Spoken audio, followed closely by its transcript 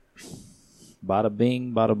Bada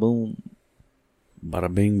bing, bada boom.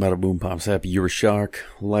 Bada bing, bada boom, pops happy. You're a shark.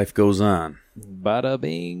 Life goes on. Bada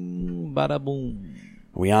bing, bada boom.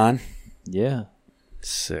 Are we on? Yeah.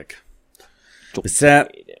 Sick. It's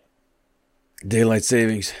that daylight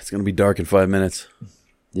savings. It's going to be dark in 5 minutes.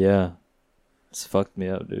 Yeah. It's fucked me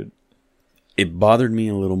up, dude. It bothered me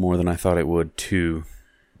a little more than I thought it would, too.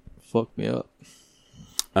 Fucked me up.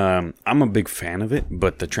 I'm a big fan of it,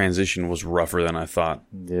 but the transition was rougher than I thought.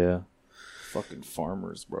 Yeah. Fucking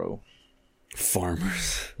farmers, bro.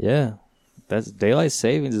 Farmers. Yeah. That's daylight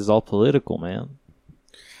savings is all political, man.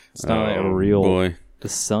 It's not like a real... Boy. The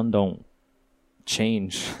sun don't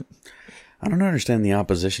change. I don't understand the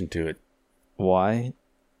opposition to it. Why?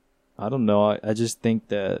 I don't know. I just think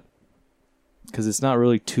that... Because it's not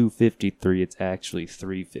really 2:53, it's actually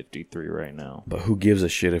 3:53 right now. But who gives a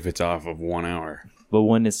shit if it's off of 1 hour? But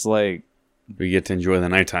when it's like... We get to enjoy the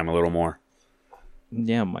nighttime a little more.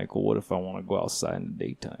 Yeah, Michael, what if I want to go outside in the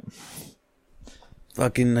daytime?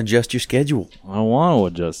 Fucking adjust your schedule. I don't want to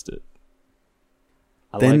adjust it.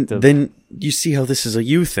 Then you see how this is a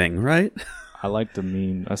you thing, right? I like the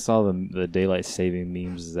meme. I saw the daylight saving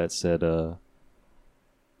memes that said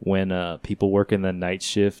when people work in the night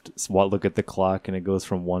shift, look at the clock and it goes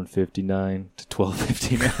from 1:59 to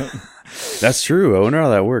 12:59. That's true. I wonder how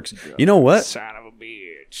that works. You know what? Son of a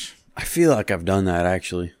bitch. I feel like I've done that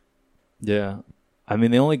actually. Yeah. I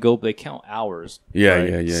mean, they count hours. Yeah,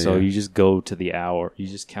 right? yeah. So you just go to the hour. You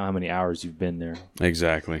just count how many hours you've been there.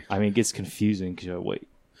 Exactly. I mean, it gets confusing because you're like, wait.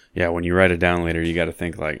 Yeah, when you write it down later, you got to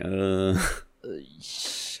think like, I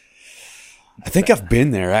think I've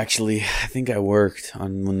been there, actually. I think I worked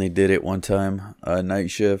on when they did it one time,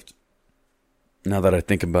 night shift. Now that I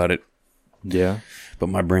think about it. Yeah. But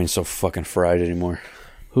my brain's so fucking fried anymore.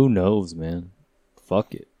 Who knows, man?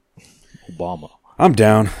 Fuck it. Obama. I'm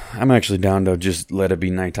down. I'm actually down to just let it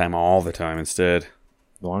be nighttime all the time instead.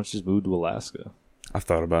 Why don't you just move to Alaska? I've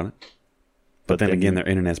thought about it. But then again, their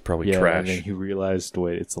internet's probably trash. And then you realized,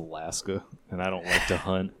 wait, it's Alaska, and I don't like to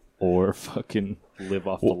hunt or fucking live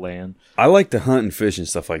off the land. I like to hunt and fish and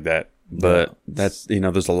stuff like that, but that's,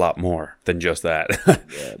 there's a lot more than just that.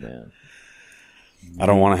 Yeah, man. I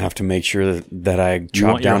don't want to have to make sure that I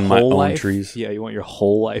chop down my own trees. Yeah, you want your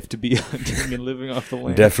whole life to be hunting and living off the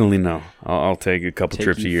land? Definitely no. I'll take a couple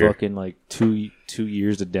trips a year. Fucking like two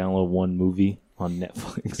years to download one movie on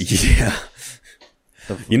Netflix. Yeah.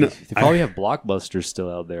 They probably have Blockbusters still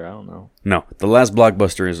out there. I don't know. No, the last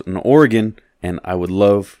Blockbuster is in Oregon, and I would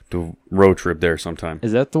love to road trip there sometime.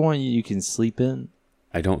 Is that the one you can sleep in?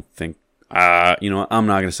 I don't think. I'm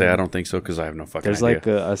not going to say I don't think so because I have no fucking idea.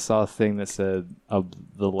 There's I saw a thing that said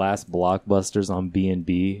the last Blockbusters on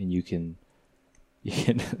B&B, and you can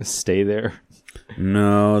stay there.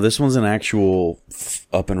 No, this one's an actual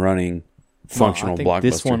up and running functional Blockbuster.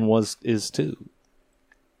 This one is too.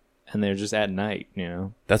 And they're just at night,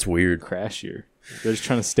 That's weird. Crashier. They're just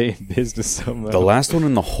trying to stay in business somehow. The last one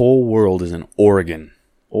in the whole world is in Oregon.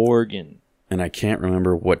 And I can't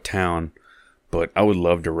remember what town, but I would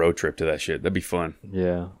love to road trip to that shit. That'd be fun.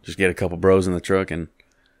 Yeah. Just get a couple bros in the truck and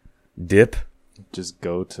dip. Just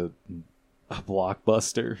go to a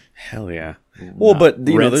Blockbuster. Hell yeah. Well, but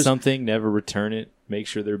rent something, never return it, make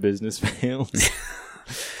sure their business fails.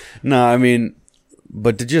 No, I mean,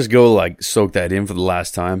 but to just go soak that in for the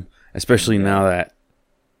last time, especially now that,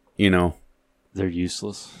 they're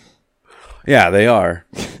useless. Yeah, they are.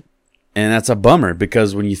 And that's a bummer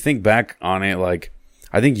because when you think back on it,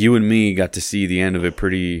 I think you and me got to see the end of it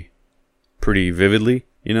pretty vividly,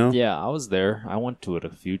 Yeah, I was there. I went to it a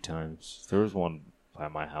few times. There was one by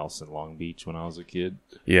my house in Long Beach when I was a kid.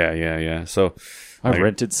 Yeah. So I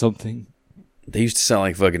rented something. They used to sell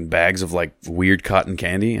fucking bags of weird cotton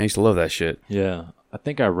candy. I used to love that shit. Yeah. I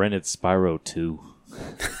think I rented Spyro 2.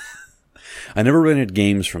 I never rented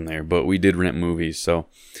games from there, but we did rent movies, so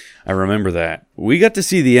I remember that. We got to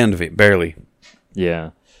see the end of it, barely.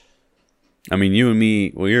 Yeah. I mean, you and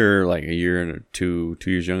me, you're a year and 2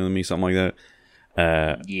 years younger than me, something like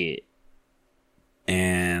that. Yeah.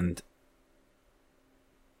 And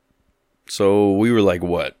so we were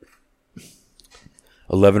what?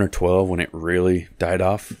 11 or 12 when it really died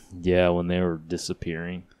off? Yeah, when they were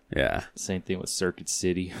disappearing. Yeah. Same thing with Circuit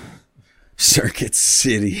City. Circuit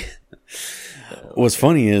City. What's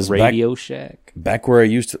funny is Radio Shack. Back where I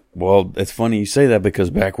used to... Well, it's funny you say that because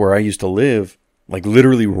back where I used to live,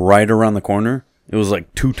 literally right around the corner, it was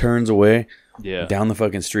 2 turns away down the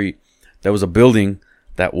fucking street. There was a building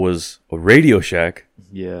that was a Radio Shack.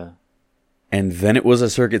 Yeah. And then it was a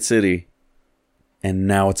Circuit City. And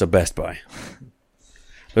now it's a Best Buy.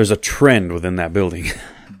 There's a trend within that building.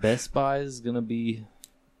 Best Buy is going to be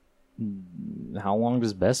How long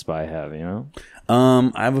does Best Buy have, you know?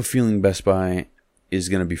 I have a feeling Best Buy is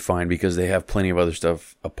going to be fine because they have plenty of other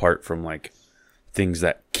stuff apart from like things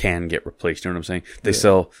that can get replaced. You know what I'm saying? They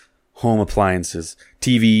sell home appliances,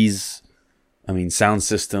 TVs, sound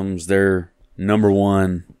systems. They're number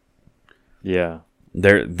one. Yeah.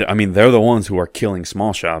 They're the ones who are killing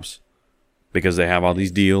small shops because they have all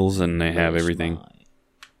these deals and they have everything.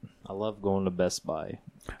 I love going to Best Buy.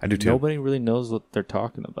 I do too. Nobody really knows what they're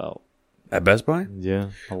talking about. At Best Buy?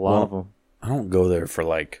 Yeah, a lot of them. I don't go there for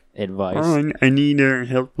like advice. Oh, I need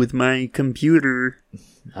help with my computer.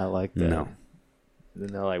 I like that. No.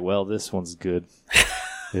 Then they're like, well, this one's good.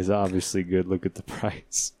 It's obviously good. Look at the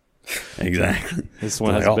price. Exactly. This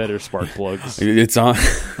one has better spark plugs. It's on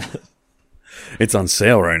it's on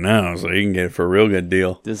sale right now, so you can get it for a real good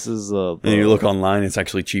deal. This is and you look online, it's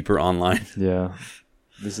actually cheaper online. Yeah.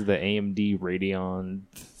 This is the AMD Radeon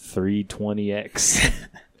 320X.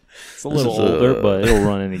 It's a little older, but it'll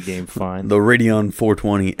run any game fine. The Radeon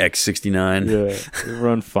 420 X69. Yeah, it'll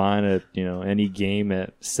run fine at any game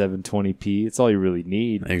at 720p. It's all you really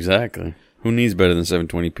need. Exactly. Who needs better than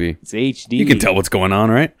 720p? It's HD. You can tell what's going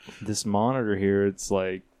on, right? This monitor here, it's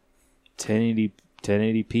like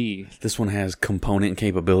 1080p. This one has component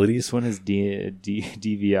capabilities. This one has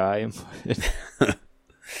DVI input.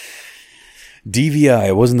 DVI.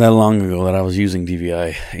 It wasn't that long ago that I was using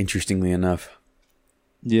DVI, interestingly enough.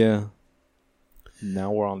 Yeah.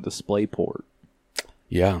 Now we're on DisplayPort.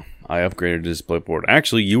 Yeah, I upgraded to DisplayPort.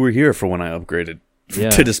 Actually, you were here for when I upgraded to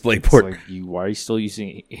DisplayPort. Why are you still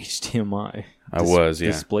using HDMI? I was,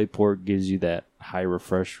 yeah. DisplayPort gives you that high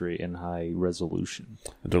refresh rate and high resolution.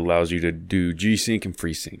 It allows you to do G-Sync and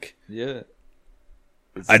FreeSync. Yeah.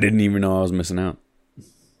 I didn't even know I was missing out.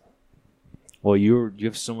 Well, you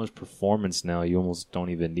have so much performance now, you almost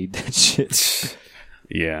don't even need that shit.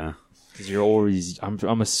 Yeah. Because you're always,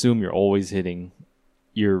 I'm assuming you're always hitting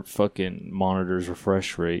your fucking monitor's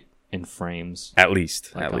refresh rate in frames. At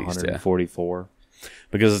least. Like at least, 144. Yeah.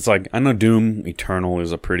 Because it's like, I know Doom Eternal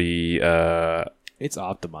is a pretty... it's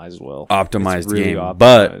optimized well. Optimized really game. Optimized.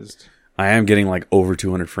 But I am getting like over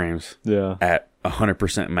 200 frames. Yeah. At 100%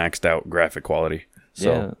 maxed out graphic quality.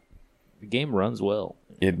 So yeah. The game runs well.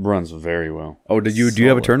 It runs very well. Oh, do you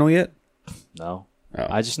have Eternal yet? No. Oh.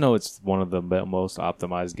 I just know it's one of the most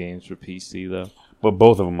optimized games for PC, though. But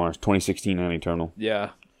both of them are 2016 and Eternal.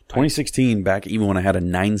 Yeah. 2016, back even when I had a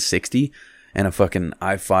 960 and a fucking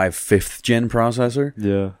i5 5th gen processor.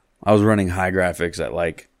 Yeah. I was running high graphics at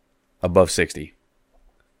like above 60.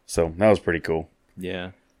 So that was pretty cool.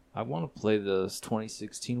 Yeah. I want to play the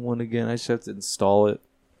 2016 one again. I just have to install it.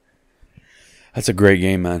 That's a great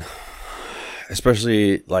game, man.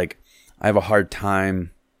 Especially, like, I have a hard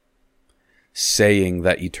time saying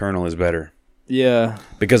that Eternal is better. Yeah.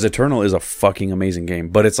 Because Eternal is a fucking amazing game.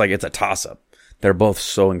 But it's like, it's a toss-up. They're both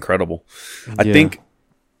so incredible. I think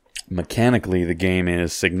mechanically the game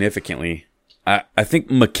is significantly... I think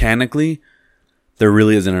mechanically there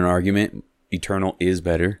really isn't an argument. Eternal is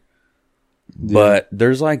better. Yeah. But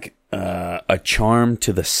there's like a charm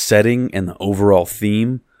to the setting and the overall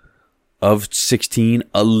theme of 16,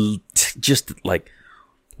 just like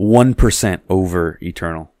 1% over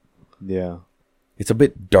Eternal. Yeah. It's a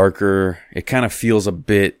bit darker. It kind of feels a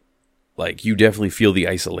bit like you definitely feel the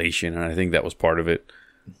isolation, and I think that was part of it.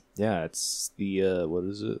 Yeah, it's the, what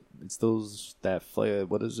is it? It's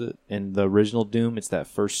what is it? In the original Doom, it's that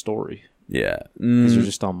first story. Yeah. Because you're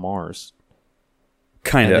just on Mars.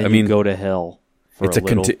 Kind of. You go to hell for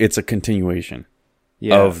it's a continuation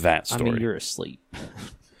of that story. You're asleep.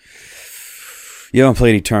 You haven't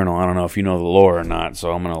played Eternal. I don't know if you know the lore or not,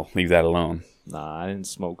 so I'm going to leave that alone. Nah, I didn't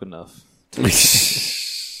smoke enough.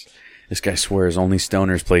 This guy swears only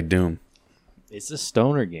stoners play Doom. It's a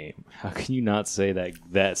stoner game. How can you not say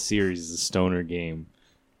that series is a stoner game?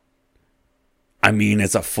 I mean,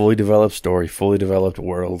 it's a fully developed story, fully developed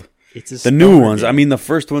world. It's a the new ones. Game. I mean, the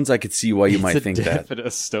first ones, I could see why you might think that. It's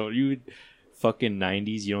a stoner. You would fucking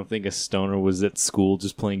 90s. You don't think a stoner was at school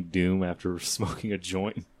just playing Doom after smoking a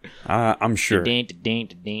joint? I'm sure.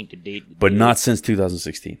 But not since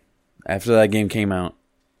 2016. After that game came out.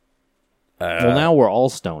 Well, now we're all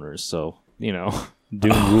stoners, so,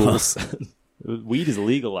 Doom rules. Weed is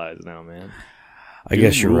legalized now, man. I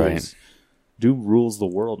guess you're right. Doom rules the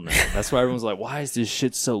world now. That's why everyone's like, why is this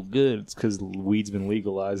shit so good? It's because weed's been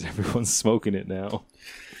legalized. Everyone's smoking it now.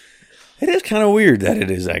 It is kind of weird that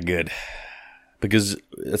it is that good. Because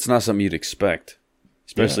it's not something you'd expect.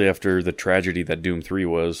 Especially after the tragedy that Doom 3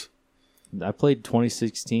 was. I played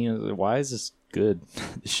 2016. I was like, why is this good?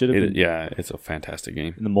 It should have been. Yeah, it's a fantastic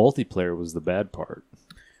game. And the multiplayer was the bad part.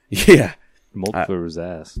 Yeah. Multiplayer was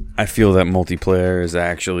ass. I feel that multiplayer is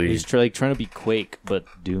actually... He's trying to be Quake, but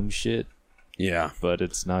Doom shit. Yeah. But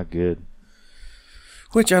it's not good.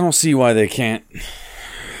 Which I don't see why they can't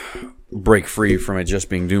break free from it just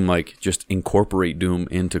being Doom. Like, just incorporate Doom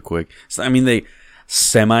into Quake. So, I mean, they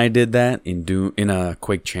semi did that in Doom in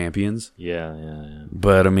Quake Champions. Yeah.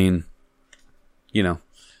 But, I mean, you know,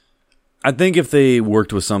 I think if they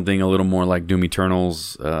worked with something a little more like Doom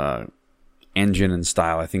Eternal's engine and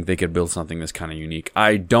style, I think they could build something that's kind of unique.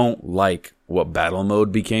 I don't like what battle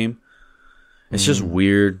mode became. It's just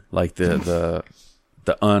weird, like the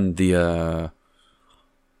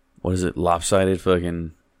what is it? Lopsided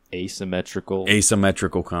fucking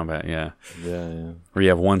asymmetrical combat. Yeah. Where you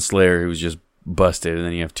have one Slayer who's just busted, and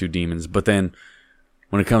then you have two demons. But then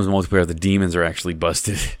when it comes to multiplayer, the demons are actually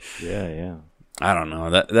busted. Yeah. I don't know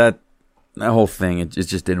that whole thing. It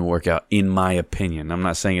just didn't work out, in my opinion. I'm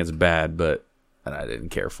not saying it's bad, but I didn't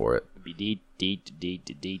care for it.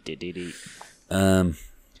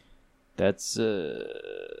 That's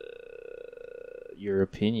your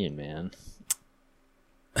opinion, man.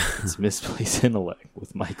 It's Misplaced Intellect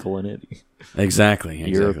with Michael and Eddie. Exactly.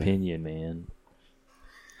 Your opinion, man.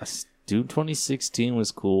 Doom 2016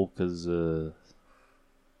 was cool because,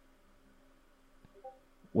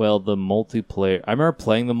 well, the multiplayer. I remember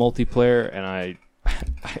playing the multiplayer, and I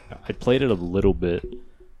played it a little bit.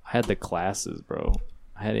 I had the classes, bro.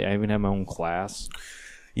 I even had my own class.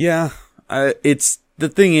 Yeah, it's. The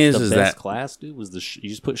thing is the is best that class, dude, was you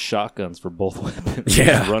just put shotguns for both weapons.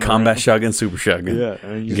 Yeah, combat shotgun, super shotgun. Yeah,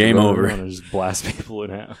 and you game over. And just blast people in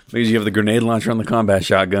half. Because you have the grenade launcher on the combat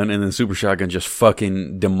shotgun, and then super shotgun just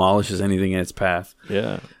fucking demolishes anything in its path.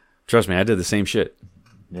 Yeah, trust me, I did the same shit.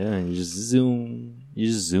 Yeah, and you just zoom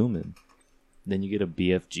in. Then you get a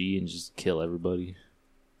BFG and just kill everybody.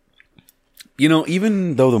 You know,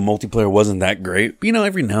 even though the multiplayer wasn't that great, you know,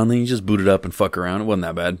 every now and then you just boot it up and fuck around. It wasn't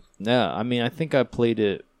that bad. Yeah, I mean, I think I played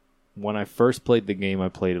it when I first played the game. I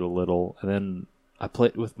played it a little, and then I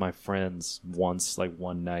played it with my friends once, like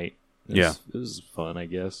one night. It was fun, I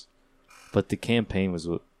guess. But the campaign was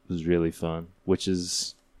really fun, which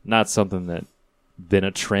is not something that been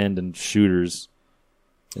a trend in shooters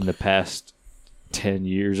in the past 10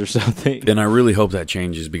 years or something. And I really hope that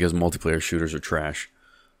changes because multiplayer shooters are trash.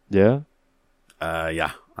 Yeah.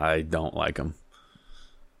 Yeah, I don't like them.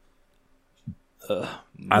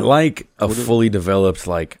 I like a fully developed,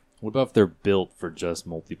 like... What about if they're built for just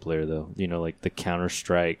multiplayer, though? You know, like the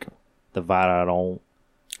Counter-Strike, the Valorant.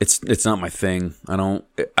 It's not my thing.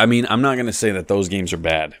 I mean, I'm not going to say that those games are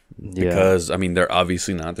bad. Because, I mean, they're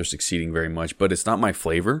obviously not. They're succeeding very much. But it's not my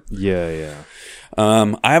flavor. Yeah.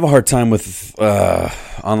 I have a hard time with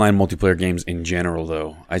online multiplayer games in general,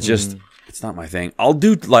 though. I just... It's not my thing.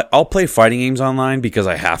 I'll play fighting games online because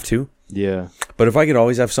I have to. Yeah. But if I could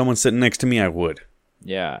always have someone sitting next to me, I would.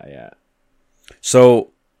 Yeah.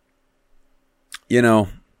 So, you know,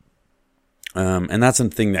 and that's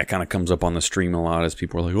something that kind of comes up on the stream a lot, as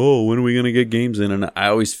people are like, "Oh, when are we gonna get games in?" And I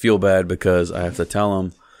always feel bad because I have to tell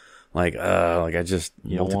them,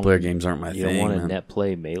 multiplayer games aren't my thing. You don't want to net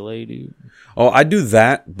play Melee, dude? Oh, I do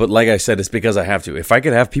that, but like I said, it's because I have to. If I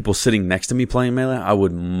could have people sitting next to me playing Melee, I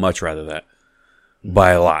would much rather that.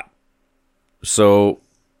 By a lot. So,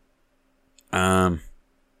 you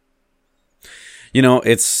know,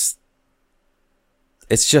 it's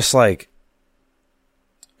just like,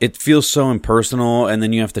 it feels so impersonal, and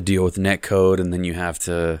then you have to deal with netcode, and then you have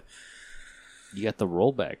to... You got the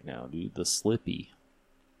rollback now, dude, the Slippy.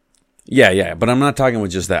 Yeah, but I'm not talking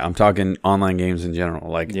with just that. I'm talking online games in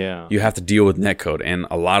general. Like, you have to deal with netcode, and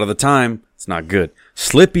a lot of the time, it's not good.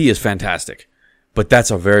 Slippy is fantastic, but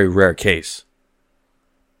that's a very rare case.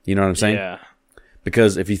 You know what I'm saying? Yeah.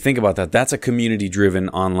 Because if you think about that, that's a community-driven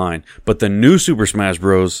online. But the new Super Smash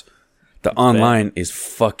Bros., the online is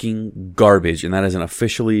fucking garbage, and that is an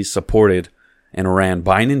officially supported and ran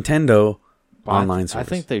by Nintendo online service. I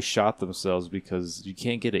think they shot themselves because you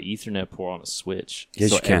can't get an Ethernet port on a Switch.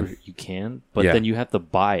 Yes, you can. You can, but then you have to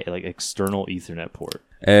buy like external Ethernet port.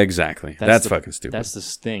 Exactly. That's fucking stupid. That's the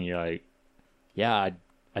thing. You're like,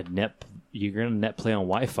 you're gonna net play on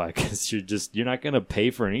Wi-Fi because you're not gonna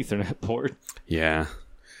pay for an Ethernet port. Yeah.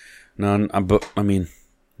 No, but I mean,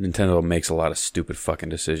 Nintendo makes a lot of stupid fucking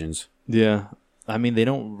decisions. Yeah. I mean, they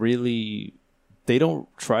don't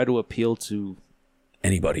try to appeal to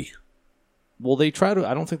anybody. Well, I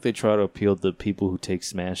don't think they try to appeal to people who take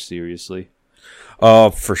Smash seriously.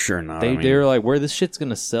 Oh, for sure not. They're like, where this shit's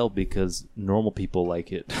gonna sell because normal people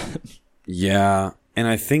like it. Yeah, and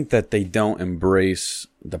I think that they don't embrace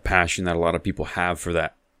the passion that a lot of people have for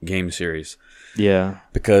that game series. Yeah.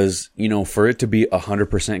 Because, you know, for it to be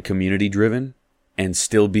 100% community driven and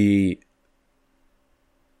still be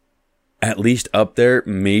at least up there,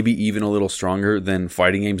 maybe even a little stronger than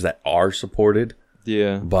fighting games that are supported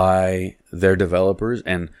by their developers,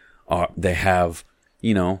 and they have,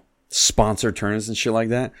 sponsor tournaments and shit like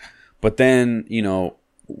that. But then,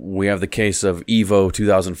 we have the case of Evo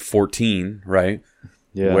 2014, right?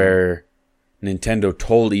 Yeah. Where Nintendo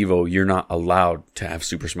told Evo, you're not allowed to have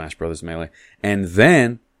Super Smash Bros. Melee. And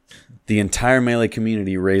then the entire Melee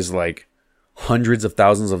community raised like hundreds of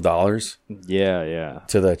thousands of dollars. Yeah.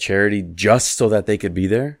 To the charity just so that they could be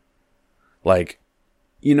there. Like,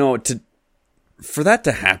 for that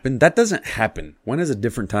to happen, that doesn't happen. When is a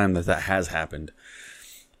different time that has happened?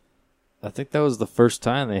 I think that was the first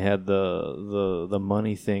time they had the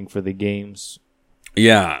money thing for the games.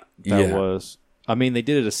 Yeah. That was. I mean, they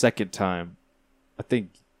did it a second time. I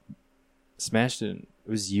think Smash didn't.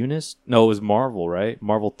 It was Eunice? No, it was Marvel, right?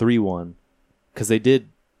 Marvel 3 won. Because they did.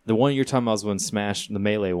 The one you're talking about was when Smash, the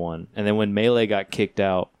Melee won. And then when Melee got kicked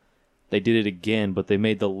out, they did it again, but they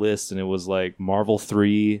made the list and it was like Marvel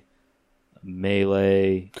 3,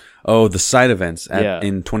 Melee. Oh, the side events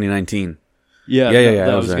in 2019. Yeah.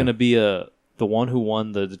 That was going to be the one who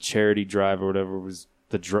won the charity drive or whatever was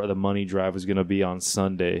the money drive was going to be on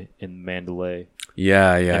Sunday in Mandalay.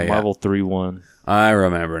 Yeah. And Marvel 3 won. I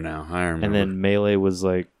remember now. And then Melee was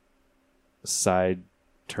like a side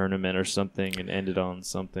tournament or something and ended on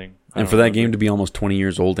something. And for that game to be almost 20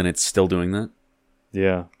 years old and it's still doing that?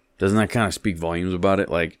 Yeah. Doesn't that kind of speak volumes about it?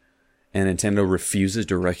 Like, and Nintendo refuses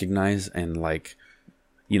to recognize and like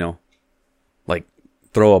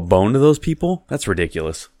throw a bone to those people? That's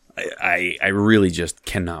ridiculous. I really just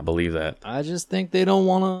cannot believe that. I just think they don't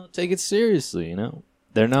want to take it seriously,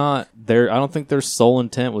 They're not. I don't think their sole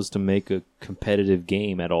intent was to make a competitive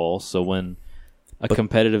game at all. So when a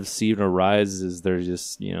competitive scene arises, they're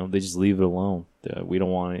just, they just leave it alone. We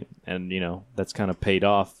don't want it, and that's kind of paid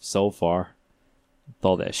off so far. With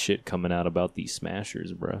all that shit coming out about these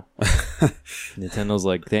Smashers, bro. Nintendo's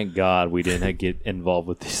like, thank God we didn't get involved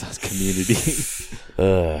with this community.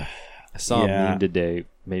 I saw a meme today,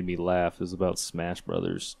 made me laugh. It was about Smash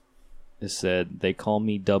Brothers. It said, they call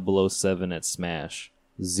me 007 at Smash.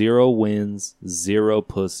 0 wins, 0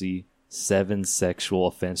 pussy, 7 sexual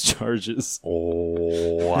offense charges.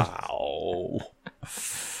 Oh, wow.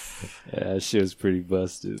 Yeah, that shit was pretty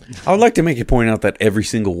busted. I would like to make a point out that every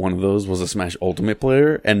single one of those was a Smash Ultimate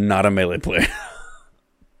player and not a Melee player.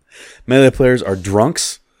 Melee players are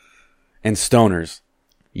drunks and stoners.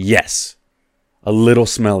 Yes. A little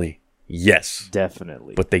smelly. Yes.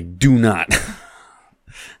 Definitely. But they do not.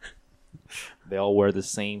 They all wear the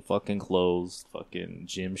same fucking clothes, fucking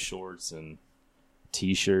gym shorts and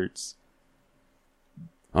t-shirts.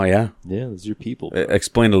 Oh, yeah? Yeah, those are your people. Bro.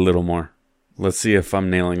 Explain a little more. Let's see if I'm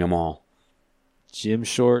nailing them all. Gym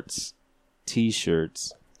shorts,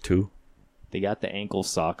 t-shirts. 2. They got the ankle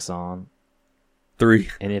socks on. 3.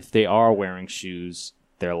 And if they are wearing shoes,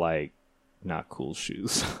 they're like not cool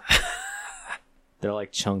shoes. They're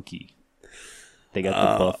like chunky. They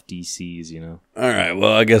got the buff DCs, All right,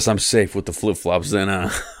 well, I guess I'm safe with the flip-flops then.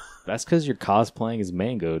 That's because you're cosplaying as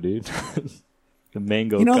Mango, dude. The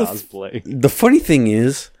Mango cosplay. The funny thing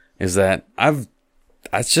is that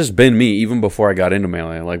that's just been me even before I got into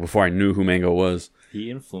Melee, like before I knew who Mango was.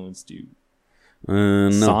 He influenced you. No.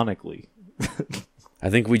 Sonically. I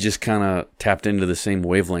think we just kind of tapped into the same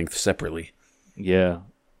wavelength separately. Yeah.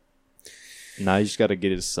 Now you just got to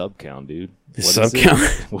get his sub count, dude. Sub count?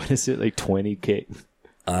 What is it, like 20K?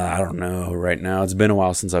 I don't know right now. It's been a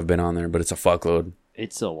while since I've been on there, but it's a fuckload.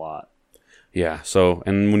 It's a lot. Yeah, so,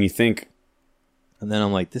 and when you think... And then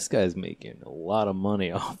I'm like, this guy's making a lot of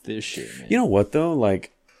money off this shit, man. You know what, though?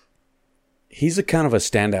 Like, he's a kind of a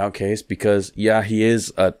standout case because, yeah, he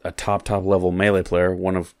is a top level Melee player.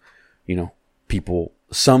 One of,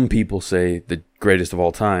 some people say the greatest of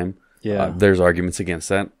all time. Yeah. There's arguments against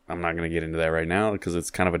that. I'm not going to get into that right now because it's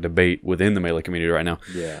kind of a debate within the Melee community right now.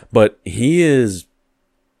 Yeah. But he is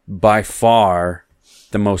by far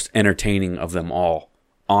the most entertaining of them all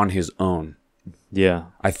on his own. Yeah.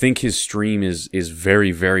 I think his stream is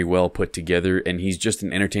very, very well put together and he's just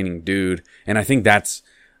an entertaining dude. And I think that's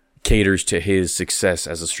caters to his success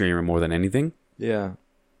as a streamer more than anything. Yeah.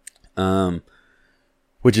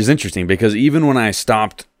 Which is interesting because even when I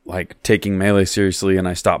stopped like taking Melee seriously and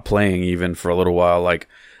I stopped playing even for a little while, like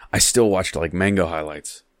I still watched like Mango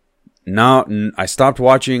highlights. Now I stopped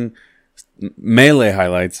watching Melee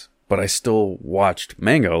highlights, but I still watched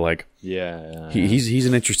Mango. Like, he's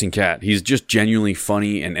an interesting cat. He's just genuinely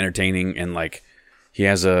funny and entertaining, and like he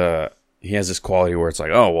has this quality where it's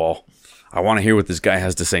like, oh well, I want to hear what this guy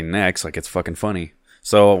has to say next. Like it's fucking funny.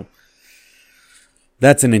 So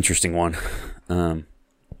that's an interesting one. The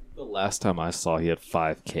last time I saw, he had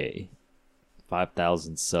 5K.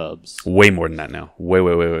 5,000 subs. Way more than that now. Way.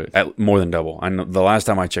 More than double. I know the last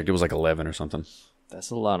time I checked, it was like 11 or something. That's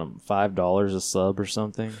a lot of $5 a sub or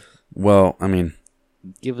something. Well, I mean,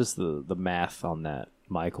 give us the math on that,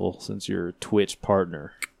 Michael, since you're a Twitch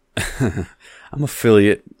partner. I'm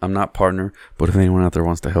affiliate. I'm not partner. But if anyone out there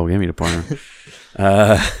wants to help get me to partner,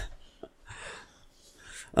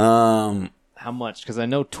 how much? Because I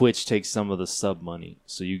know Twitch takes some of the sub money,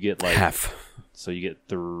 so you get like half. So you get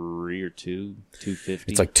 3 or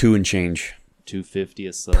 250. It's like 2 and change. 250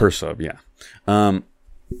 a sub per sub, yeah. And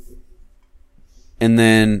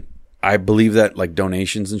then I believe that like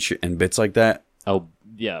donations and and bits like that. Oh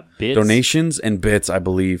yeah, bits. Donations and bits, I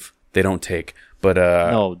believe they don't take. But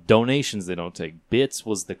no, donations they don't take. Bits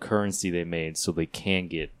was the currency they made, so they can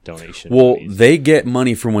get donation. Well, monies. they get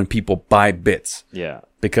money from when people buy bits. Yeah.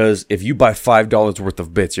 Because if you buy $5 worth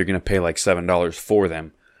of bits, you're gonna pay like $7 for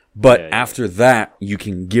them. But after that, you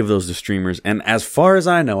can give those to streamers. And as far as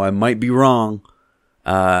I know, I might be wrong.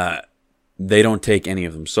 They don't take any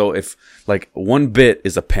of them. So if like 1 bit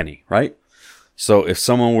is a penny, right? So if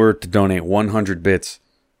someone were to donate 100 bits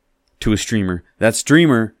to a streamer, that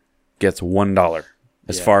streamer gets $1.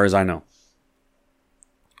 As far as I know.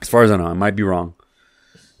 As far as I know, I might be wrong.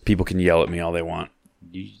 People can yell at me all they want.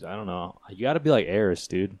 I don't know. You got to be like Eris,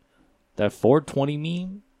 dude. That 420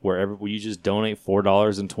 meme, where you just donate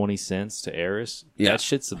 $4.20 to Eris. Yeah. That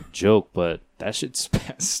shit's a joke, but that shit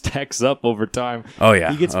stacks up over time. Oh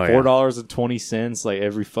yeah, he gets $4.20 like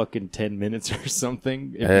every fucking 10 minutes or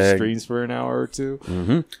something if he streams for an hour or two.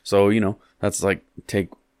 Mm-hmm. So that's like take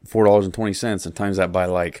 $4.20 and times that by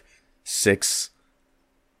like six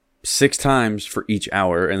times for each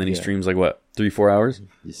hour, and then he streams like what 3-4 hours,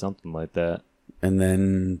 something like that. And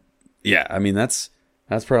then I mean that's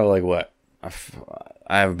probably like what.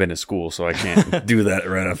 I haven't been to school, so I can't do that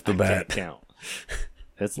right off the bat. Can't count.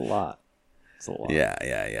 It's a lot. It's a lot.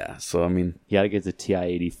 Yeah. So, I mean, you got to get the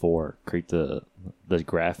TI-84, create the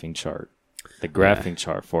graphing chart. The graphing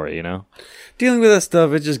chart for it, Dealing with that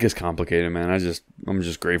stuff, it just gets complicated, man. I'm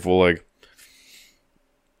just grateful. Like,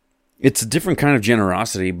 it's a different kind of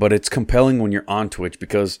generosity, but it's compelling when you're on Twitch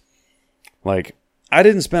because, like, I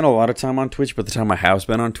didn't spend a lot of time on Twitch, but the time I have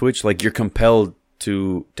spent on Twitch, like, you're compelled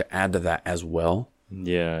to add to that as well.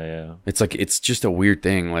 Yeah. It's like, it's just a weird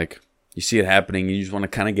thing. Like, you see it happening, and you just want to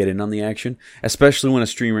kind of get in on the action, especially when a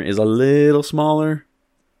streamer is a little smaller.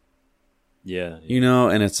 Yeah.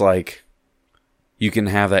 And it's like, you can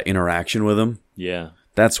have that interaction with them. Yeah.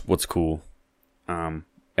 That's what's cool. And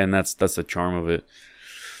that's the charm of it.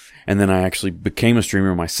 And then I actually became a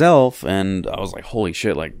streamer myself, and I was like, holy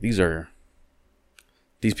shit, like, these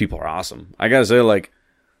people are awesome. I gotta say, like,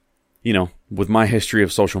 with my history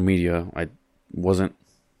of social media, I wasn't,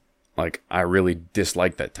 like, I really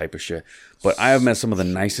disliked that type of shit. But I have met some of the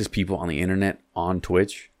nicest people on the internet on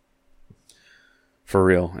Twitch. For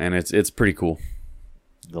real. And it's pretty cool.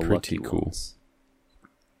 Pretty lucky ones.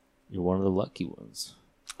 You're one of the lucky ones.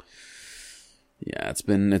 Yeah, it's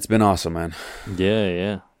been awesome, man.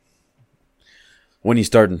 Yeah. When are you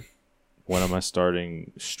starting? When am I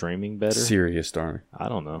starting streaming better? Serious starting. I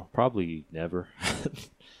don't know. Probably never.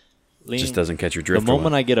 Just doesn't catch your drift. The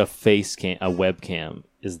moment I get a webcam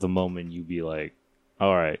is the moment you be like,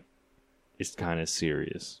 all right, it's kind of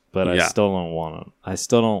serious. But I still don't want to. I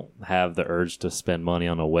still don't have the urge to spend money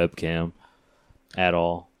on a webcam at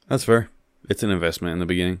all. That's fair. It's an investment in the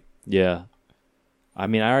beginning. Yeah. I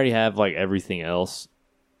mean, I already have like everything else.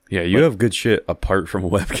 Yeah, you have good shit apart from a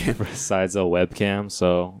webcam. Besides a webcam,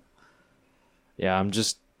 so yeah, I'm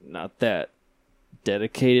just not that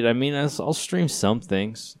dedicated. I mean, I'll stream some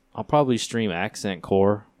things. I'll probably stream Accent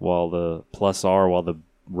Core while the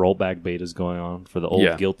rollback beta is going on for the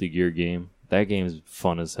old Guilty Gear game. That game is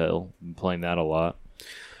fun as hell. I'm playing that a lot.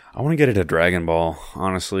 I want to get into Dragon Ball,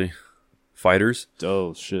 honestly. Fighters.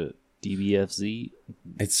 Oh, shit. DBFZ?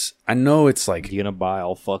 I know it's like... You gonna buy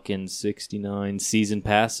all fucking 69 season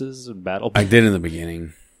passes and battle passes? I did in the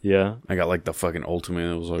beginning. Yeah? I got like the fucking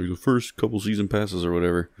ultimate. It was like the first couple season passes or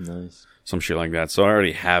whatever. Nice. Some shit like that. So I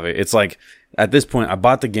already have it. It's like, at this point, I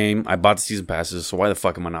bought the game, I bought the season passes, so why the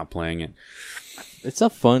fuck am I not playing it? I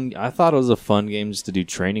thought it was a fun game just to do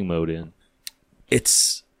training mode in.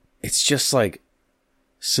 It's just like,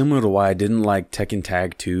 similar to why I didn't like Tekken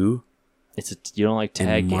Tag 2. You don't like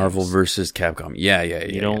tag games. Marvel versus Capcom. Yeah.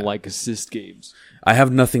 You don't like assist games. I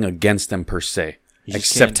have nothing against them per se,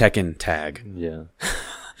 except Tekken Tag. Yeah.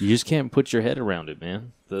 You just can't put your head around it,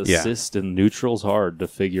 man. The assist and neutral's hard to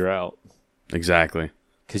figure out. Exactly.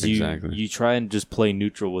 Because you try and just play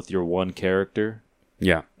neutral with your one character.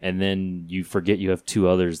 Yeah. And then you forget you have 2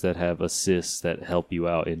 others that have assists that help you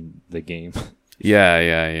out in the game. Yeah.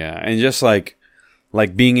 And just like,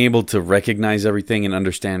 like being able to recognize everything and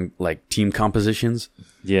understand like team compositions.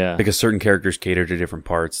 Yeah. Because certain characters cater to different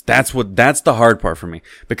parts. That's the hard part for me.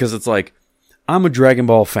 Because it's like, I'm a Dragon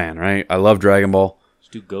Ball fan, right? I love Dragon Ball.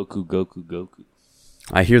 Just do Goku, Goku, Goku.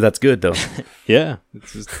 I hear that's good though. Yeah.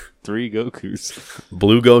 It's just 3 Gokus.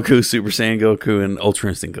 Blue Goku, Super Saiyan Goku, and Ultra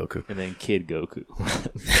Instinct Goku. And then Kid Goku.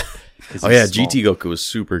 Oh yeah, small. GT Goku was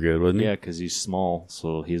super good, wasn't he? Yeah, because he's small,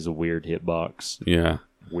 so he's a weird hitbox. Yeah.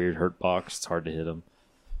 Weird hurt box. It's hard to hit him.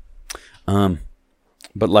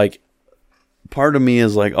 But like, part of me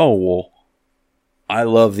is like, oh well, I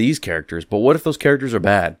love these characters, but what if those characters are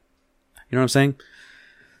bad? You know what I'm saying?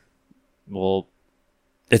 Well,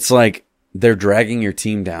 it's like they're dragging your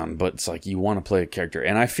team down, but it's like you want to play a character,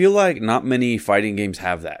 and I feel like not many fighting games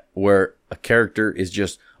have that, where a character is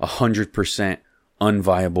just 100%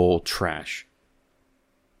 unviable trash.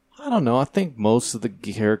 I don't know. I think most of the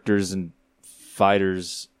characters and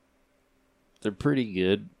fighters, they're pretty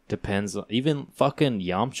good. Depends on, even fucking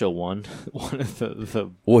Yamcha one of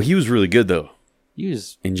the. Well, he was really good though. He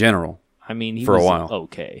was in general. I mean, he for was a while.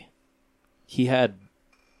 Okay.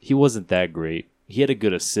 He wasn't that great. He had a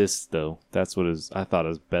good assist though. That's what I thought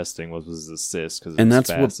his best thing was his assist, because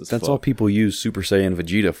that's all people use Super Saiyan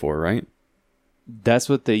Vegeta for, right? That's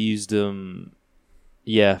what they used him.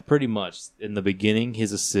 Yeah, pretty much. In the beginning,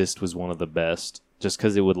 his assist was one of the best, just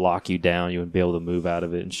because it would lock you down. You wouldn't be able to move out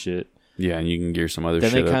of it and shit. Yeah, and you can gear some other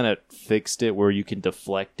shit. Then they kind of fixed it where you can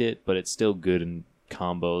deflect it, but it's still good in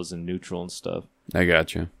combos and neutral and stuff. I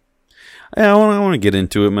got you. Yeah, I want to get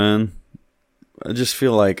into it, man. I just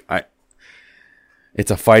feel like it's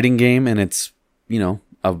a fighting game, and it's, you know,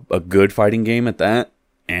 a good fighting game at that,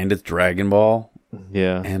 and it's Dragon Ball.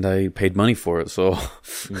 Yeah. And I paid money for it, so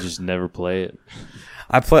you just never play it.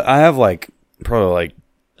 I have probably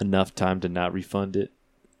enough time to not refund it.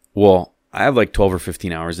 Well, I have 12 or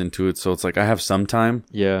 15 hours into it, so it's like I have some time.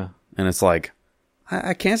 Yeah. And it's like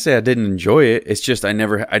I can't say I didn't enjoy it. It's just I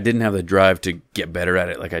didn't have the drive to get better at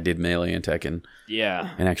it like I did Melee and Tekken.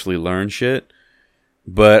 Yeah. And actually learn shit.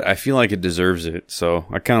 But I feel like it deserves it, so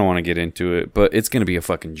I kind of want to get into it. But it's going to be a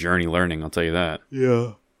fucking journey learning, I'll tell you that.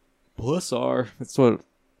 Yeah. Plus R. That's what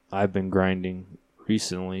I've been grinding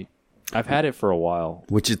recently. I've had it for a while.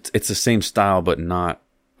 Which it's the same style, but not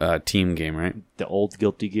a team game, right? The old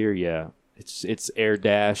Guilty Gear, yeah. It's Air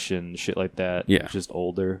Dash and shit like that. Yeah. It's just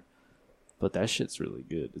older. But that shit's really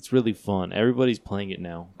good. It's really fun. Everybody's playing it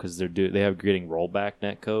now because they have getting rollback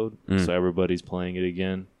netcode, so everybody's playing it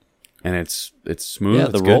again. And it's smooth. Yeah,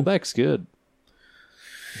 the rollback's good.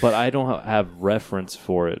 But I don't have reference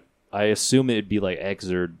for it. I assume it'd be like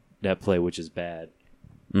Xrd netplay, which is bad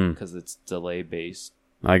because it's delay based.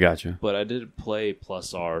 I got you. But I did play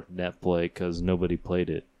plus R netplay because nobody played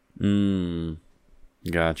it.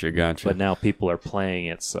 Gotcha. But now people are playing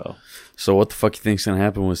it, so. So what the fuck you think's gonna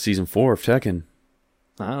happen with Season 4 of Tekken?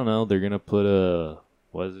 I don't know. They're gonna put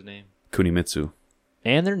what is his name? Kunimitsu.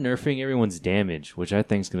 And they're nerfing everyone's damage, which I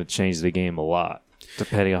think is gonna change the game a lot,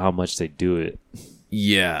 depending on how much they do it.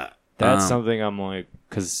 Yeah. That's something I'm like,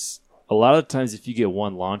 because a lot of times if you get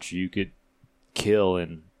one launcher, you could kill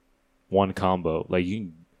in one combo. Like you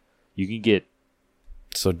can get.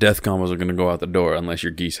 So death combos are gonna go out the door unless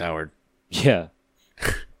you're Geese Howard. Yeah.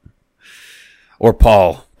 Or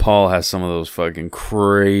Paul. Paul has some of those fucking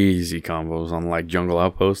crazy combos on like Jungle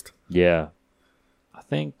Outpost. Yeah. I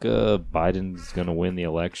think Biden's going to win the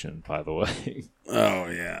election, by the way. Oh,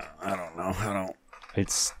 yeah. I don't know.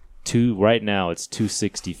 It's right now it's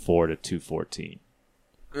 264 to 214.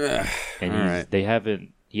 And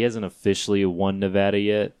he hasn't officially won Nevada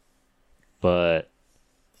yet, but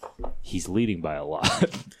he's leading by a lot.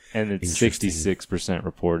 And it's 66%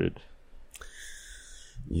 reported.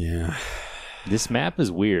 Yeah. This map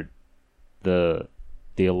is weird. Because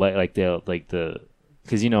you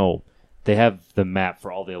know they have the map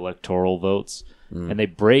for all the electoral votes, and they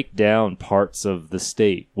break down parts of the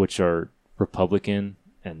state which are Republican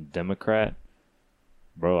and Democrat.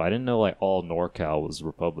 Bro, I didn't know like all NorCal was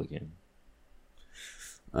Republican.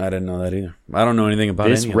 I didn't know that either. I don't know anything about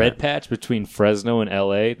this any red of that. patch between Fresno and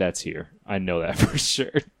LA. That's here. I know that for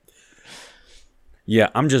sure. Yeah,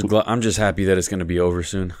 I'm just happy that it's going to be over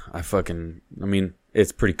soon. I mean,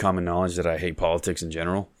 it's pretty common knowledge that I hate politics in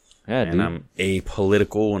general. Yeah, and I'm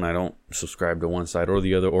apolitical and I don't subscribe to one side or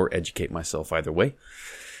the other or educate myself either way.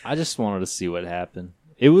 I just wanted to see what happened.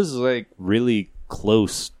 It was like really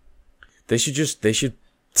close. They should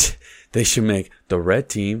make the red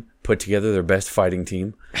team put together their best fighting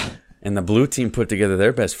team and the blue team put together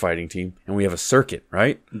their best fighting team, and we have a circuit,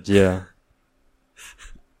 right? Yeah.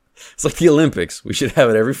 It's like the Olympics. We should have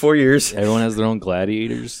it every 4 years. Everyone has their own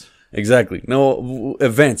gladiators. Exactly. No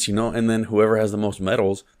events, and then whoever has the most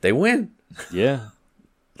medals, they win. Yeah.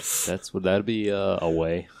 That'd be a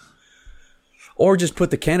way. Or just put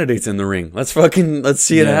the candidates in the ring. Let's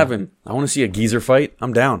see it happen. I want to see a geezer fight.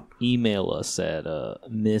 I'm down. Email us at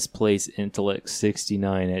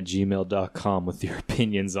misplacedintellect69@gmail.com with your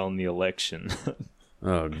opinions on the election.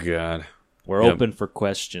 Oh, God. We're open for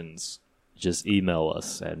questions. Just email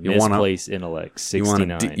us at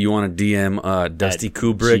misplacedintellect69. You want to DM Dusty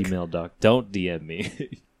Kubrick? Don't DM me.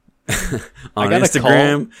 On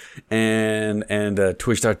Instagram and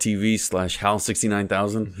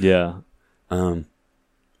twitch.tv/HAL69000. Yeah. I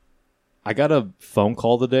got a phone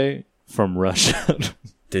call today from Russia.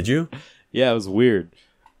 Did you? Yeah, it was weird.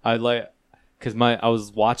 I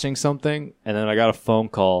was watching something and then I got a phone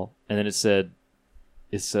call and then it said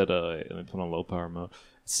let me put on low power mode. It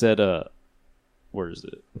said where is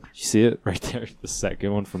it? You see it right there? The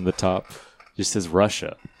second one from the top. It just says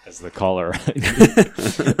Russia as the caller. And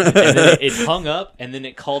then it hung up and then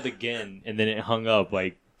it called again and then it hung up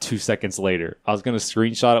like 2 seconds later. I was going to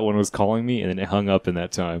screenshot it when it was calling me, and then it hung up in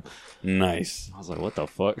that time. Nice. I was like, what the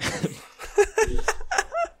fuck?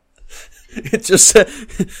 It just said,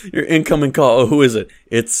 your incoming call. Oh, who is it?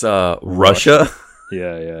 It's Russia?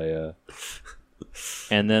 Yeah.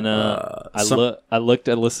 And then I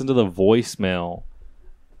listened to the voicemail,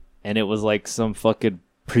 and it was like some fucking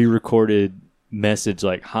pre-recorded message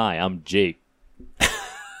like, "Hi, I'm Jake.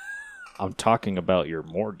 I'm talking about your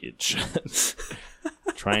mortgage."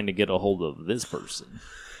 Trying to get a hold of this person.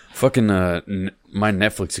 Fucking my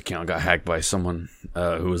Netflix account got hacked by someone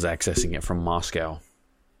who was accessing it from Moscow.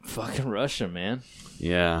 Fucking Russia, man.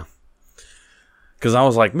 Yeah. Because I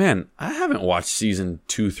was like, man, I haven't watched season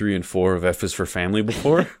 2, 3, and 4 of F is for Family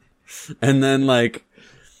before. and then it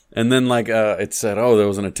said, oh, there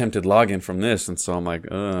was an attempted login from this. And so I'm like,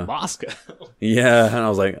 Moscow. Yeah. And I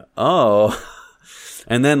was like, oh.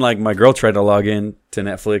 And then, my girl tried to log in to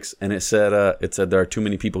Netflix, and it said there are too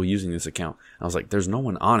many people using this account. I was like, there's no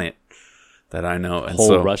one on it that I know. And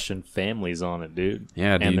whole Russian family's on it, dude.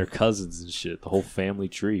 Yeah, dude. And their cousins and shit. The whole family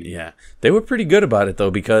tree. Yeah. They were pretty good about it, though,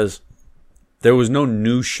 because there was no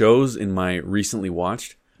new shows in my recently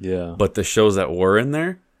watched. Yeah. But the shows that were in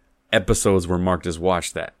there, episodes were marked as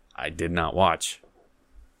watched that I did not watch.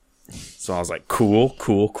 So I was like, cool.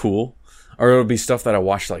 Or it'll be stuff that I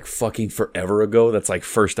watched fucking forever ago that's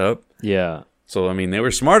first up. Yeah. So, I mean, they were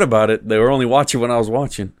smart about it. They were only watching when I was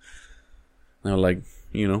watching. They were like,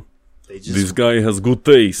 this guy has good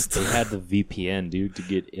taste. They had the VPN, dude, to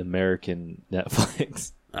get American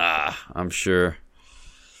Netflix. I'm sure.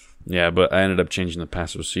 Yeah, but I ended up changing the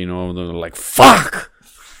password. So, they're like, fuck!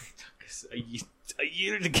 A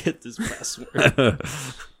year to get this password.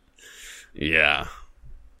 Yeah.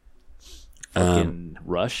 Fucking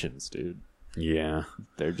Russians, dude. Yeah.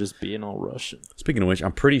 They're just being all Russian. Speaking of which,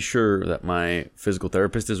 I'm pretty sure that my physical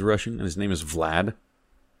therapist is Russian, and his name is Vlad.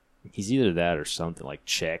 He's either that or something like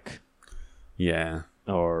Czech. Yeah.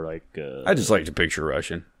 Or I just like to picture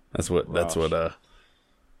Russian. That's what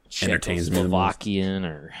entertains me the most. Slovakian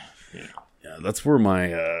or Yeah, that's where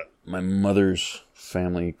my mother's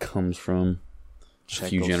family comes from. A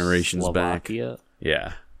few generations back.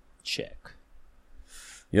 Yeah. Czech.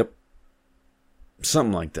 Yep.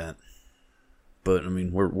 Something like that. But I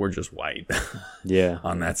mean, we're just white. Yeah.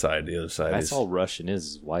 On that side, the other side that's all Russian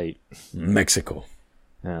is white. Mexico.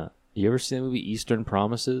 Yeah. You ever seen the movie Eastern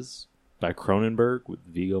Promises by Cronenberg with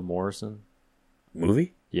Viggo Mortensen?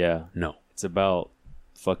 Movie? Yeah. No. It's about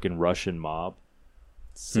fucking Russian mob.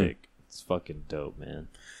 It's sick. It's fucking dope, man.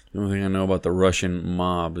 The only thing I know about the Russian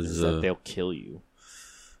mob is that they'll kill you.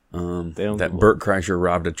 That Bert Kreischer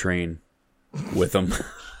robbed a train with them.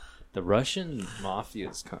 The Russian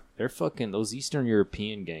mafia they're fucking those Eastern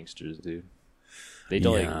European gangsters, dude. They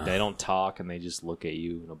don't they don't talk and they just look at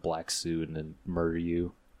you in a black suit and then murder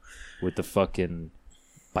you with the fucking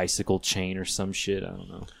bicycle chain or some shit. I don't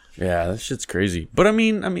know. Yeah, that shit's crazy. But I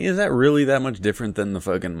mean, is that really that much different than the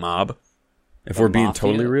fucking mob? If we're being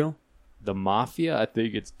totally real? The mafia, I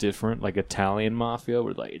think it's different. Like Italian mafia,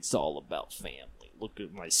 where it's all about family. Look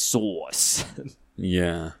at my sauce.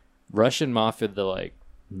 Yeah. Russian mafia,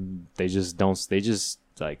 they just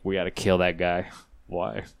we gotta kill that guy.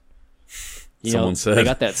 Why? Someone said they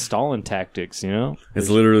got that Stalin tactics, It's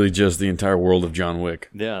literally just the entire world of John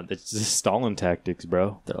Wick. Yeah, it's just Stalin tactics,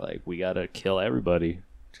 bro. They're like, we gotta kill everybody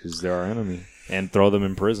because they're our enemy and throw them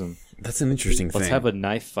in prison. That's an interesting thing. Let's have a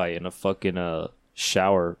knife fight in a fucking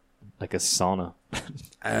shower, like a sauna.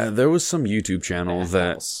 There was some YouTube channel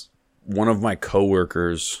that one of my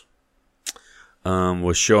coworkers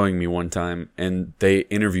was showing me one time, and they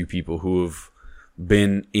interview people who have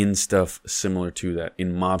been in stuff similar to that,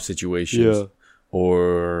 in mob situations,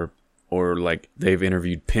 or like they've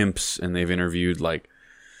interviewed pimps and they've interviewed like,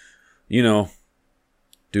 you know,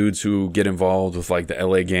 dudes who get involved with like the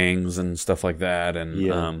LA gangs and stuff like that,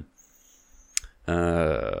 and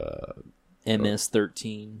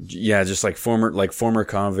MS-13. Yeah, just like former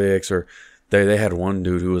convicts, or they had one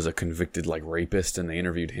dude who was a convicted like rapist, and they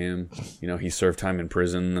interviewed him. You know, he served time in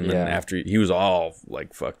prison, and then after he was all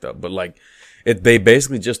like fucked up, but like they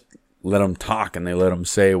basically just let him talk and they let him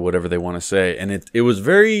say whatever they want to say, and it was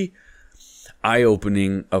very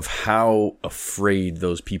eye-opening of how afraid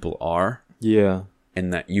those people are. Yeah.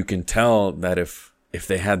 And that you can tell that if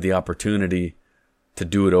they had the opportunity to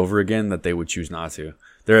do it over again, that they would choose not to.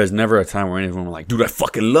 There is never a time where anyone was like, dude, I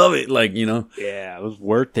fucking love it. Like, you know? Yeah, it was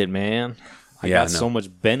worth it, man. I got so much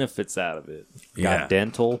benefits out of it. Got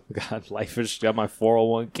dental, got life insurance, got my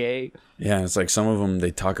 401k. Yeah, it's like some of them,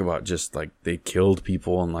 they talk about just like they killed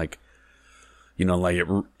people and like, you know, like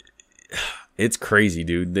it's crazy,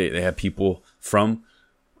 dude. They have people from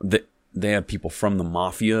they have people from the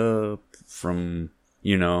mafia, from,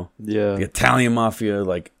 you know, the Italian mafia,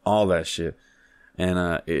 like all that shit.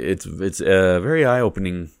 And it's very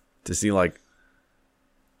eye-opening to see, like,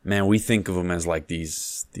 man, we think of them as like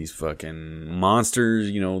these fucking monsters,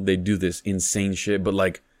 you know, they do this insane shit, but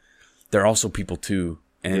like they're also people too.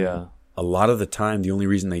 And a lot of the time the only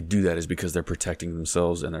reason they do that is because they're protecting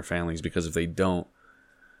themselves and their families, because if they don't,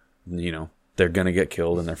 you know, they're going to get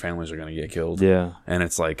killed and their families are going to get killed. Yeah. And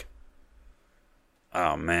it's like,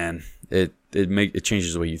 oh man, it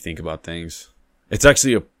changes the way you think about things. It's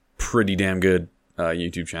actually a pretty damn good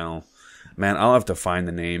YouTube channel. Man, I'll have to find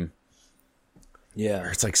the name. Yeah. Or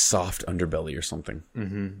it's like Soft Underbelly or something.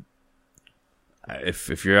 Mm-hmm.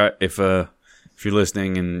 If you're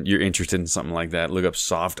listening and you're interested in something like that, look up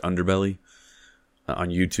Soft Underbelly on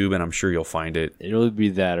YouTube, and I'm sure you'll find it. It'll be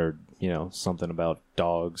that, or, you know, something about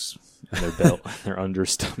dogs and their belt, their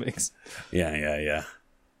understomachs. Yeah.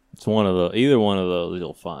 It's either one of those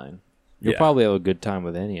you'll find. You'll probably have a good time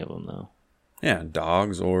with any of them, though. Yeah,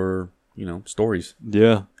 dogs or, you know, stories.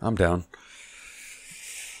 Yeah. I'm down.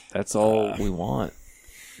 That's all we want.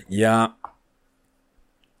 Yeah.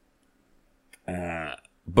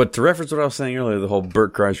 But to reference what I was saying earlier, the whole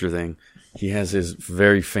Bert Kreischer thing, he has his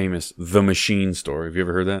very famous The Machine story. Have you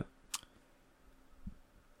ever heard that?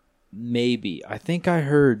 Maybe. I think I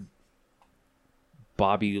heard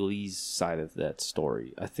Bobby Lee's side of that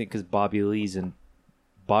story. I think because Bobby Lee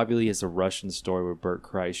has a Russian story with Bert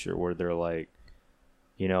Kreischer where they're like,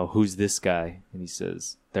 you know, who's this guy? And he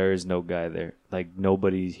says, there is no guy there. Like,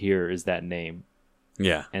 nobody here is that name.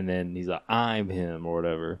 Yeah. And then he's like, I'm him or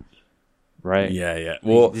whatever. Right? Yeah.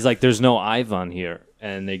 Well, he's like, there's no Ivan here.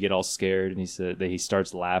 And they get all scared, and he said that he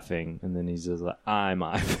starts laughing, and then he's just like, I'm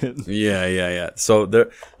Ivan. Yeah. So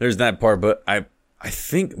there's that part, but I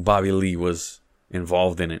think Bobby Lee was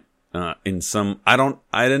involved in it. In some, I didn't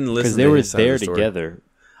listen to because they were there together.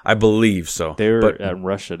 I believe so. They were at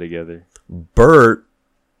Russia together. Bert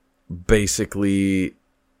basically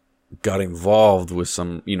got involved with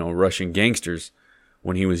some, you know, Russian gangsters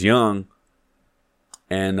when he was young,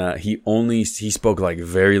 and he spoke like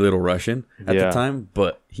very little Russian at the time,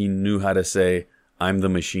 but he knew how to say "I'm the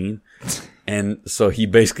machine," and so he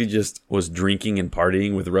basically just was drinking and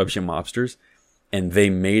partying with Russian mobsters, and they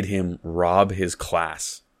made him rob his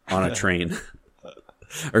class on a train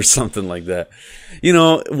or something like that. You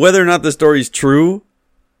know, whether or not the story's true,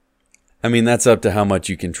 I mean, that's up to how much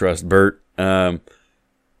you can trust Bert.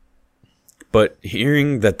 But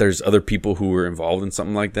hearing that there's other people who were involved in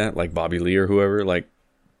something like that, like Bobby Lee or whoever, like,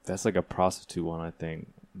 that's like a prostitute one, I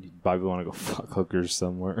think. Bobby want to go fuck hookers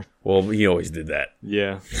somewhere. Well, he always did that.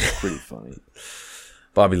 Yeah, it's pretty funny.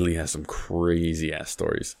 Bobby Lee has some crazy ass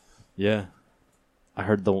stories. Yeah, I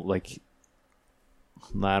heard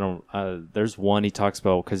there's one he talks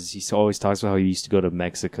about because he always talks about how he used to go to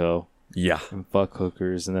Mexico. Yeah. And fuck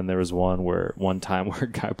hookers. And then there was one time where a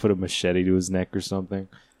guy put a machete to his neck or something.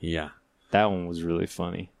 Yeah. That one was really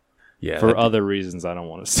funny. Yeah. For other reasons I don't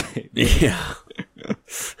want to say. Yeah.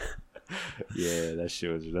 Yeah,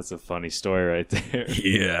 that's a funny story right there.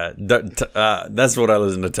 Yeah. That's what I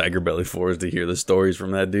listen to Tiger Belly for, is to hear the stories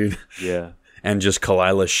from that dude. Yeah. And just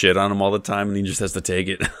Kalila shit on him all the time, and he just has to take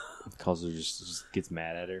it. Calls her, just gets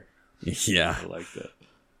mad at her. Yeah. I like that.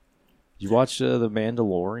 You watch The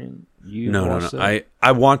Mandalorian? No.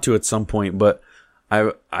 I want to at some point, but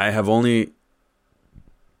I have only.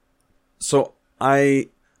 So I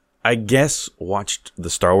guess watched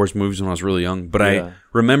the Star Wars movies when I was really young, but I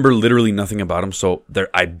remember literally nothing about them. So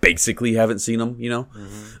I basically haven't seen them. You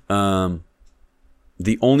know,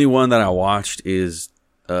 the only one that I watched is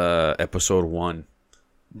Episode 1,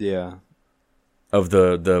 Yeah. Of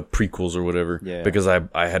the prequels or whatever. Yeah. Because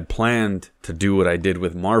I had planned to do what I did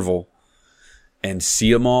with Marvel and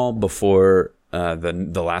see them all before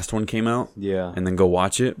the last one came out. Yeah. And then go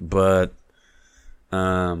watch it. But,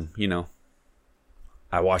 you know,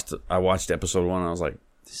 I watched episode 1 and I was like,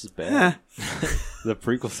 this is bad. The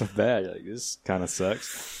prequels are bad. Like, this kind of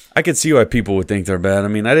sucks. I could see why people would think they're bad. I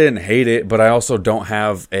mean, I didn't hate it, but I also don't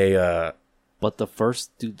have a... But the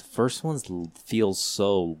first ones feels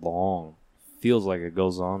so long. Feels like it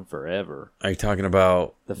goes on forever. Are you talking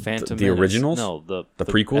about the Phantom the Menace? originals? No, the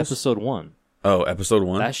prequels? Episode 1. Oh, episode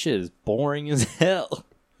 1? That shit is boring as hell.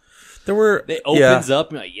 It opens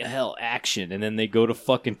up and like, yeah, hell, action. And then they go to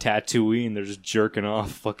fucking Tatooine. They're just jerking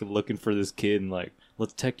off, fucking looking for this kid and like,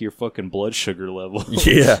 let's check your fucking blood sugar level.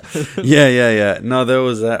 Yeah. No, there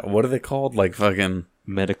was that. What are they called? Like fucking...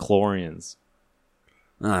 Metachlorians.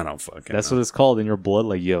 I don't fucking That's know. what it's called in your blood.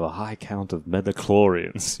 Like, you have a high count of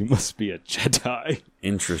metachlorians. You must be a Jedi.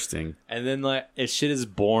 Interesting. And then, like, shit is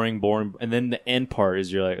boring. And then the end part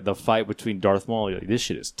is you're like, the fight between Darth Maul, you're like, this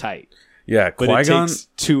shit is tight. Yeah, But Qui-Gon... it takes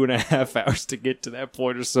 2.5 hours to get to that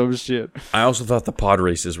point or some shit. I also thought the pod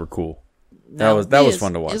races were cool. That was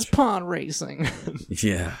fun to watch. It's pod racing.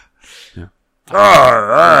 Yeah.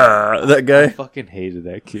 That guy. I fucking hated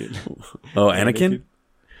that kid. Oh, Anakin?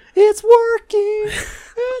 It's working.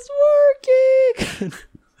 It's working.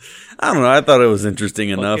 I don't know. I thought it was interesting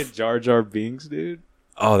enough. Fucking Jar Jar Binks, dude.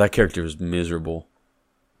 Oh, that character was miserable.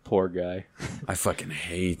 Poor guy. I fucking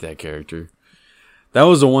hate that character. That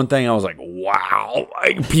was the one thing I was like, wow.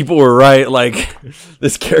 Like, people were right. Like,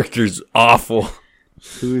 this character's awful.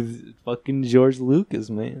 Who's fucking George Lucas,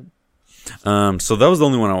 man? So that was the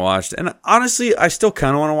only one I watched. And honestly, I still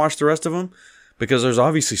kind of want to watch the rest of them. Because there's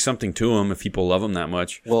obviously something to them if people love them that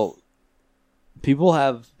much. Well,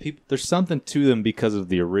 there's something to them because of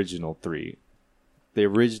the original 3. The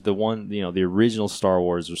original Star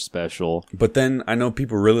Wars are special. But then I know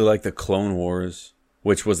people really like the Clone Wars,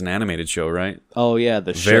 which was an animated show, right? Oh yeah,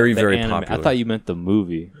 very popular. I thought you meant the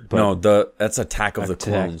movie. No, that's Attack of the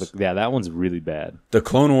Clones. Yeah, that one's really bad. The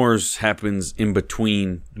Clone Wars happens in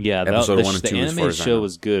between. Yeah, episode 1 and 2. The animated show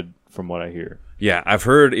was good, from what I hear. Yeah, I've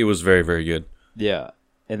heard it was very, very good. Yeah,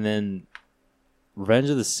 and then Revenge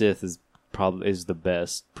of the Sith is the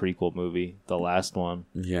best prequel movie. The last one,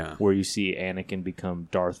 yeah, where you see Anakin become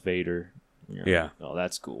Darth Vader. Yeah, oh,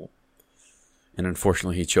 that's cool. And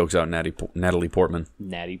unfortunately, he chokes out Natalie Portman.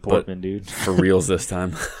 Natty Portman, dude, for reals this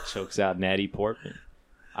time. Chokes out Natty Portman.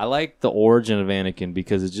 I like the origin of Anakin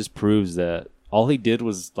because it just proves that all he did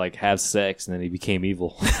was like have sex and then he became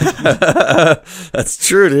evil. That's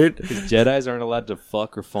true, dude. Because Jedis aren't allowed to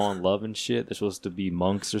fuck or fall in love and shit. They're supposed to be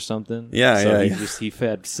monks or something. Yeah, so yeah. he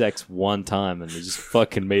had sex one time and they just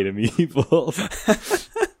fucking made him evil.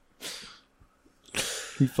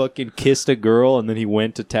 He fucking kissed a girl and then he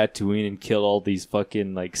went to Tatooine and killed all these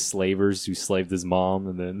fucking like slavers who slaved his mom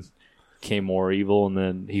and then became more evil and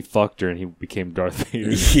then he fucked her and he became Darth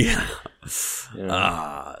Vader. Yeah.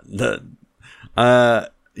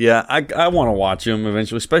 Yeah, I want to watch them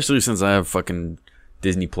eventually, especially since I have fucking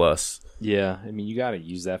Disney Plus. Yeah, I mean, you got to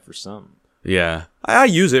use that for something. Yeah, I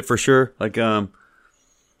use it for sure. Like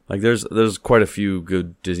there's quite a few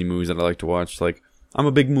good Disney movies that I like to watch. Like, I'm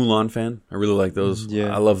a big Mulan fan. I really like those.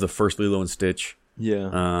 Yeah, I love the first Lilo and Stitch.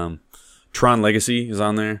 Yeah. Tron Legacy is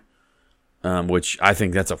on there, which I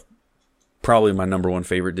think that's probably my number one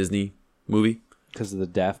favorite Disney movie because of the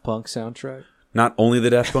Daft Punk soundtrack. Not only the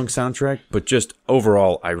Daft Punk soundtrack, but just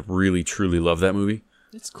overall, I really, truly love that movie.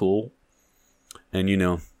 It's cool. And,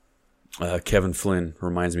 Kevin Flynn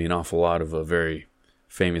reminds me an awful lot of a very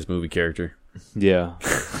famous movie character. Yeah.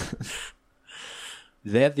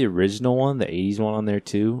 Do they have the original one, the 80s one on there,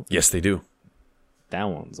 too? Yes, they do. That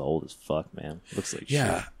one's old as fuck, man. Looks like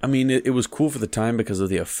shit. I mean, it was cool for the time because of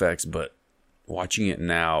the effects, but watching it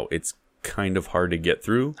now, it's kind of hard to get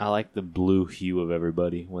through. I like the blue hue of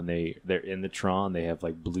everybody when they're in the Tron. They have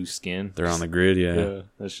like blue skin. They're on the grid. Yeah,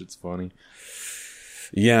 that shit's funny.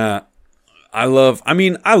 Yeah, I love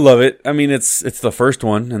it. I mean, it's the first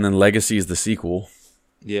one, and then Legacy is the sequel.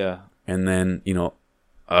 Yeah, and then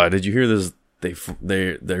did you hear this?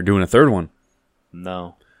 They're doing a third one.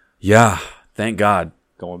 No. Yeah, thank God.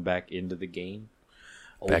 Going back into the game.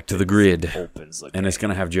 Back to the grid. Opens like and it's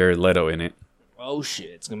gonna have Jared Leto in it. Oh shit,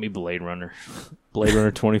 it's going to be Blade Runner. Blade Runner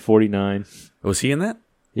 2049. Was he in that?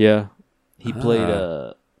 Yeah. He played,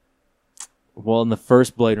 in the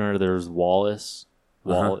first Blade Runner, there was Wallace.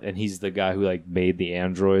 And he's the guy who, like, made the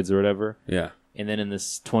androids or whatever. Yeah. And then in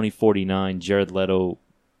this 2049, Jared Leto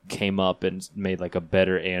came up and made, like, a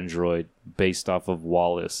better android based off of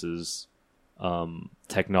Wallace's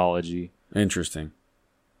technology. Interesting.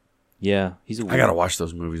 Yeah, I gotta watch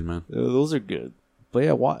those movies, man. Those are good. But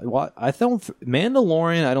yeah, I don't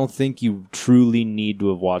Mandalorian. I don't think you truly need to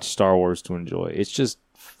have watched Star Wars to enjoy. It's just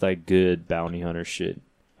like good bounty hunter shit.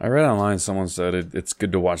 I read online someone said it's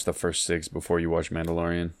good to watch the first 6 before you watch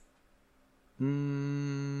Mandalorian.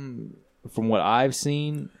 From what I've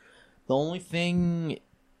seen, the only thing,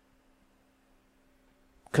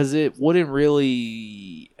 because it wouldn't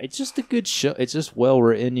really. It's just a good show. It's just well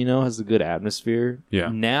written, has a good atmosphere. Yeah.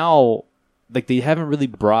 Now, like they haven't really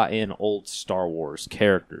brought in old Star Wars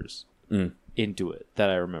characters into it that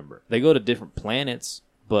I remember. They go to different planets,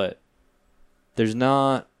 but there's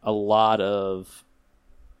not a lot of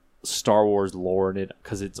Star Wars lore in it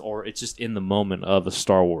because it's just in the moment of a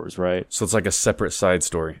Star Wars, right? So it's like a separate side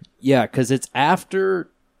story. Yeah, because it's after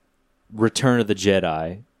Return of the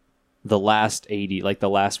Jedi, the last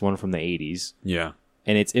one from the 80s. Yeah.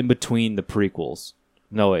 And it's in between the prequels.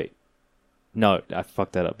 No, wait. No, I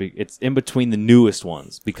fucked that up. It's in between the newest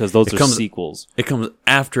ones because those are sequels. It comes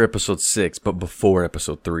after episode 6, but before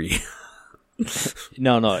episode 3.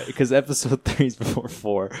 No, because episode 3 is before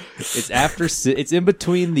 4. It's after. It's in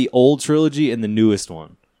between the old trilogy and the newest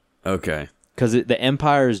one. Okay. Because the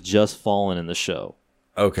Empire has just fallen in the show.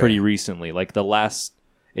 Okay. Pretty recently, like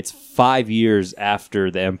it's 5 years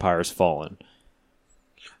after the Empire's fallen.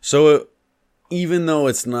 So even though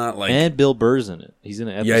it's not like, and Bill Burr's in it. He's in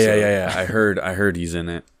an episode. Yeah. I heard he's in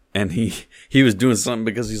it. And he was doing something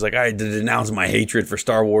because he's like, I had to denounce my hatred for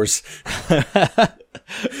Star Wars.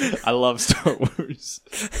 I love Star Wars.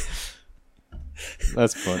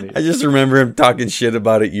 That's funny. I just remember him talking shit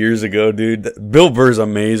about it years ago, dude. Bill Burr's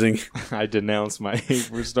amazing. I denounce my hate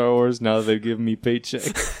for Star Wars now that they've given me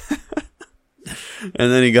paycheck.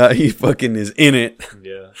 And then he fucking is in it.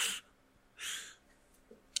 Yeah.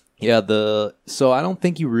 Yeah, so I don't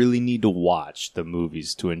think you really need to watch the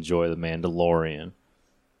movies to enjoy The Mandalorian.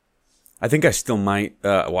 I think I still might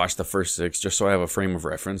watch the first 6 just so I have a frame of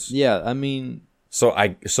reference. Yeah, I mean... So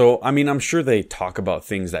I'm sure they talk about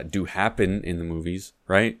things that do happen in the movies,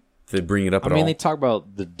 right? They bring it up at all. They talk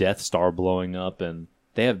about the Death Star blowing up, and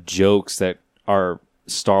they have jokes that are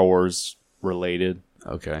Star Wars related.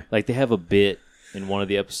 Okay. Like, they have a bit in one of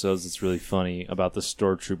the episodes that's really funny about the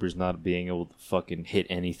stormtroopers not being able to fucking hit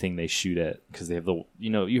anything they shoot at because they have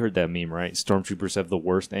you heard that meme, right? Stormtroopers have the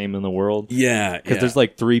worst aim in the world. Yeah, because there's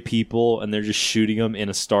like 3 people and they're just shooting them in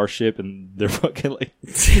a starship and they're fucking like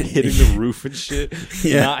hitting the roof and shit.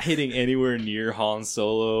 Yeah, not hitting anywhere near Han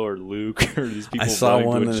Solo or Luke or these people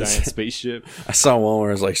running to a giant spaceship. I saw one where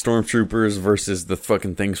it was like stormtroopers versus the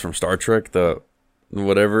fucking things from Star Trek, the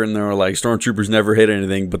whatever, and they were like, stormtroopers never hit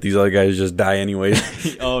anything, but these other guys just die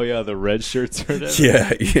anyways. Oh yeah, the red shirts or whatever.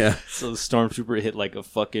 Yeah. So the stormtrooper hit like a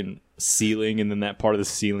fucking ceiling, and then that part of the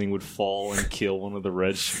ceiling would fall and kill one of the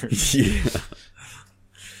red shirts. Yeah.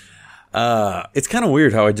 It's kind of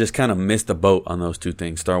weird how I just kind of missed the boat on those two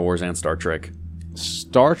things, Star Wars and Star Trek.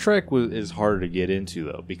 Star Trek is harder to get into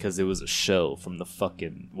though because it was a show from the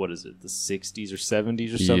fucking the 60s or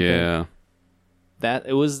 70s or something. Yeah. That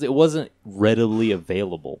it wasn't readily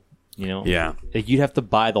available, Yeah. Like, you'd have to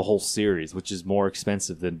buy the whole series, which is more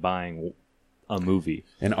expensive than buying a movie.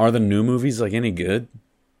 And are the new movies like any good?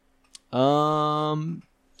 The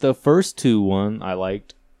first 2 I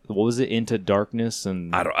liked. What was it? Into Darkness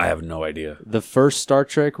and I have no idea. The first Star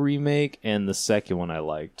Trek remake and the second one I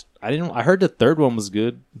liked. I heard the third one was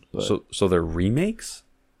good. But so they're remakes?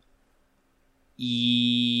 Yeah.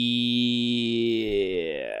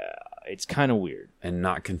 It's kind of weird. And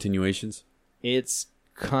not continuations? It's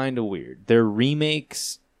kind of weird. They're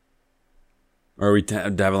remakes. Or are we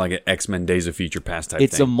having like an X-Men Days of Future Past type thing?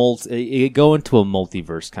 It's it go into a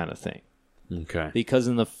multiverse kind of thing. Okay. Because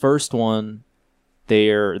in the first one,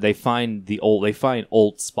 they find old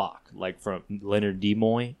Spock, like from Leonard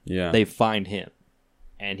Nimoy. Yeah. They find him.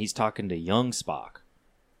 And he's talking to young Spock.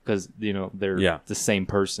 Because, they're the same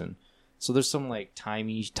person. So there's some like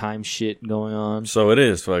time shit going on. So it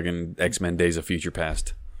is fucking X-Men Days of Future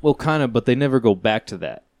Past. Well, kind of, but they never go back to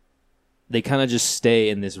that. They kind of just stay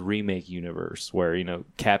in this remake universe where,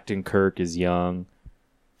 Captain Kirk is young,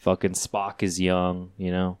 fucking Spock is young,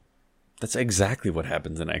 That's exactly what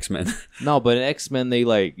happens in X-Men. No, but in X-Men, they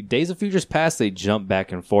like Days of Future Past, they jump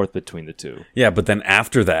back and forth between the two. Yeah, but then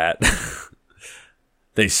after that,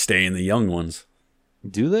 they stay in the young ones.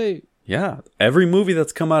 Do they? Yeah, every movie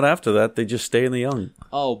that's come out after that, they just stay in the young.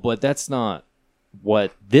 Oh, but that's not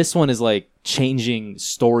what... This one is like changing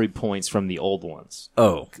story points from the old ones.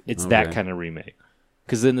 Oh. It's that kind of remake.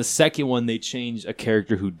 Because in the second one, they change a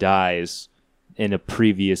character who dies in a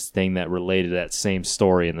previous thing that related to that same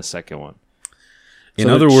story in the second one. In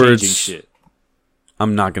other words,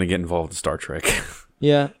 I'm not going to get involved in Star Trek.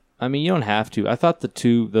 Yeah. I mean, you don't have to. I thought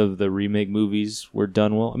the remake movies were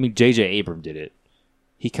done well. I mean, J.J. Abrams did it.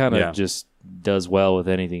 He kind of just does well with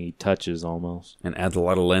anything he touches, almost, and adds a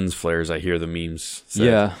lot of lens flares. I hear the memes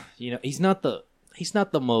said. Yeah, he's not the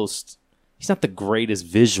greatest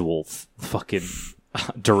visual fucking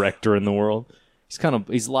director in the world.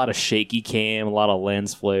 He's a lot of shaky cam, a lot of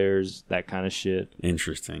lens flares, that kind of shit.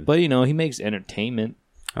 Interesting. But he makes entertainment.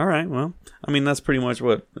 All right, well, I mean, that's pretty much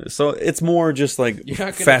what... So it's more just like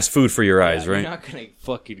fast food for your eyes, right? You're not going to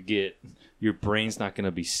fucking get... Your brain's not going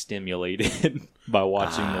to be stimulated by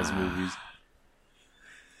watching those movies.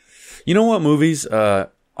 You know what movies are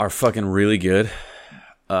fucking really good?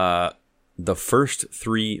 The first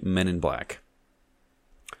 3 Men in Black.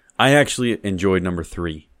 I actually enjoyed number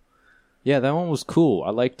 3. Yeah, that one was cool.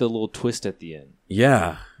 I liked the little twist at the end.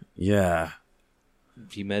 Yeah.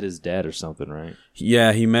 He met his dad or something, right?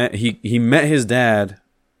 Yeah, he met his dad,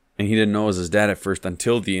 and he didn't know it was his dad at first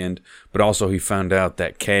until the end. But also, he found out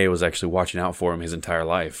that Kay was actually watching out for him his entire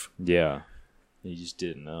life. Yeah, he just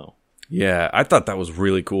didn't know. Yeah, I thought that was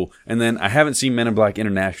really cool. And then I haven't seen Men in Black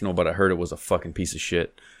International, but I heard it was a fucking piece of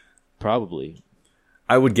shit. Probably.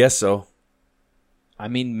 I would guess so. I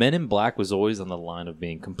mean, Men in Black was always on the line of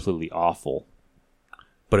being completely awful.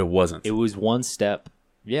 But it wasn't. It was one step.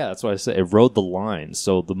 Yeah, that's what I said. It rode the line.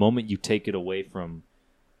 So the moment you take it away from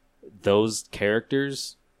those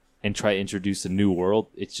characters and try to introduce a new world,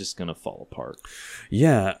 it's just going to fall apart.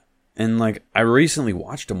 Yeah. And like, I recently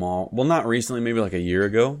watched them all. Well, not recently, maybe like a year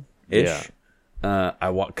ago-ish. Yeah.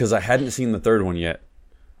 Because I hadn't seen the third one yet.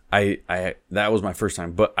 That was my first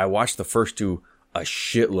time. But I watched the first 2 a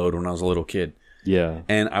shitload when I was a little kid. Yeah.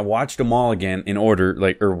 And I watched them all again in order,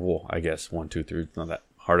 I guess 1, 2, 3, it's not that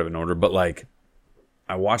hard of an order, but like,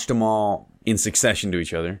 I watched them all in succession to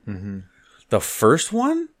each other. Mm-hmm. The first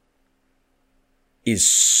one is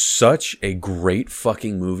such a great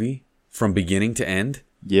fucking movie from beginning to end.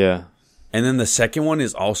 Yeah. And then the second one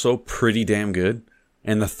is also pretty damn good.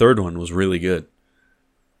 And the third one was really good.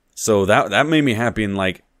 So that made me happy. And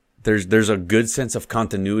like, there's a good sense of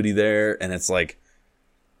continuity there. And it's like,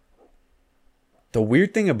 the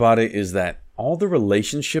weird thing about it is that all the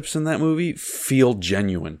relationships in that movie feel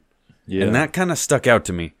genuine. Yeah. And that kind of stuck out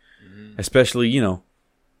to me. Mm-hmm. Especially,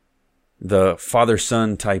 the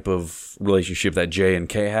father-son type of relationship that Jay and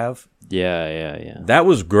Kay have. Yeah. That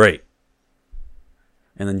was great.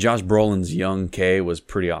 And then Josh Brolin's young Kay was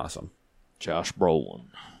pretty awesome. Josh Brolin.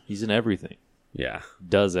 He's in everything. Yeah.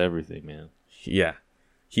 Does everything, man. Yeah.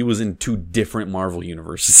 He was in 2 different Marvel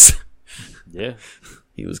universes. Yeah.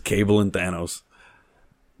 He was Cable and Thanos.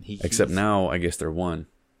 Except now, I guess they're one.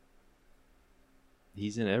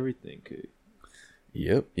 He's in everything, Kay.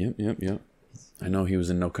 Yep. I know he was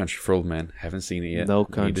in No Country for Old Men. Haven't seen it yet. No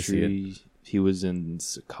Country. He was in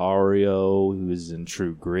Sicario. He was in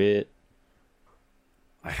True Grit.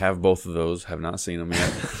 I have both of those. Have not seen them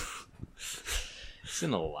yet. He's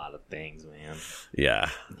in a lot of things, man. Yeah.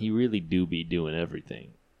 He really do be doing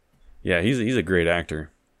everything. Yeah, he's a great actor.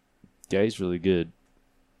 Yeah, he's really good.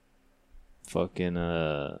 Fucking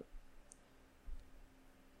I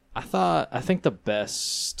think the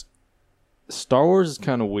best Star Wars is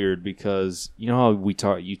kind of weird because you know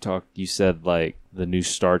how you said like the new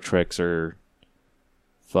Star Treks are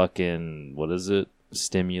fucking what is it?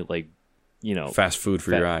 Fast food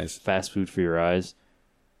for your eyes. Fast food for your eyes.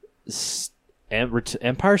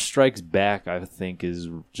 Empire Strikes Back, I think, is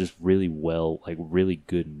just really really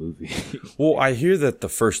good movie. Well, I hear that the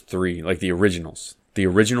first 3, like the originals, the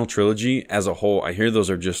original trilogy as a whole, I hear those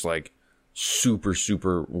are just like super,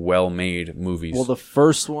 super well-made movies. Well, the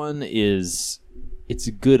first one it's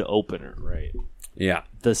a good opener, right? Yeah.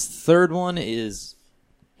 The third one it's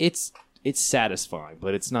satisfying,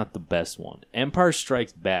 but it's not the best one. Empire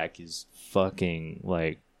Strikes Back is fucking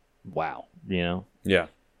like, wow, Yeah.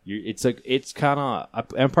 It's kind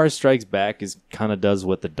of Empire Strikes Back is kind of does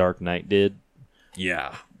what The Dark Knight did.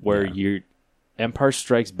 Yeah. Where Empire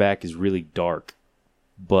Strikes Back is really dark,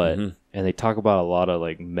 but and they talk about a lot of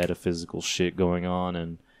like metaphysical shit going on,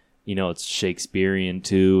 and it's Shakespearean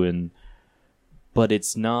too, but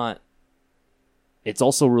it's not. It's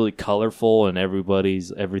also really colorful, and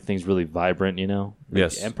everything's really vibrant.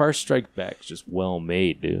 Yes. Empire Strikes Back is just well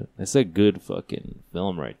made, dude. That's a good fucking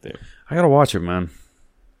film right there. I gotta watch it, man.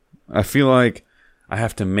 I feel like I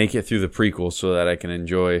have to make it through the prequels so that I can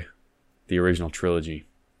enjoy the original trilogy.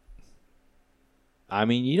 I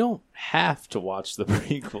mean, you don't have to watch the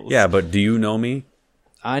prequels. Yeah, but do you know me?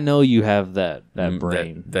 I know you have that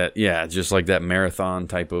brain. Yeah, just like that marathon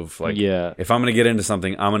type of like. Yeah. If I'm gonna get into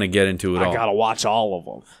something, I'm gonna get into it all. I gotta watch all of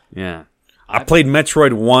them. Yeah, I played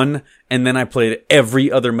Metroid 1, and then I played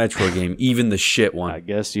every other Metroid game, even the shit one. I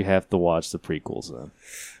guess you have to watch the prequels then.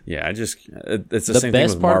 Yeah, it's the same thing with Marvel. The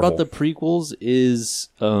best part about the prequels is,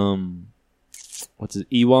 what's it,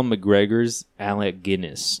 Ewan McGregor's Alec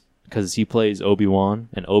Guinness. Because he plays Obi-Wan,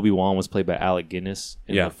 and Obi-Wan was played by Alec Guinness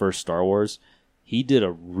in the first Star Wars. He did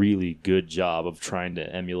a really good job of trying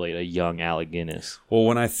to emulate a young Alec Guinness. Well,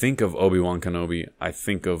 when I think of Obi-Wan Kenobi, I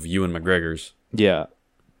think of Ewan McGregor's. Yeah.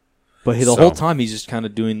 But the whole time, he's just kind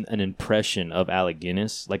of doing an impression of Alec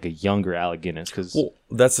Guinness, like a younger Alec Guinness. Well,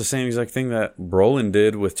 that's the same exact thing that Brolin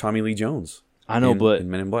did with Tommy Lee Jones. I know, but in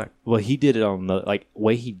Men in Black. Well, he did it on the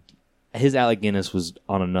way his Alec Guinness was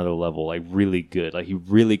on another level, like really good. Like he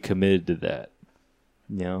really committed to that.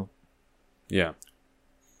 You know? Yeah.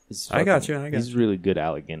 I got you. He's really good,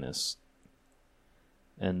 Alec Guinness.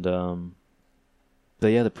 And but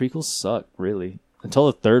yeah, the prequels suck really until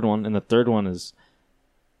the third one, and the third one is.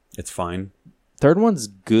 It's fine. Third one's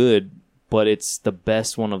good, but it's the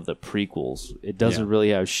best one of the prequels. It doesn't really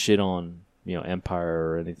have shit on, Empire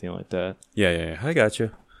or anything like that. Yeah. I got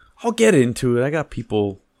you. I'll get into it. I got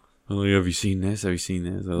people. Oh, have you seen this? Have you seen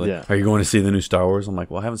this? Like, are you going to see the new Star Wars? I'm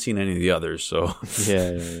like, well, I haven't seen any of the others, so.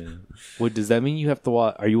 Yeah. What does that mean? You have to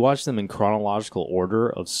watch? Are you watching them in chronological order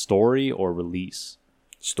of story or release?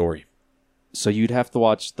 Story. So you'd have to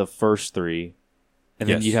watch the first three, and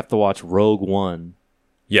then you'd have to watch Rogue One.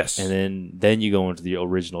 Yes. And then you go into the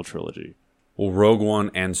original trilogy. Well, Rogue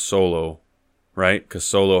One and Solo, right? Because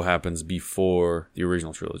Solo happens before the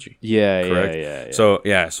original trilogy. Yeah, correct?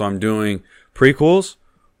 Yeah. So I'm doing prequels,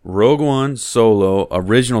 Rogue One, Solo,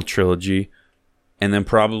 original trilogy, and then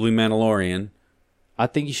probably Mandalorian. I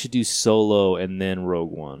think you should do Solo and then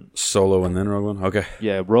Rogue One. Solo and then Rogue One? Okay.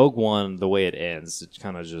 Yeah, Rogue One, the way it ends, it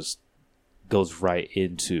kind of just goes right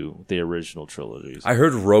into the original trilogies. I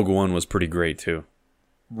heard Rogue One was pretty great, too.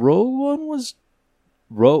 Rogue One was...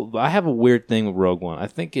 I have a weird thing with Rogue One. I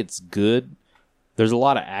think it's good. There's a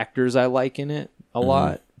lot of actors I like in it a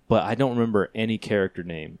lot, but I don't remember any character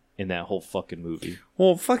name in that whole fucking movie.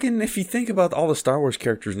 Well, fucking, if you think about all the Star Wars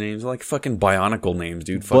characters' names, like fucking Bionicle names,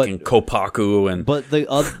 dude. Fucking Kopaku and... But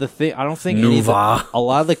the thing, I don't think a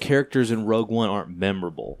lot of the characters in Rogue One aren't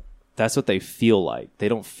memorable. That's what they feel like. They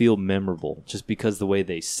don't feel memorable just because the way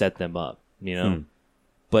they set them up,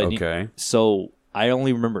 But okay. So... I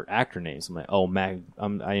only remember actor names. I'm like,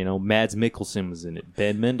 Mads Mikkelsen was in it.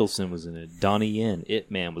 Ben Mendelsohn was in it. Donnie Yen,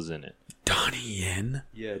 It Man was in it. Donnie Yen?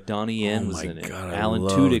 Yeah, Donnie Yen was in it. God, Alan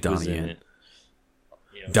Tudyk was in it.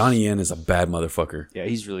 Donnie Yen is a bad motherfucker. Yeah,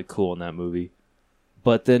 he's really cool in that movie.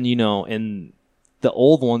 But then, in the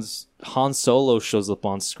old ones, Han Solo shows up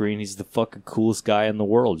on screen. He's the fucking coolest guy in the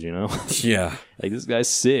world, Yeah. Like, this guy's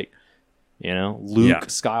sick. Luke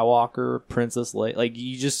Skywalker, Princess Leia. Like,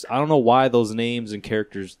 I don't know why those names and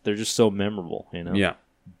characters, they're just so memorable, Yeah.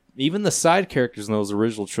 Even the side characters in those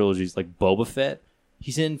original trilogies, like Boba Fett,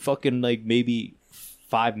 he's in fucking, like, maybe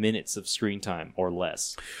 5 minutes of screen time or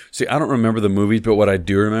less. See, I don't remember the movies, but what I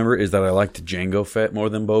do remember is that I liked Jango Fett more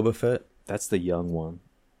than Boba Fett. That's the young one.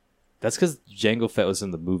 That's because Jango Fett was in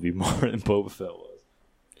the movie more than Boba Fett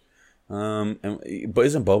was. But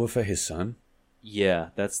isn't Boba Fett his son? Yeah,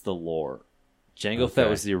 that's the lore. Jango Fett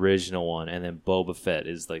was the original one, and then Boba Fett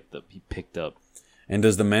is like he picked up. And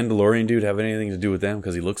does the Mandalorian dude have anything to do with them?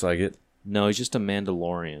 Because he looks like it. No, he's just a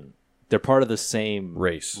Mandalorian. They're part of the same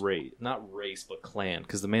race. Not race, but clan.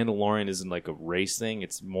 Because the Mandalorian isn't like a race thing;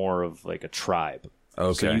 it's more of like a tribe.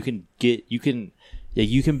 Okay. So you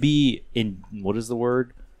can be in, what is the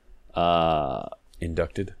word?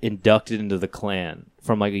 Inducted into the clan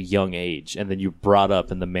from like a young age, and then you're brought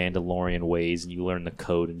up in the Mandalorian ways, and you learn the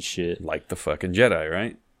code and shit. Like the fucking Jedi,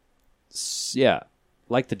 right? Yeah,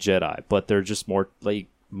 like the Jedi, but they're just more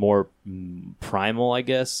primal, I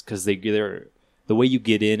guess, because they're the way you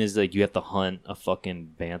get in is like you have to hunt a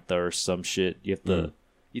fucking bantha or some shit. You have to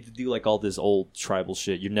do like all this old tribal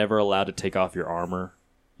shit. You're never allowed to take off your armor.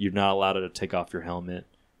 You're not allowed to take off your helmet.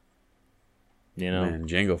 Man,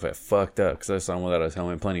 Jango Fett fucked up because I saw him without his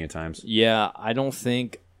helmet plenty of times. Yeah, I don't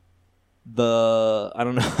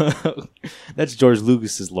know. That's George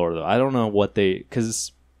Lucas's lore, though. I don't know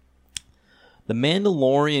because the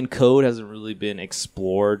Mandalorian code hasn't really been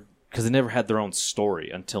explored because they never had their own story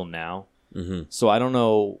until now. Mm-hmm. So I don't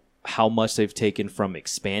know how much they've taken from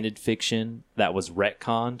expanded fiction that was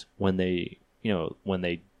retconned when they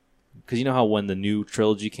because you know how when the new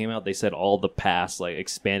trilogy came out, they said all the past like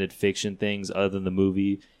expanded fiction things other than the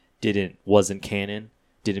movie wasn't canon,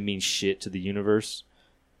 didn't mean shit to the universe.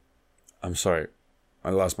 I'm sorry,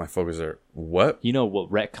 I lost my focus there. What? You know what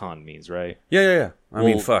retcon means, right? Yeah. I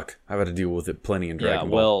mean, fuck, I've had to deal with it plenty in Dragon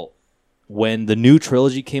Ball. when the new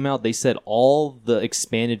trilogy came out, they said all the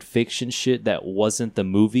expanded fiction shit that wasn't the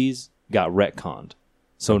movies got retconned.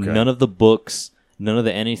 So none of the books, none of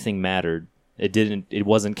the anything mattered. It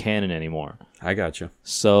wasn't canon anymore. I gotcha.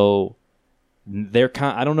 So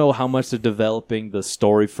I don't know how much they're developing the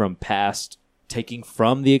story from past, taking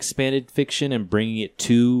from the expanded fiction and bringing it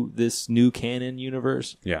to this new canon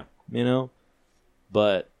universe. Yeah. You know?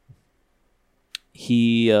 But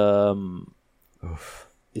he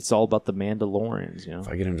it's all about the Mandalorians, you know. If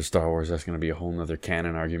I get into Star Wars, that's going to be a whole nother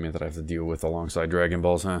canon argument that I have to deal with alongside Dragon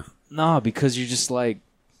Balls, huh? Nah, because you're just like,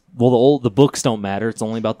 well, the books don't matter. It's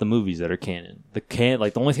only about the movies that are canon.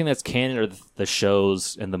 The only thing that's canon are the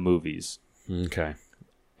shows and the movies. Okay.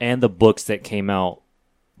 And the books that came out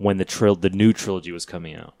when the new trilogy was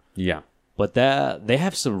coming out. Yeah. But they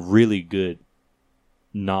have some really good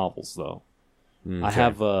novels though. Okay.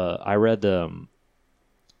 I read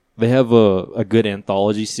they have a good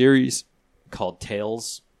anthology series called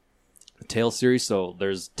Tales. The Tales series. So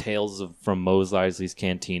there's Tales from Mos Eisley's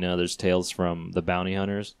Cantina. There's Tales from the Bounty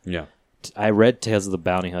Hunters. Yeah. I read Tales of the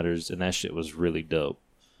Bounty Hunters, and that shit was really dope.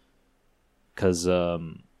 Because a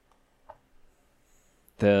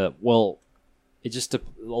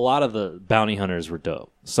lot of the bounty hunters were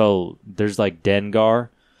dope. So there's like Dengar.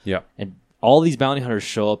 Yeah. And all these bounty hunters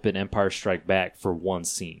show up in Empire Strike Back for one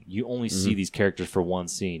scene. You only see these characters for one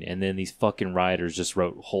scene, and then these fucking writers just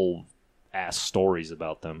wrote whole ass stories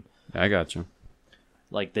about them. I got you.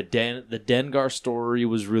 Like the Dengar story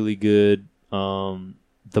was really good. The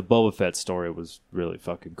Boba Fett story was really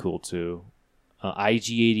fucking cool too.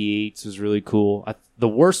 IG-88s was really cool. The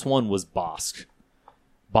worst one was Bosk.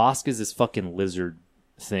 Bosk is this fucking lizard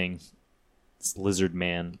thing. This lizard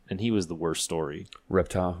man, and he was the worst story.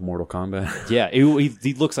 Reptile, Mortal Kombat. Yeah,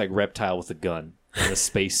 he looks like Reptile with a gun and a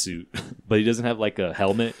spacesuit, but he doesn't have like a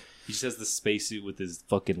helmet. He just has the spacesuit with his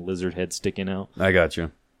fucking lizard head sticking out. I got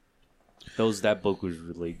you. That book was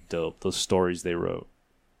really dope. Those stories they wrote,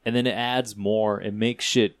 and then it adds more and makes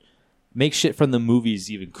shit from the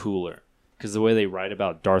movies even cooler. Because the way they write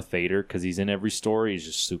about Darth Vader, because he's in every story, is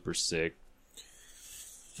just super sick.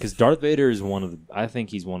 Because Darth Vader is I think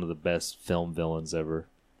he's one of the best film villains ever.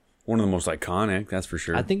 One of the most iconic, that's for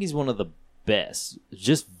sure. I think he's one of the best.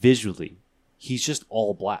 Just visually. He's just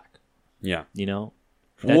all black. Yeah. You know?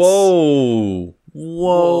 Whoa.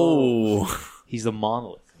 He's a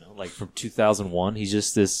monolith, you know? Like from 2001, he's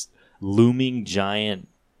just this looming giant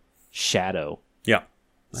shadow. Yeah.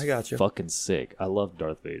 I got you. Fucking sick. I love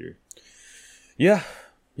Darth Vader. Yeah,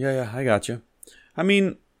 I got you. I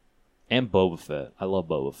mean... And Boba Fett. I love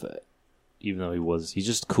Boba Fett. Even though he's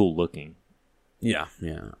just cool looking. Yeah.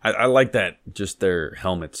 I like that. Just their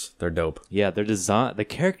helmets. They're dope. Yeah, their design, the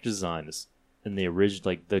character designs in the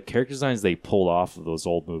original, like the character designs they pulled off of those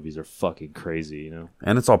old movies are fucking crazy, you know?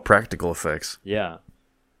 And it's all practical effects. Yeah.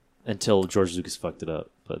 Until George Lucas fucked it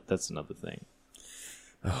up. But that's another thing.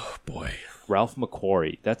 Oh, boy. Ralph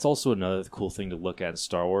McQuarrie. That's also another cool thing to look at in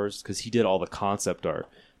Star Wars because he did all the concept art.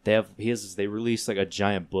 They released like a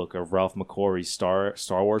giant book of Ralph McQuarrie's Star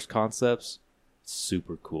Wars concepts. It's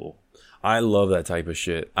super cool. I love that type of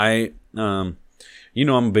shit. I'm a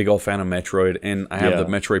big old fan of Metroid, and I have the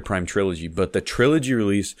Metroid Prime trilogy. But the trilogy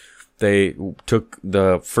release, they took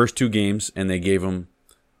the first two games and they gave them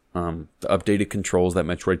the updated controls that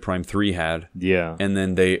Metroid Prime 3 had. Yeah, and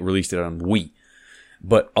then they released it on Wii.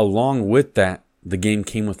 But along with that, the game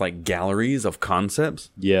came with like galleries of concepts.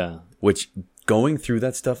 Yeah, which going through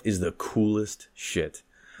that stuff is the coolest shit.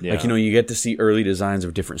 Yeah. Like, you get to see early designs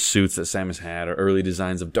of different suits that Samus had, or early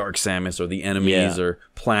designs of Dark Samus, or the enemies, or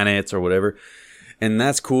planets, or whatever. And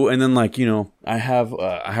that's cool. And then, like, I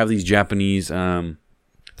have these Japanese, they're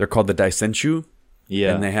called the Daisenshu.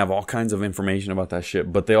 Yeah. And they have all kinds of information about that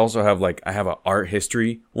shit. But they also have, like, I have an art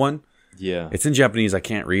history one. Yeah. It's in Japanese. I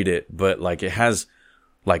can't read it. But, like, it has,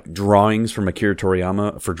 like, drawings from Akira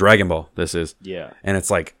Toriyama for Dragon Ball, this is. Yeah. And it's,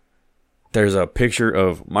 like, there's a picture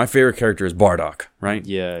of my favorite character is Bardock, right?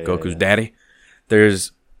 Yeah. Goku's daddy.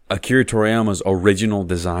 There's Akira Toriyama's original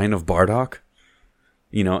design of Bardock,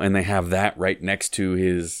 and they have that right next to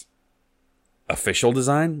his official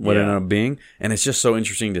design, what it ended up being. And it's just so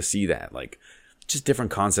interesting to see that, like, just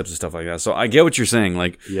different concepts and stuff like that. So I get what you're saying,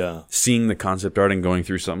 like, seeing the concept art and going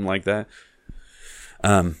through something like that.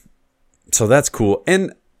 So that's cool.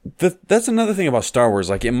 And that's another thing about Star Wars.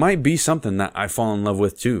 Like, it might be something that I fall in love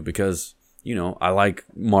with too, because, I like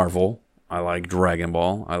Marvel, I like Dragon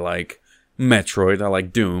Ball, I like Metroid, I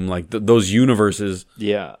like Doom, like those universes.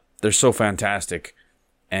 Yeah. They're so fantastic.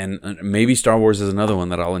 And maybe Star Wars is another one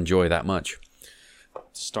that I'll enjoy that much.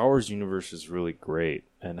 Star Wars universe is really great,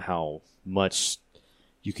 and how much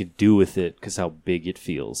you can do with it because how big it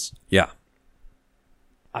feels. Yeah.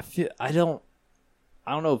 I don't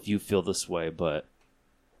know if you feel this way, but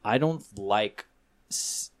I don't like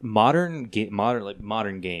modern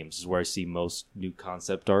games is where I see most new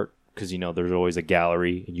concept art, because there's always a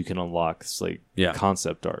gallery and you can unlock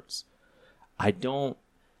concept arts. They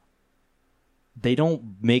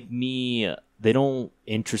don't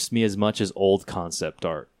interest me as much as old concept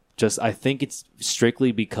art. I think it's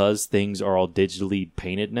strictly because things are all digitally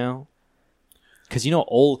painted now. Because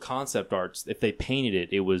old concept arts, if they painted it,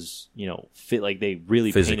 it was fit, like they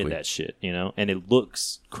really physically painted that shit, and it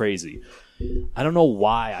looks crazy. I don't know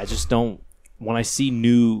why. I just don't. When I see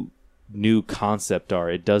new concept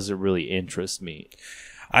art, it doesn't really interest me.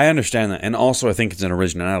 I understand that, and also I think it's an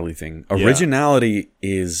originality thing. Originality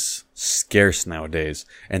is scarce nowadays,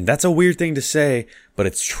 and that's a weird thing to say, but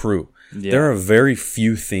it's true. Yeah. There are very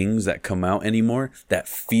few things that come out anymore that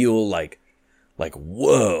feel like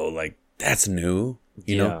whoa, like that's new.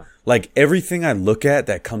 You know, like everything I look at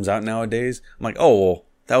that comes out nowadays, I'm like, oh, well,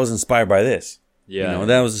 that was inspired by this. Yeah,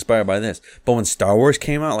 that was inspired by this. But when Star Wars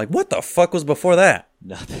came out, like, what the fuck was before that?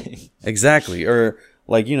 Nothing. Exactly, or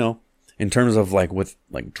like in terms of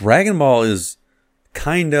Dragon Ball is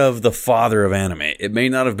kind of the father of anime. It may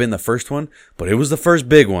not have been the first one, but it was the first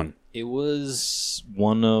big one. It was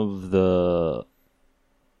one of the,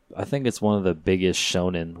 I think it's one of the biggest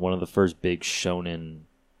shonen, one of the first big shonen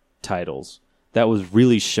titles that was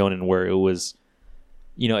really shonen, where it was,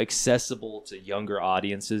 accessible to younger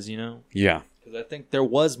audiences, Yeah. Because I think there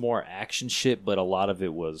was more action shit, but a lot of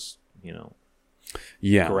it was,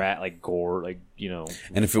 gore,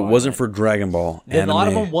 And if it wasn't for Dragon Ball, then a lot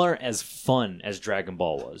of them weren't as fun as Dragon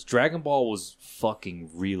Ball was. Dragon Ball was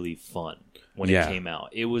fucking really fun when it came out.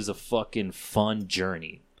 It was a fucking fun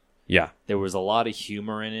journey. Yeah. There was a lot of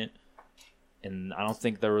humor in it, and I don't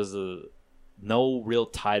think there was no real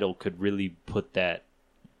title could really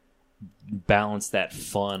balance that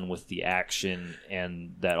fun with the action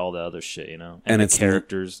and that all the other shit, and its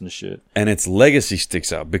characters and shit. And its legacy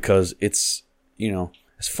sticks out because it's,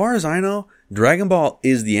 as far as I know, Dragon Ball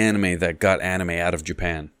is the anime that got anime out of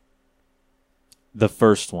Japan. The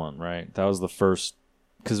first one, right? That was the first,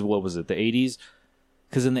 because what was it, the 80s?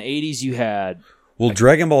 Because in the 80s you had... Well,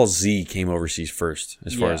 Dragon Ball Z came overseas first,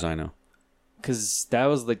 as far as I know. Because that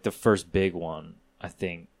was like the first big one, I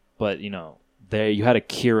think. But, there you had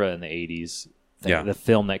Akira in the 80s. The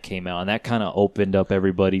film that came out, and that kind of opened up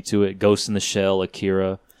everybody to it. Ghost in the Shell,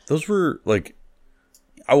 Akira. Those were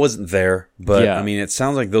I wasn't there, but I mean, it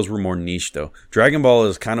sounds like those were more niche though. Dragon Ball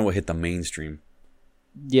is kind of what hit the mainstream.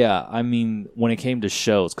 Yeah, I mean, when it came to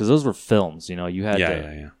shows, because those were films, you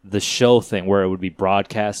had the show thing where it would be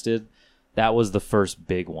broadcasted. That was the first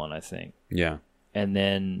big one, I think. Yeah. And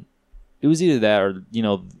then it was either that or,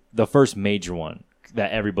 the first major one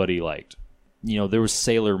that everybody liked. There was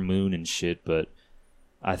Sailor Moon and shit, but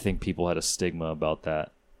I think people had a stigma about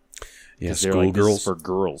that. Yeah, schoolgirls. For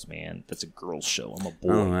girls, man. That's a girl's show. I'm a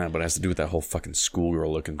boy. Oh, yeah, but it has to do with that whole fucking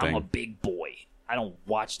schoolgirl looking thing. I'm a big boy. I don't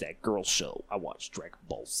watch that girl show. I watch Dragon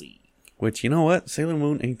Ball Z. Which, you know what? Sailor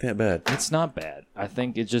Moon ain't that bad. It's not bad. I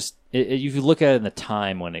think it just... if you look at it in the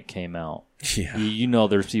time when it came out,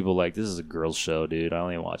 there's people like, this is a girl's show, dude. I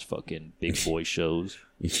only watch fucking big boy shows.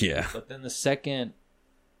 Yeah. But then the second...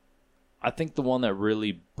 I think the one that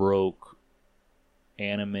really broke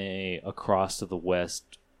anime across to the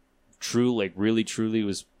West, really truly,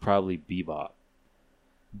 was probably Bebop.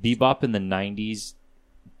 Bebop in the 90s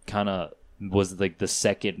kind of was like the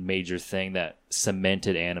second major thing that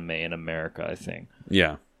cemented anime in America, I think.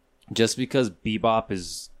 Yeah. Just because Bebop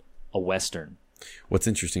is a Western. What's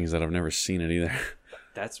interesting is that I've never seen it either.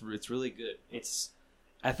 It's really good.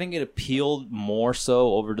 I think it appealed more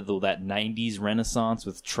so over to that 90s renaissance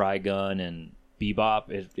with Trigun and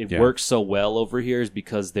Bebop. It works so well over here is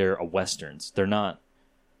because they're Westerns. They're not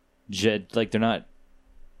they're not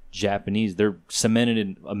Japanese. They're cemented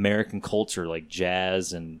in American culture, like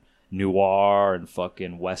jazz and noir and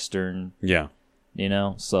fucking Western. Yeah.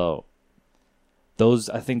 So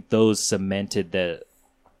I think those cemented it.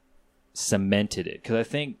 Because I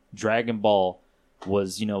think Dragon Ball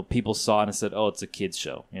was, people saw it and said, oh, it's a kid's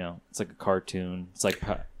show. It's like a cartoon. It's like,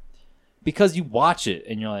 because you watch it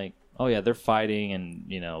and you're like, oh yeah, they're fighting and,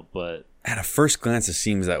 but. At a first glance, it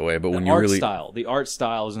seems that way, but when you the art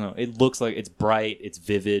style is, it looks like it's bright, it's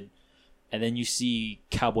vivid. And then you see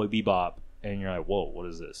Cowboy Bebop and you're like, whoa, what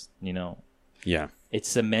is this? Yeah. It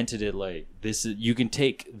cemented it like you can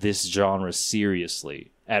take this genre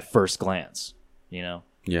seriously at first glance, Yeah.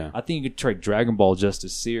 I think you could take Dragon Ball just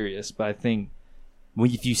as serious, but I think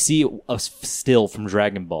if you see a still from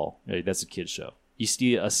Dragon Ball, that's a kid's show. You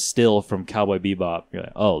see a still from Cowboy Bebop, you're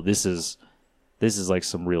like, oh, this is like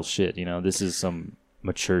some real shit. This is some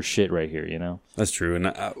mature shit right here, you know? That's true. And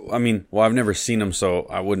I mean, well, I've never seen them, so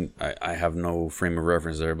I have no frame of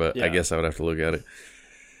reference there, but I guess I would have to look at it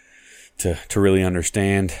to really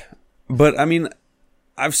understand. But I mean,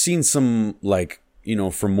 I've seen some, like, you know,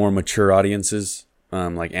 for more mature audiences,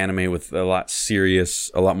 like anime with a lot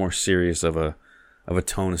more serious of a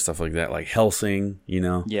tone and stuff like that, like Hellsing, you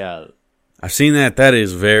know? Yeah. I've seen that. That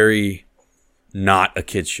is very not a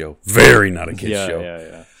kid's show. Very not a kid's show.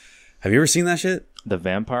 Yeah. Have you ever seen that shit? The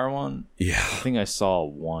vampire one? Yeah. I think I saw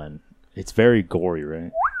one. It's very gory,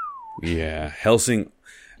 right? Yeah. Hellsing,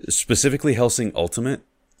 specifically Hellsing Ultimate.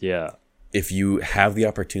 Yeah. If you have the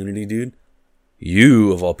opportunity, dude,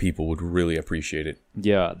 you, of all people, would really appreciate it.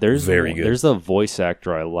 Yeah. Good. There's a voice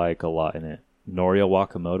actor I like a lot in it. Norio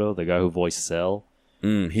Wakamoto, the guy who voiced Cell.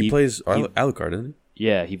 He plays Alucard, doesn't he?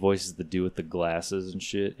 Yeah, he voices the dude with the glasses and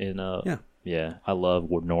shit. And yeah, I love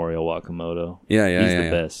Norio Wakamoto. Yeah, he's the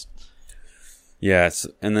best. Yeah,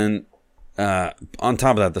 and then on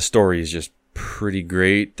top of that, the story is just pretty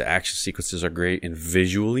great. The action sequences are great, and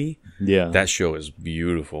visually, that show is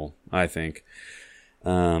beautiful, I think.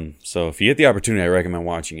 So if you get the opportunity, I recommend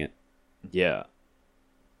watching it. Yeah.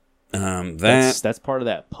 That's part of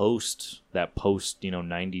that post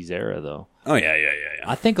 90s era though. Oh yeah.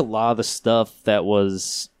 I think a lot of the stuff that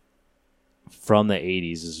was from the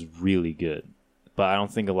 80s is really good. But I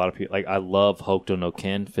don't think a lot of people, like, I love Hokuto no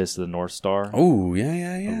Ken, Fist of the North Star. Oh,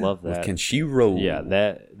 yeah. I love that. With Kenshiro. Yeah,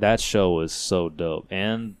 that show was so dope.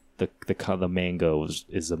 And the manga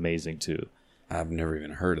is amazing too. I've never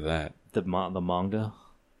even heard of that. The manga?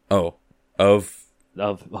 Oh, of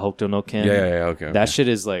Hokuto no Ken? Yeah, okay. That shit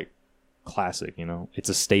is like classic, you know? It's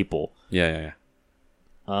a staple. Yeah.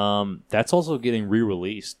 That's also getting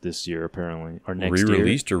re-released this year, apparently, or next year.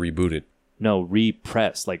 Re-released or rebooted? No,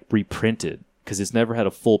 repressed, like reprinted, because it's never had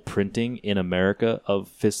a full printing in America of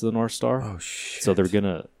Fist of the North Star. Oh shit! So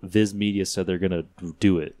Viz Media said they're gonna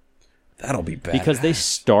do it. That'll be bad because they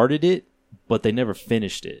started it, but they never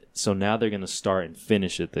finished it. So now they're gonna start and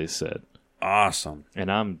finish it. They said. Awesome.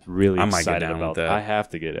 And I'm really excited about that. I have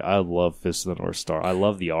to get it. I love Fist of the North Star. I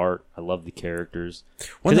love the art. I love the characters.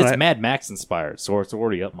 Because it's Mad Max inspired, so it's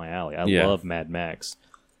already up my alley. I love Mad Max.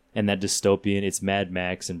 And that dystopian, it's Mad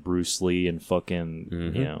Max and Bruce Lee and fucking,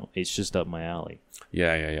 you know, it's just up my alley.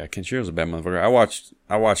 Yeah. Kenshiro's a bad motherfucker. I watched,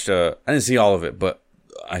 I didn't see all of it, but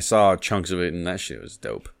I saw chunks of it, and that shit was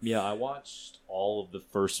dope. Yeah, I watched all of the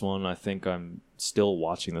first one. I think I'm still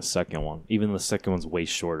watching the second one. Even the second one's way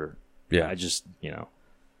shorter. Yeah, I just, you know,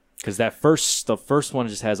 because the first one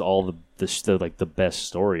just has all the best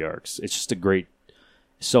story arcs. It's just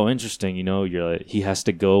so interesting, you know. He has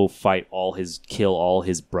to go kill all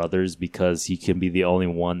his brothers because he can be the only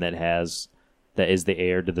one that is the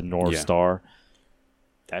heir to the North Star.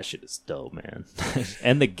 That shit is dope, man.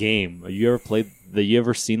 And the game, you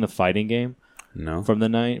ever seen the fighting game? No. From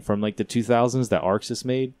like the 2000s that Arxis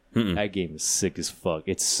made? Mm-mm. That game is sick as fuck.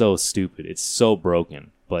 It's so stupid. It's so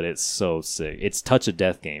broken. But it's so sick. It's touch of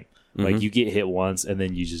death game. Mm-hmm. Like, you get hit once and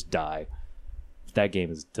then you just die. That game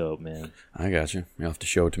is dope, man. I got you. You'll have to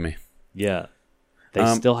show it to me. Yeah. They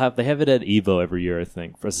have it at EVO every year, I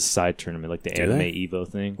think, as a side tournament, like the anime EVO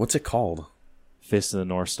thing. What's it called? Fist of the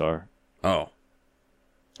North Star. Oh.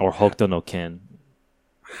 Or Hokuto no Ken.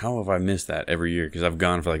 How have I missed that every year? Because I've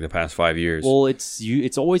gone for like the past 5 years. Well,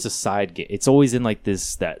 it's always a side game. It's always in like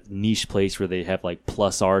that niche place where they have like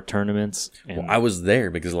plus R tournaments. Well, I was there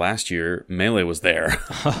because last year Melee was there.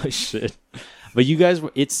 Oh shit! But you guys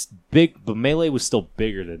it's big. But Melee was still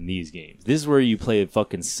bigger than these games. This is where you play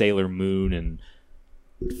fucking Sailor Moon and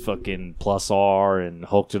fucking plus R and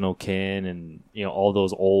Hokuto no Ken and, you know, all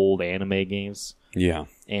those old anime games. Yeah.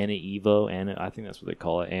 Anna Evo, I think that's what they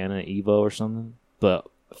call it, Anna Evo or something. But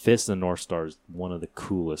Fist of the North Star is one of the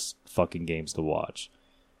coolest fucking games to watch.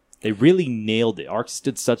 They really nailed it. Arxis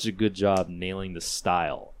did such a good job nailing the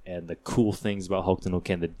style and the cool things about Hokuto no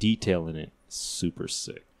Ken. The detail in it is super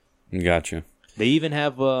sick. Gotcha. They even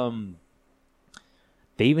have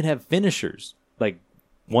finishers, like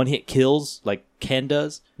one hit kills, like Ken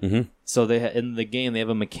does. Mm-hmm. So in the game they have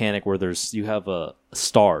a mechanic where you have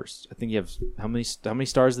stars. I think you have how many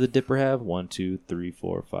stars does the Dipper have? 1, 2, 3,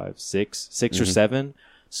 4, 5, 6 or 7.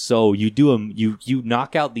 So you you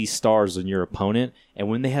knock out these stars on your opponent, and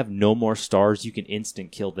when they have no more stars, you can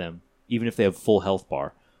instant kill them, even if they have full health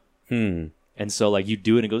bar. And so like you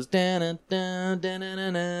do it, and it goes and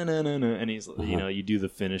he's you know, you do the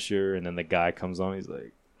finisher, and then the guy comes on, he's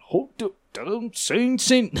like,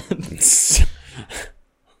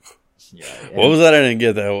 yeah. What was that? I didn't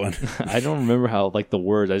get that one. I don't remember how, like, the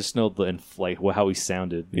words. I just know how he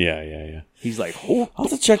sounded. Yeah. He's like, I'll have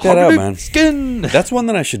to check that out, man. Skin. That's one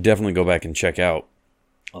that I should definitely go back and check out.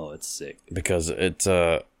 Oh, it's sick. Because it's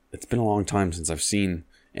been a long time since I've seen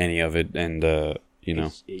any of it, and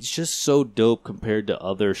it's just so dope compared to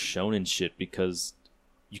other shonen shit because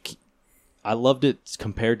I loved it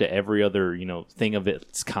compared to every other thing of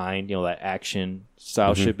its kind, that action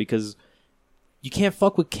style shit because you can't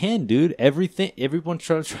fuck with Ken, dude. Everyone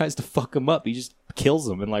tries to fuck him up. He just kills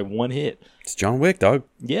him in like one hit. It's John Wick, dog.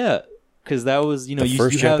 Yeah, because that was you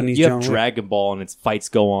Japanese have John Wick. Dragon Ball and its fights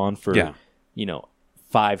go on for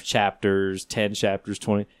 5 chapters, 10 chapters,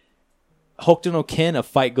 20. Hokuto no Ken, a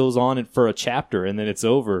fight goes on for a chapter and then it's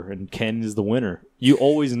over and Ken is the winner. You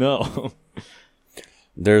always know.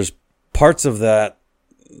 There's parts of that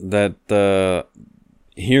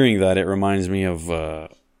hearing that it reminds me of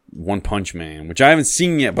One Punch Man, which I haven't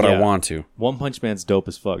seen yet, but I want to. One Punch Man's dope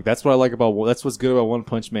as fuck. That's what I like about. That's what's good about One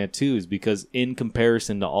Punch Man too, is because in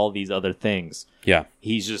comparison to all these other things, it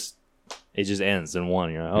just ends in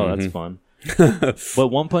one. You're like, oh, that's fun. But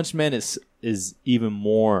One Punch Man is even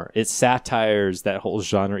more. It satires that whole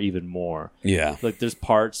genre even more. Yeah, like there's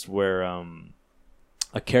parts where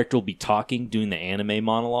a character will be talking, doing the anime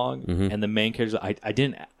monologue, and the main character,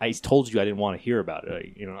 I told you I didn't want to hear about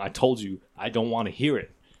it. I told you I don't want to hear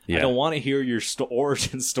it. Yeah. I don't want to hear your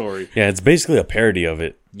origin story. Yeah, it's basically a parody of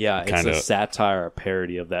it. Yeah, it's a satire, a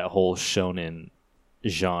parody of that whole shonen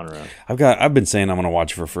genre. I've been saying I'm going to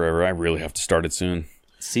watch it for forever. I really have to start it soon.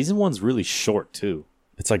 Season 1's really short, too.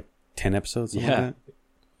 It's like 10 episodes? Like that?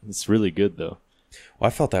 It's really good, though. Well,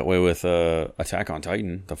 I felt that way with Attack on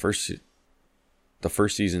Titan. The first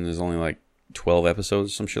season is only like 12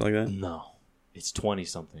 episodes, some shit like that. No, it's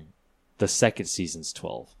 20-something. The second season's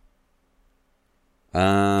 12.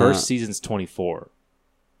 First season's 24.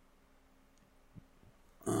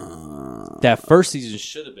 That first season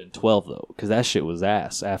should have been 12, though, because that shit was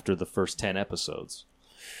ass after the first 10 episodes.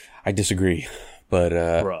 I disagree, but...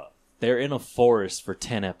 Bruh, they're in a forest for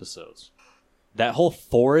 10 episodes. That whole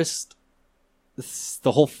forest...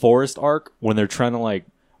 The whole forest arc, when they're trying to, like,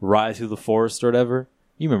 ride through the forest or whatever...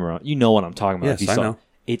 You know what I'm talking about. Yes, I know.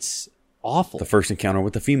 It's awful. The first encounter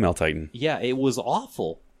with the female Titan. Yeah, it was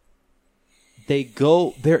awful.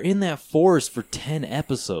 They're in that forest for 10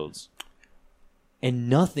 episodes. And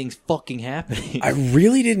nothing's fucking happening. I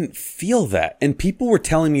really didn't feel that. And people were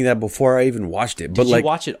telling me that before I even watched it. But did you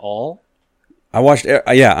watch it all? I watched,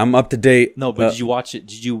 I'm up to date. No, but did you watch it?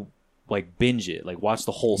 Did you, like, binge it? Like, watch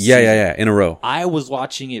the whole season? Yeah, in a row. I was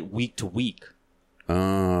watching it week to week.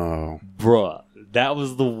 Oh. Bruh, that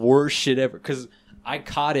was the worst shit ever. Because I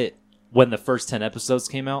caught it when the first 10 episodes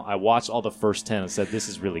came out. I watched all the first 10 and said, this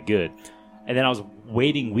is really good. And then I was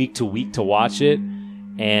waiting week to week to watch it.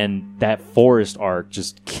 And that forest arc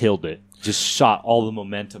just killed it. Just shot all the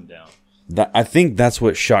momentum down. I think that's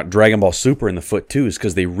what shot Dragon Ball Super in the foot, too, is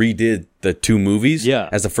because they redid the 2 movies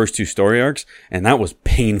as the first 2 story arcs, and that was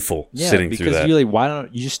painful sitting through that. Because you're like, why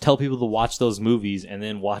don't you just tell people to watch those movies and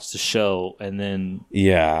then watch the show, and then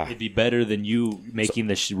it'd be better than you making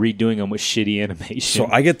redoing them with shitty animation. So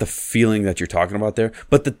I get the feeling that you're talking about there.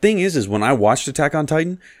 But the thing is when I watched Attack on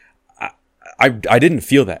Titan, I didn't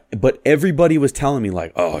feel that, but everybody was telling me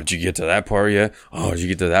like, "Oh, did you get to that part yet? Oh, did you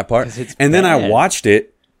get to that part?" And then I watched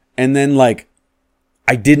it, and then like,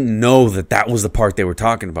 I didn't know that was the part they were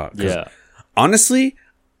talking about. Yeah. Honestly,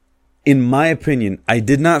 in my opinion, I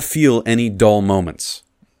did not feel any dull moments.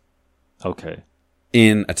 Okay.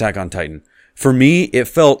 In Attack on Titan, for me, it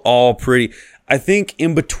felt all pretty. I think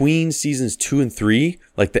in between seasons 2 and 3,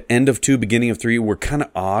 like the end of 2, beginning of 3, were kind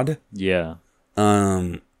of odd. Yeah.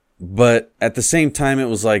 But at the same time, it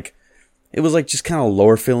was like just kind of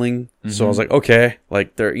lore filling. Mm-hmm. So I was like, okay,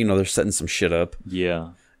 like they're setting some shit up. Yeah.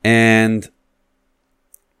 And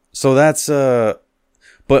so that's,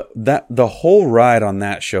 but the whole ride on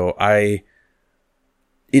that show,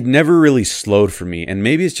 it never really slowed for me. And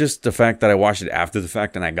maybe it's just the fact that I watched it after the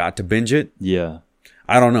fact and I got to binge it. Yeah.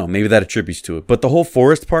 I don't know. Maybe that attributes to it. But the whole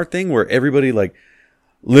forest part thing where everybody like,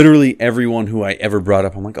 literally everyone who I ever brought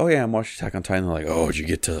up, I'm like, oh yeah, I'm watching Attack on Titan. They're like, oh, did you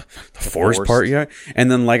get to the forest part yet?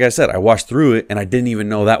 And then, like I said, I watched through it and I didn't even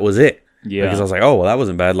know that was it. Yeah. Because I was like, oh, well, that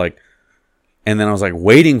wasn't bad. Like, and then I was like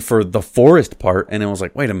waiting for the forest part, and it was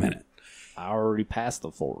like, wait a minute, I already passed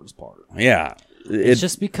the forest part. Yeah. It's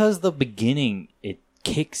just because the beginning it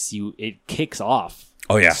kicks off.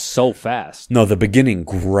 Oh yeah, so fast. No, the beginning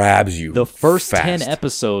grabs you. The first 10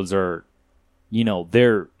 episodes are,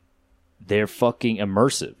 they're fucking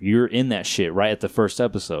immersive. You're in that shit right at the first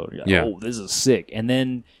episode. You're like, oh, this is sick. And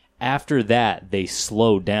then after that, they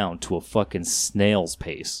slow down to a fucking snail's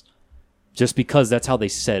pace. Just because that's how they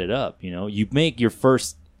set it up, You make your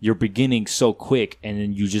first you're beginning so quick, and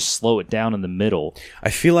then you just slow it down in the middle. I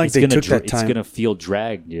feel like they took that time. It's gonna feel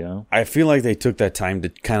dragged, you know. I feel like they took that time to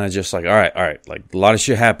kind of just like, all right, like a lot of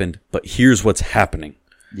shit happened, but here's what's happening.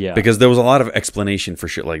 Yeah, because there was a lot of explanation for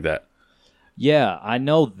shit like that. Yeah, I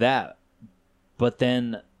know that, but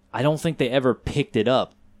then I don't think they ever picked it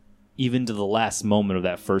up, even to the last moment of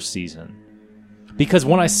that first season. Because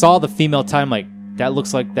when I saw the female Titan, like, that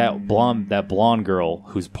looks like that blonde girl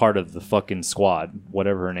who's part of the fucking squad,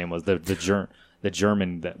 whatever her name was, the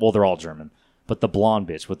German. Well, they're all German, but the blonde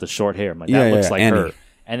bitch with the short hair, like, that looks like Annie. Her.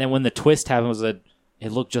 And then when the twist happened, was that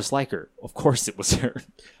it looked just like her. Of course, it was her.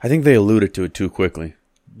 I think they alluded to it too quickly.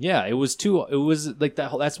 Yeah, it was like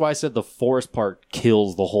that. That's why I said the forest part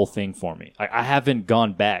kills the whole thing for me. I haven't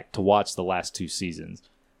gone back to watch the last 2 seasons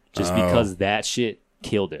just because that shit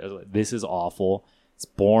killed it. I was like, this is awful. It's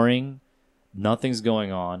boring. Nothing's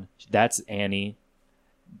going on. That's Annie.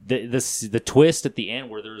 The twist at the end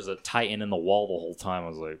where there's a Titan in the wall the whole time, I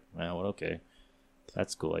was like, well, okay.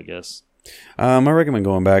 That's cool, I guess. I recommend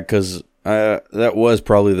going back because that was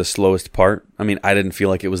probably the slowest part. I mean, I didn't feel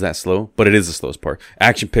like it was that slow, but it is the slowest part.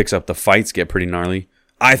 Action picks up. The fights get pretty gnarly.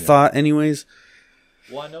 I thought, anyways.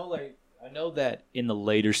 Well, I know that in the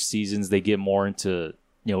later seasons they get more into,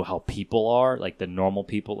 you know, how people are, like the normal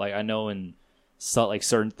people. Like I know in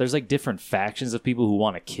there's like different factions of people who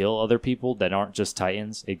want to kill other people that aren't just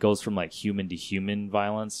Titans. It goes from like human to human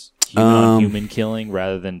violence, human on human killing,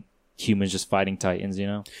 rather than humans just fighting Titans, you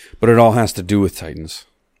know? But it all has to do with Titans.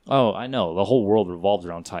 Oh, I know. The whole world revolves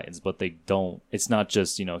around Titans, but they don't... It's not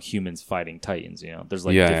just, you know, humans fighting Titans, you know? There's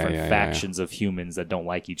like different factions of humans that don't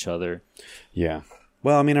like each other. Yeah.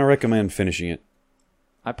 Well, I mean, I recommend finishing it.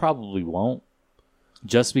 I probably won't.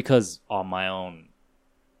 Just because on my own...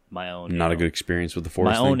 Not a good experience with the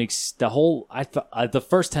Forest thing? The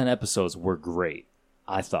first 10 episodes were great,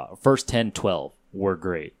 I thought. First 10, 12 were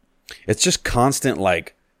great. It's just constant,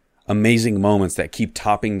 like, amazing moments that keep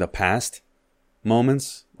topping the past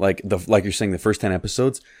moments. Like you're saying, the first 10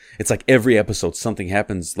 episodes, it's like every episode something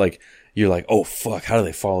happens, like you're like, oh fuck, how do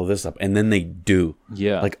they follow this up? And then they do.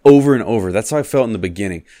 Yeah. Like over and over. That's how I felt in the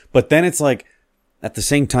beginning. But then it's like, at the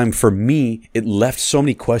same time, for me, it left so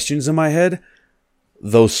many questions in my head.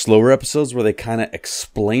 Those slower episodes where they kind of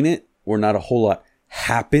explain it, where not a whole lot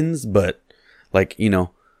happens, but like, you know,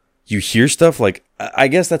 you hear stuff. Like, I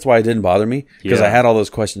guess that's why it didn't bother me, because I had all those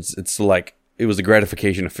questions. It's like, it was the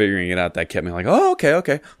gratification of figuring it out that kept me like, oh,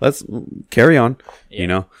 okay, let's carry on, you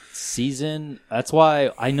know? That's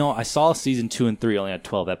why I saw season 2 and 3 only had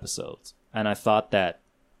 12 episodes. And I thought that,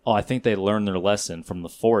 I think they learned their lesson from the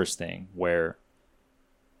Forest thing, where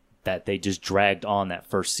that they just dragged on that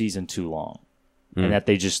first season too long. And that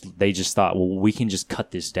they just thought, well, we can just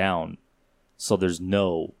cut this down so there's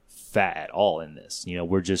no fat at all in this. You know,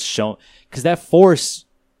 we're just showing... Because that forest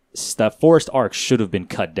arc should have been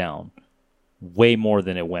cut down way more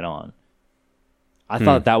than it went on. I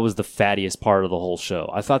thought that was the fattiest part of the whole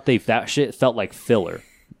show. I thought that shit felt like filler.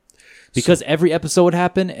 Because every episode would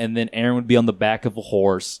happen, and then Eren would be on the back of a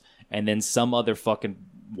horse, and then some other fucking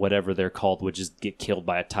whatever they're called would just get killed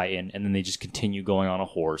by a Titan, and then they just continue going on a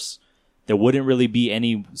horse. There wouldn't really be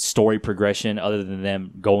any story progression other than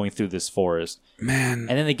them going through this forest. Man. And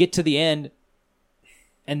then they get to the end,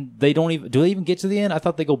 and they don't even... Do they even get to the end? I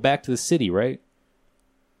thought they go back to the city, right?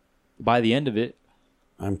 By the end of it.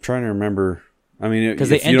 I'm trying to remember. I mean... Because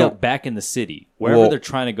they end up back in the city. Wherever they're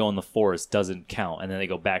trying to go in the forest doesn't count, and then they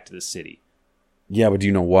go back to the city. Yeah, but do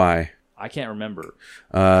you know why? I can't remember.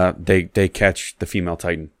 They catch the female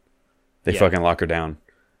Titan. They fucking lock her down.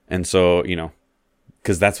 And so, you know...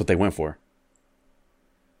 Because that's what they went for.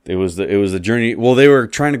 It was the journey. Well, they were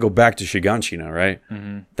trying to go back to Shiganshina, right?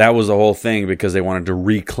 Mm-hmm. That was the whole thing, because they wanted to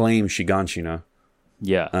reclaim Shiganshina.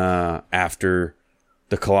 Yeah. After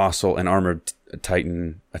the Colossal and Armored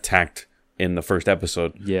Titan attacked in the first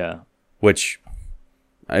episode. Yeah. Which,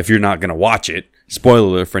 if you're not going to watch it, spoiler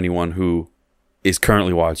alert for anyone who is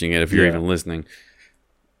currently watching it, if you're even listening.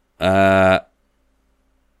 Yeah,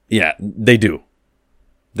 they do.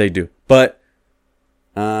 They do. But...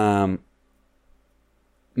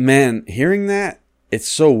 man, hearing that, it's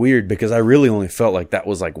so weird, because I really only felt like that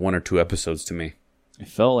was like 1 or 2 episodes to me. It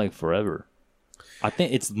felt like forever. I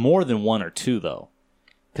think it's more than 1 or 2 though,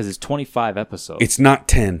 because it's 25 episodes. It's not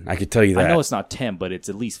 10. I could tell you that. I know it's not 10, but it's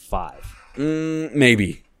at least 5.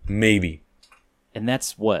 Maybe. And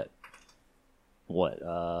that's what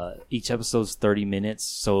each episode's 30 minutes,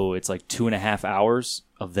 so it's like 2.5 hours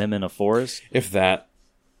of them in a forest. If that.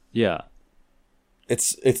 Yeah.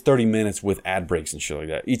 It's 30 minutes with ad breaks and shit like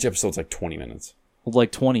that. Each episode's like 20 minutes.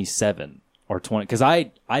 Like 27 or 20. Because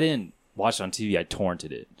I didn't watch it on TV. I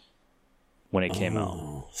torrented it. when it came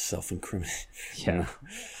out. Self-incriminate.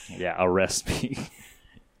 Yeah, arrest me.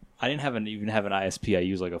 I didn't even have an ISP. I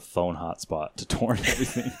used like a phone hotspot to torrent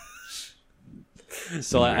everything.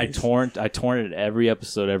 So nice. I torrented every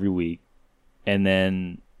episode every week, and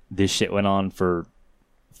then this shit went on for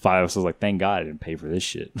 5 episodes. Like, thank God I didn't pay for this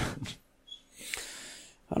shit.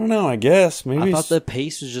 I don't know. I guess maybe I thought the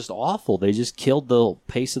pace was just awful. They just killed the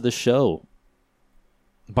pace of the show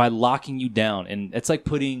by locking you down, and it's like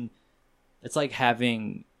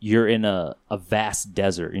having you're in a vast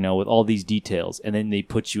desert, with all these details, and then they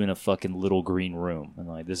put you in a fucking little green room, and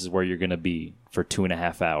like, this is where you're gonna be for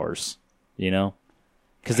 2.5 hours,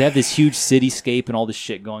 because they have this huge cityscape and all this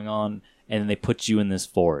shit going on, and then they put you in this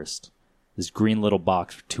forest, this green little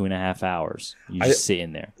box for 2.5 hours. You just sit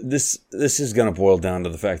in there. This is gonna boil down to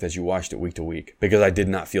the fact that you watched it week to week, because I did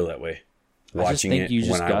not feel that way watching it. You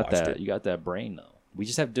got that brain though. We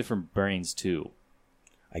just have different brains too.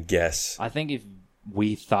 I guess. I think if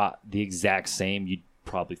we thought the exact same, you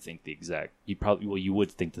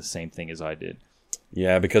would think the same thing as I did.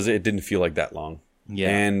 Yeah, because it didn't feel like that long. Yeah.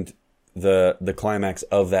 And the climax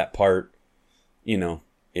of that part,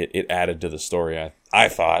 it added to the story, I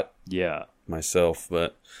thought. Yeah. Myself,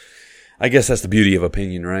 but I guess that's the beauty of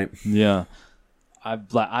opinion, right? Yeah. I'm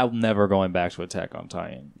never going back to Attack on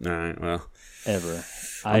Titan. All right, well. Ever.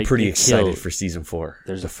 I'm pretty excited for season 4.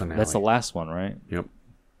 There's the finale. That's the last one, right? Yep.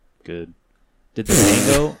 Good. Did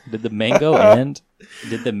the mango end?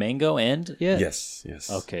 Did the mango end yet? Yes.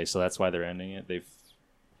 Okay, so that's why they're ending it.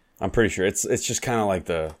 I'm pretty sure it's just kind of like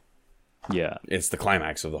it's the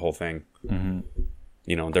climax of the whole thing.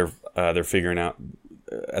 Mm-hmm. They're figuring out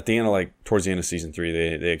at the end towards the end of season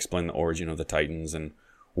 3, they explain the origin of the Titans and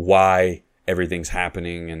why everything's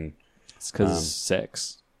happening, and it's because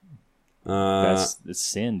sex. It's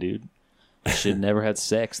sin, dude. You should have never had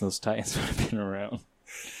sex, and those Titans would have been around.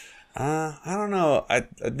 I don't know. I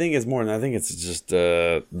think it's more than I think it's just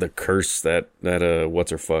the curse that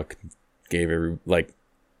what's her fuck gave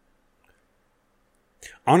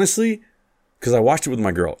honestly, because I watched it with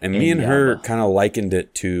my girl, and me and her kind of likened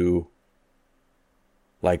it to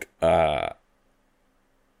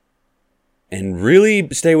and really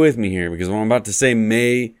stay with me here, because what I'm about to say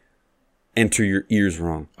may enter your ears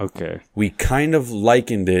wrong. Okay. We kind of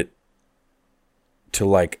likened it to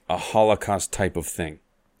like a Holocaust type of thing.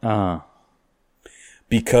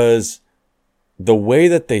 Because the way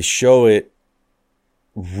that they show it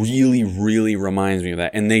really, really reminds me of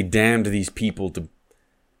that. And they damned these people to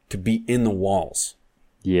be in the walls.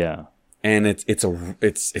 Yeah. And it's a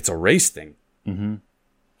race thing. Mm-hmm.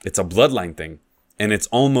 It's a bloodline thing. And it's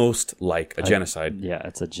almost like a genocide. Yeah,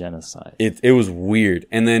 it's a genocide. It was weird.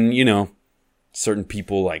 And then, certain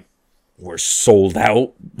people were sold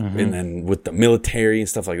out, mm-hmm. and then with the military and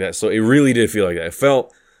stuff like that. So it really did feel like that. It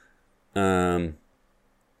felt in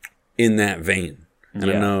that vein. And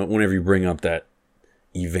I know whenever you bring up that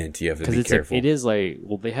event, you have to be careful. It is they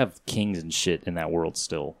have kings and shit in that world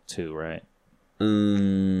still too, right?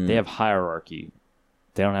 They have hierarchy.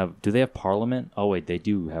 They don't have. Do they have parliament? Oh wait, they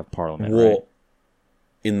do have parliament. Right?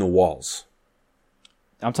 In the walls.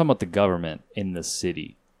 I'm talking about the government in the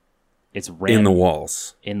city. It's in the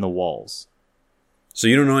walls. In the walls. So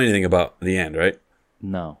you don't know anything about the end, right?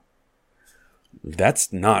 No.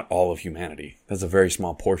 That's not all of humanity. That's a very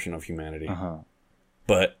small portion of humanity. Uh-huh.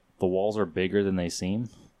 But the walls are bigger than they seem?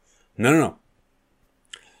 No.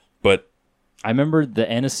 But I remember the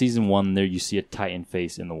end of season 1, there you see a Titan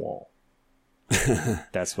face in the wall.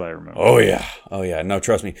 That's what I remember. Oh yeah. No,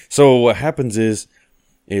 trust me. So what happens is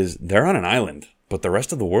they're on an island, but the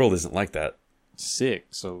rest of the world isn't like that. Sick.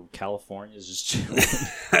 So California's just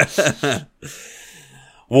chilling.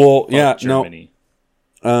 Well, yeah, Germany.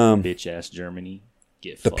 No. Bitch ass Germany.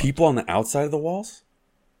 Get the fucked. people on the outside of the walls.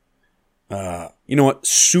 You know what?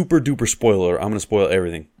 Super duper spoiler. I'm gonna spoil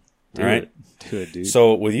everything. Do all right. Do it, dude.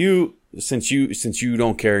 So with you, since you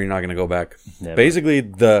don't care, you're not gonna go back. Never. Basically,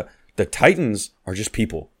 the Titans are just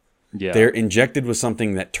people. Yeah. They're injected with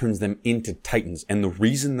something that turns them into Titans. And the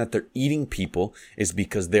reason that they're eating people is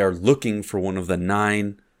because they are looking for one of the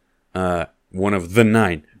nine, right?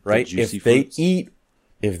 The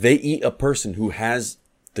If they eat a person who has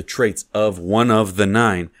the traits of one of the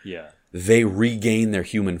 9, they regain their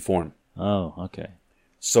human form. Oh, okay.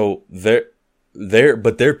 So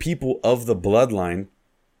they're people of the bloodline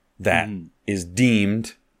that is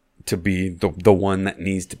deemed to be the one that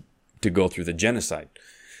needs to go through the genocide.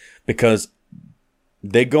 Because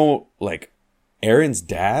they go, Aaron's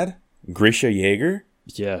dad, Grisha Yeager,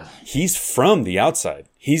 he's from the outside.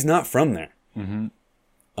 He's not from there. Mm-hmm.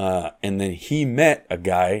 And then he met a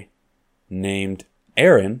guy named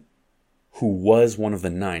Aaron, who was one of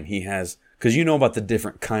the 9. He has because you know about the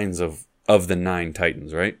different kinds of the 9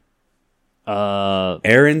 Titans, right?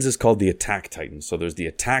 Aaron's is called the Attack Titan. So there's the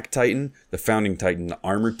Attack Titan, the Founding Titan, the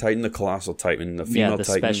Armored Titan, the Colossal Titan, the Female the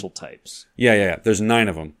Titan. special types. Yeah. There's 9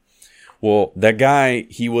 of them. Well, that guy,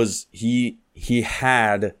 he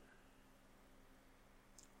had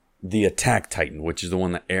the Attack Titan, which is the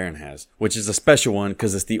one that Aaron has, which is a special one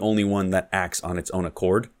because it's the only one that acts on its own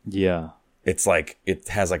accord. Yeah. It's like, it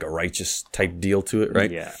has like a righteous type deal to it, right?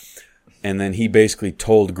 Yeah. And then he basically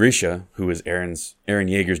told Grisha, who is Aaron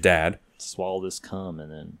Yeager's dad, swallow this cum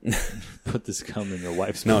and then put this cum in your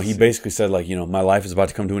wife's mouth. No, he basically said, like, my life is about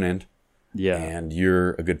to come to an end. Yeah. And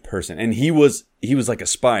you're a good person. And he was like a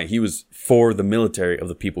spy. He was for the military of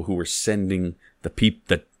the people who were sending the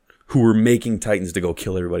people who were making Titans to go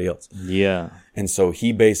kill everybody else. Yeah. And so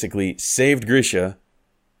he basically saved Grisha.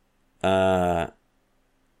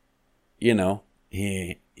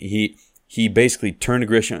 He basically turned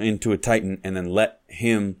Grisha into a Titan and then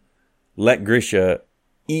let Grisha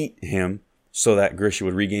eat him so that Grisha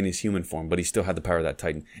would regain his human form, but he still had the power of that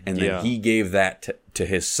Titan. And then he gave that to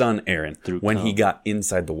his son Aaron when he got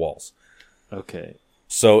inside the walls. Okay.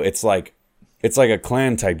 So it's like a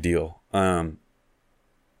clan type deal. Or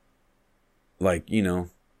like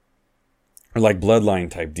bloodline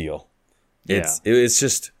type deal.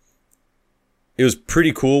 It was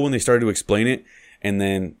pretty cool when they started to explain it. And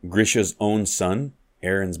then Grisha's own son,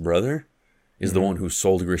 Aaron's brother, is the one who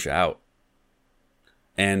sold Grisha out.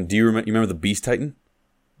 And do you remember the Beast Titan?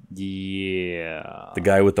 Yeah. The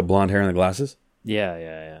guy with the blonde hair and the glasses?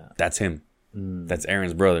 Yeah. That's him. That's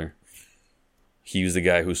Aaron's brother. He was the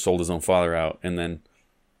guy who sold his own father out. And then,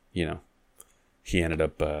 he ended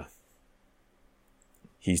up...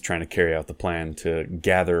 he's trying to carry out the plan to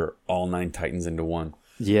gather all 9 Titans into one.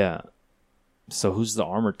 Yeah. So who's the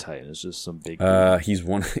Armored Titan? It's just some big dude.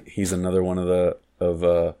 He's another one of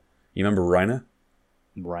you remember Rhina?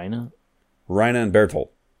 Rhina and Bertolt.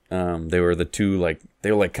 They were the two,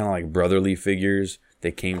 they were kind of like brotherly figures.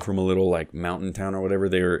 They came from a little like mountain town or whatever.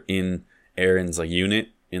 They were in Aaron's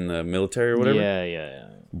unit in the military or whatever. Yeah.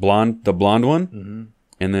 The blonde one.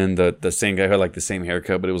 And then the same guy who had like the same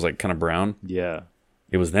haircut, but it was like kind of brown. Yeah.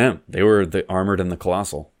 It was them. They were the Armored and the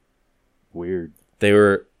Colossal. Weird. They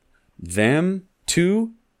were them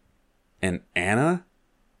two and Anna.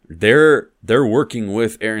 They're working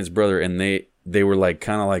with Aaron's brother, and they were like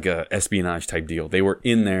kind of like a espionage type deal. They were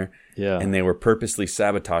in there, and they were purposely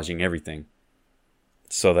sabotaging everything,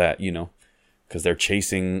 so that because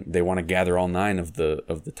they want to gather all 9 of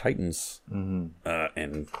the Titans,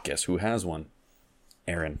 and guess who has one?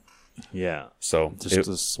 Aaron. Yeah. So just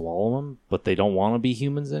to swallow them, but they don't want to be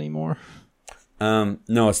humans anymore. No,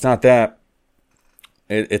 it's not that.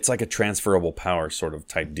 It's like a transferable power sort of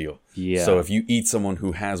type deal. Yeah. So if you eat someone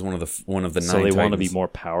who has one of the 9 Titans, so they want to be more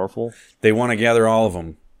powerful. They want to gather all of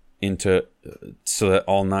them into so that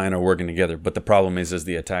all 9 are working together. But the problem is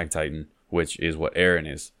the Attack Titan, which is what Aaron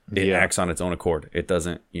is. It acts on its own accord. It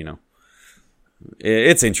doesn't.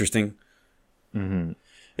 It's interesting. Mm-hmm.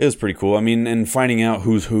 It was pretty cool. I mean, and finding out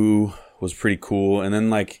who's who was pretty cool. And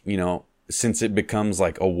then since it becomes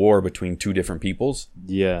like a war between 2 different peoples.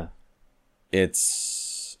 Yeah.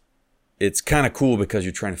 It's kind of cool because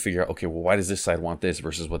you're trying to figure out, okay, well, why does this side want this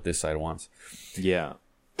versus what this side wants? Yeah.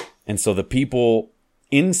 And so the people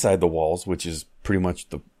inside the walls, which is pretty much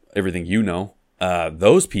everything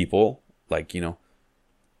those people,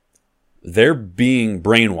 they're being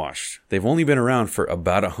brainwashed. They've only been around for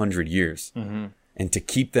about 100 years. Mm-hmm. And to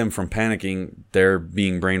keep them from panicking, they're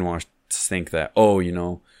being brainwashed to think that,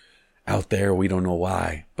 out there, we don't know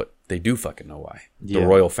why. But they do fucking know why. The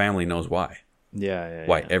royal family knows why. Yeah.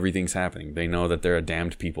 Why everything's happening. They know that they're a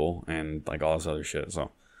damned people and like all this other shit.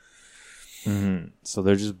 So, So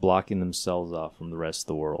they're just blocking themselves off from the rest of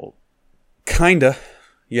the world. Kinda.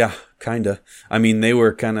 Yeah, kinda. I mean, they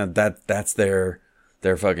were kind of that's their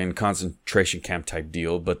fucking concentration camp type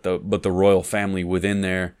deal. But the royal family within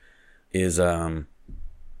there is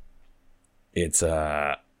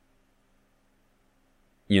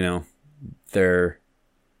they're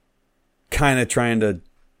kind of trying to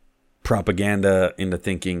propaganda into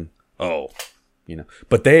thinking,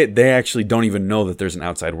 but they actually don't even know that there's an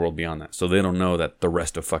outside world beyond that. So they don't know that the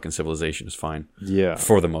rest of fucking civilization is fine. Yeah.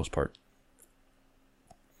 For the most part.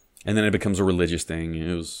 And then it becomes a religious thing.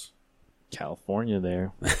 It was California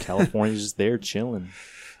there. California's just there chilling.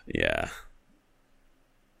 Yeah.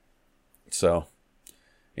 So,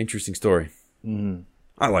 interesting story.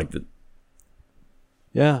 I liked it.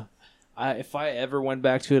 Yeah. If I ever went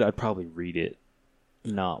back to it, I'd probably read it,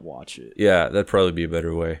 not watch it. Yeah, that'd probably be a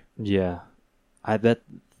better way. Yeah. I bet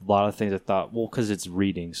a lot of things I thought, because it's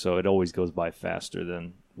reading, so it always goes by faster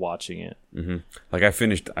than watching it. Mm-hmm. Like I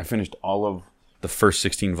finished all of the first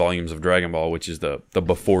 16 volumes of Dragon Ball, which is the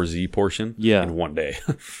before Z portion, in one day.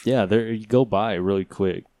 Yeah, you go by really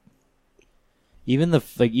quick. Even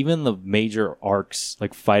the major arcs,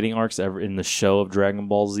 like fighting arcs ever in the show of Dragon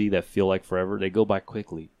Ball Z that feel like forever, they go by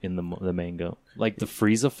quickly in the manga. Like the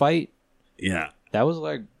Frieza fight. Yeah. That was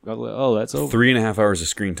like, oh, that's over. 3.5 hours of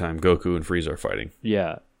screen time. Goku and Frieza are fighting.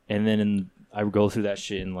 Yeah, and then I would go through that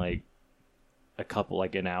shit in like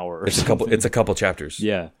an hour. It's a couple chapters.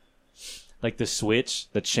 Yeah, like the switch,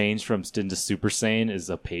 the change from into Super Saiyan is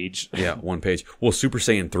a page. Yeah, one page. Well, Super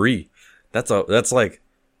Saiyan 3, that's like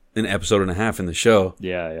an episode and a half in the show.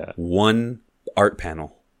 Yeah. One art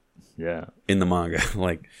panel. Yeah. In the manga,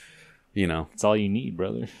 like, it's all you need,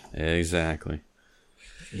 brother. Exactly.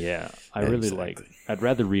 Yeah, I really I'd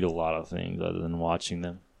rather read a lot of things other than watching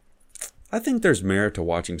them. I think there's merit to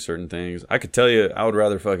watching certain things. I could tell you I would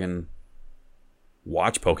rather fucking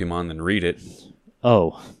watch Pokemon than read it.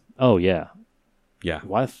 Oh yeah. Yeah.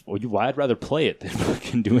 Why I'd rather play it than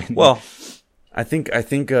fucking do anything. Well, I think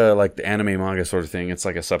like the anime manga sort of thing, it's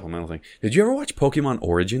like a supplemental thing. Did you ever watch Pokemon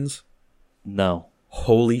Origins? No.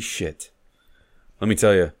 Holy shit. Let me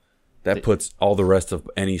tell you, that puts all the rest of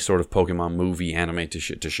any sort of Pokemon movie anime to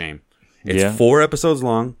shame. It's 4 episodes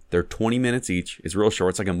long. They're 20 minutes each. It's real short.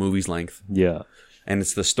 It's like a movie's length. Yeah. And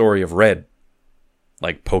it's the story of Red.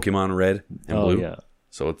 Like Pokemon Red and Blue. Yeah.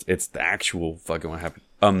 So it's the actual fucking what happened.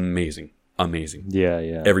 Amazing.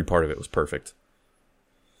 Yeah. Every part of it was perfect.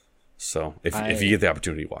 So if you get the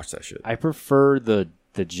opportunity, watch that shit. I prefer the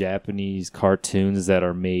Japanese cartoons that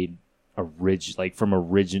are made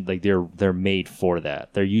they're made for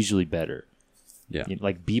that. They're usually better. Yeah.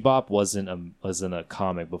 Like Bebop wasn't a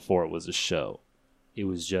comic before it was a show. It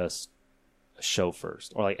was just a show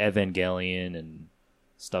first. Or like Evangelion and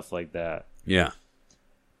stuff like that. Yeah.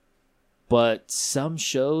 But some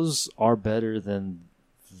shows are better than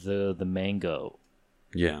the mango.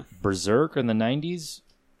 Yeah. Berserk in the 90s.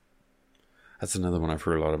 That's another one I've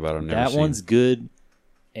heard a lot about. I've never that seen. One's good.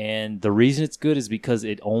 And the reason it's good is because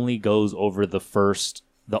it only goes over the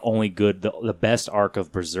best arc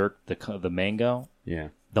of Berserk, the manga. Yeah.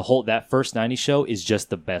 That first 90 show is just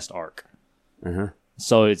the best arc. Uh-huh.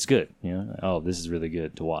 So it's good. This is really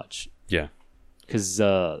good to watch. Yeah. Because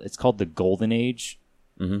it's called the Golden Age.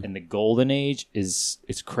 Mm-hmm. And the Golden Age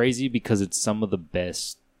it's crazy because it's some of the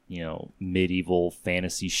best, medieval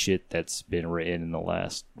fantasy shit that's been written in the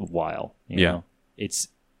last while. You know?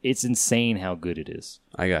 It's insane how good it is.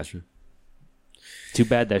 I got you. Too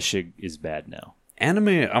bad that shit is bad now.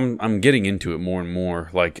 Anime, I'm getting into it more and more,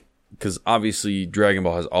 like, because obviously Dragon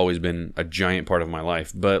Ball has always been a giant part of my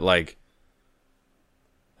life, but like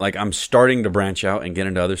I'm starting to branch out and get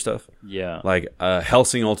into other stuff. Yeah. Like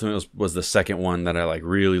Hellsing Ultimate was the second one that I like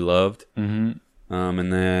really loved. Mm-hmm.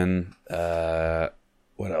 And then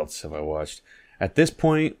what else have I watched? At this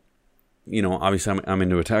point, obviously I'm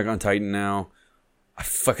into Attack on Titan now. I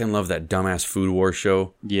fucking love that dumbass Food War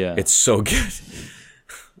show. Yeah. It's so good.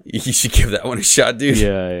 You should give that one a shot, dude.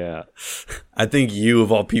 Yeah. I think you,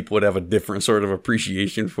 of all people, would have a different sort of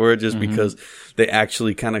appreciation for it just because they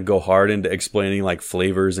actually kind of go hard into explaining like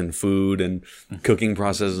flavors and food and cooking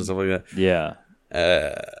processes and stuff like that. Yeah.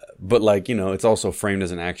 But like, it's also framed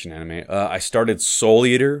as an action anime. I started Soul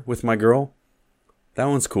Eater with my girl. That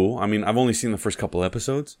one's cool. I mean, I've only seen the first couple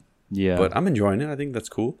episodes. Yeah. But I'm enjoying it. I think that's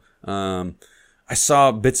cool. I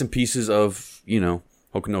saw bits and pieces of, Hokuno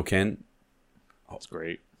no Ken. That's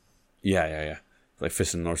great. Yeah. Like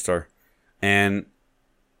Fist of the North Star. And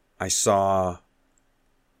I saw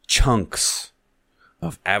chunks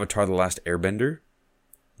of Avatar The Last Airbender.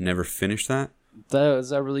 Never finished that. Does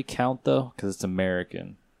that really count, though? Because it's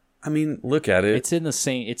American. I mean, look at it. It's in the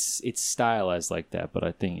same... It's stylized like that, but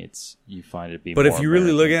I think you find it be But more if you American.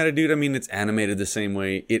 really look at it, dude, I mean, it's animated the same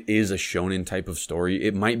way. It is a shonen type of story.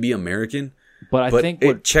 It might be American, but I think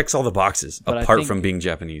it checks all the boxes, apart from being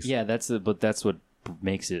Japanese. Yeah, that's what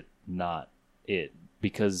makes it not it,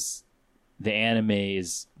 because the anime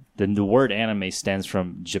is the word anime stands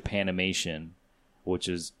from Japanimation, which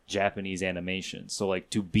is Japanese animation. So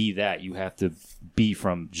like to be that, you have to be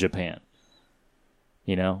from Japan.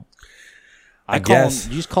 I guess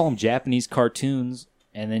you just call them Japanese cartoons,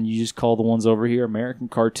 and then you just call the ones over here American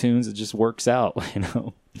cartoons. It just works out,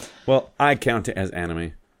 Well, I count it as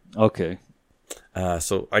anime. Okay.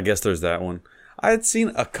 So I guess there's that one. I had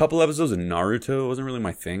seen a couple episodes of Naruto. It wasn't really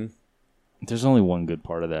my thing. There's only one good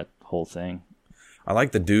part of that whole thing. I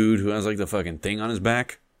like the dude who has like the fucking thing on his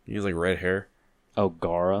back. He has like red hair. Oh,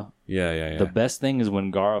 Gaara. Yeah. The best thing is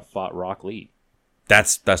when Gaara fought Rock Lee.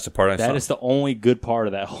 That's the part I saw. That is the only good part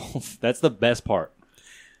of that whole... That's the best part.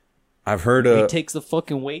 I've heard he takes the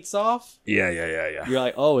fucking weights off. Yeah. You're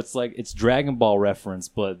like, oh, it's Dragon Ball reference,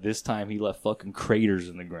 but this time he left fucking craters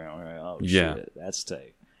in the ground. Right? Oh shit, that's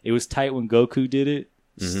tight. It was tight when Goku did it.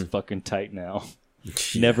 It's fucking tight now.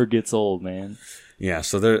 Never gets old, man. Yeah,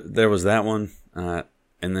 so there was that one, and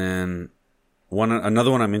then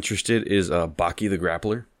another one I'm interested is Baki the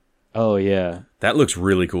Grappler. Oh yeah, that looks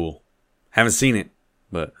really cool. Haven't seen it,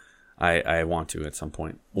 but I want to at some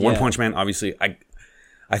point. One Punch Man, obviously,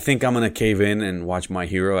 I think I'm gonna cave in and watch My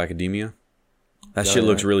Hero Academia. That shit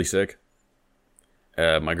looks really sick.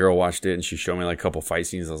 My girl watched it and she showed me like a couple fight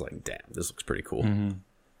scenes. I was like, damn, this looks pretty cool.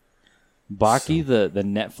 Baki, the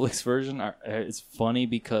Netflix version, it's funny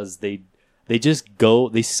because they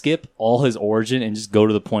skip all his origin and just go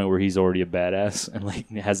to the point where he's already a badass and like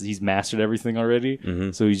he's mastered everything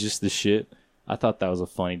already. So he's just the shit. I thought that was a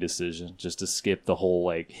funny decision, just to skip the whole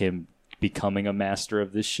like him becoming a master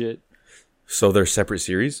of this shit. So they're separate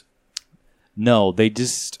series? No, they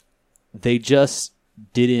just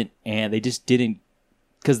didn't,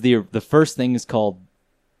 because the first thing is called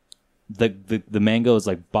the manga is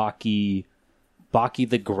like Baki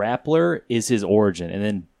the Grappler is his origin, and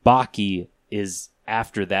then Baki is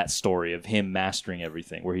after that story of him mastering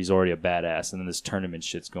everything, where he's already a badass, and then this tournament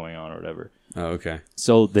shit's going on or whatever. Oh, okay.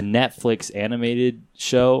 So the Netflix animated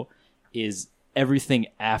show is everything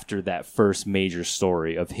after that first major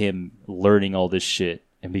story of him learning all this shit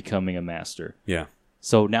and becoming a master. Yeah.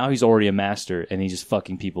 So now he's already a master, and he's just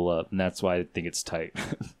fucking people up, and that's why I think it's tight.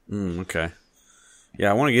 Okay. Yeah,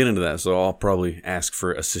 I want to get into that, so I'll probably ask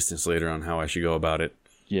for assistance later on how I should go about it.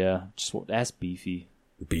 Yeah, just ask Beefy.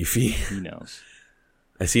 Beefy? He knows.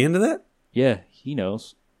 Is he into that? Yeah, he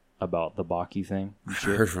knows about the Baki thing. I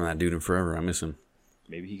haven't heard from that dude in forever. I miss him.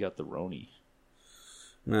 Maybe he got the Roni.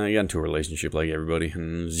 No, he got into a relationship like everybody,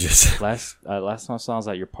 and it was just last time I saw him was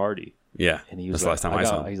at your party. Yeah, and he was that's like, the last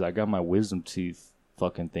time I saw him. He's like, I got my wisdom teeth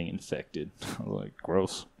fucking thing infected. I was like,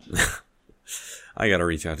 gross. I gotta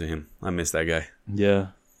reach out to him. I miss that guy. Yeah.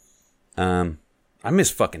 I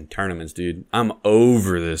miss fucking tournaments, dude. I'm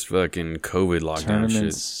over this fucking COVID lockdown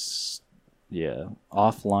tournaments, shit. Yeah.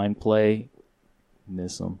 Offline play.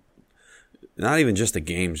 Miss them. Not even just the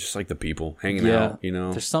games, just like the people hanging out, you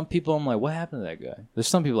know? There's some people I'm like, what happened to that guy? There's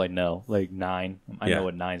some people I know, like Nine. I know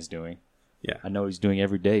what Nine's doing. Yeah. I know he's doing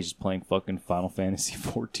every day. He's just playing fucking Final Fantasy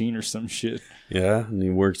 14 or some shit. Yeah, and he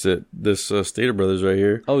works at this Stater Brothers right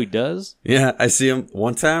here. Oh, he does? Yeah, I see him.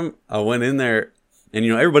 One time, I went in there, and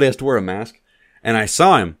you know, everybody has to wear a mask, and I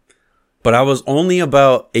saw him, but I was only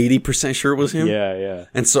about 80% sure it was him. Yeah.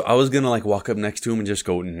 And so I was going to like walk up next to him and just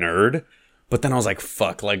go, nerd. But then I was like,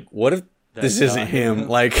 fuck, like, what if this isn't him,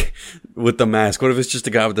 like, with the mask? What if it's just a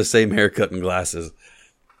guy with the same haircut and glasses?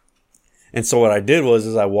 And so what I did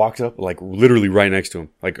was I walked up, like, literally right next to him,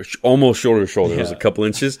 like, almost shoulder to shoulder. It was a couple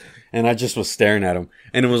inches, and I just was staring at him.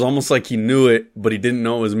 And it was almost like he knew it, but he didn't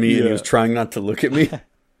know it was me, and he was trying not to look at me.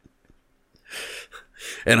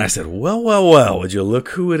 And I said, well, would you look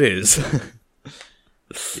who it is?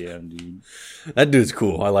 Yeah, dude. That dude's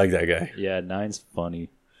cool. I like that guy. Yeah, Nine's funny.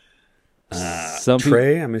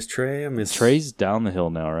 Trey, I miss Trey. Trey's down the hill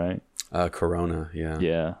now, right? Corona, yeah.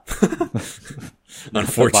 Yeah.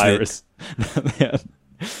 Unfortunate. Yeah.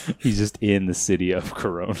 He's just in the city of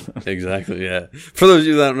Corona. Exactly, yeah. For those of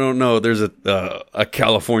you that don't know, there's a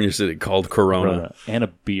California city called Corona. And a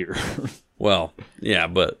beer. Well, yeah,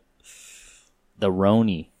 but the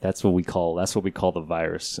Roni. That's what we call the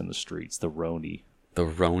virus in the streets. The Roni. The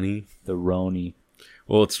Roni? The Roni.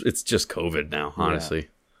 Well, it's just COVID now, honestly. Yeah.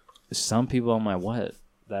 Some people on my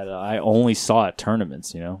that I only saw at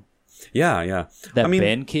tournaments, you know? Yeah.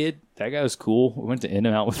 Ben kid, that guy was cool. We went to In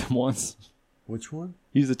and Out with him once. Which one?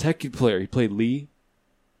 He's a Tekken player. He played Lee.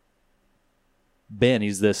 Ben,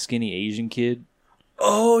 he's the skinny Asian kid.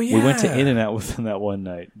 Oh, yeah. We went to In and Out with him that one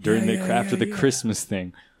night after the Christmas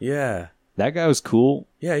thing. Yeah. That guy was cool.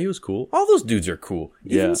 Yeah, he was cool. All those dudes are cool.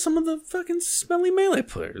 Even some of the fucking smelly Melee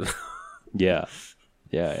players. Yeah.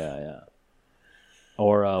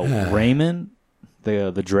 Or Raymond,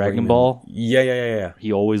 the Dragon Ball. Yeah.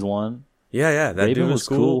 He always won. Yeah. That Raven dude was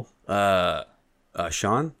cool.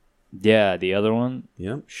 Sean? Yeah, the other one.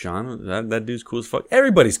 Yep, Sean. That dude's cool as fuck.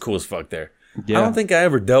 Everybody's cool as fuck there. Yeah. I don't think I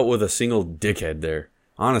ever dealt with a single dickhead there.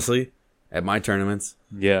 Honestly, at my tournaments.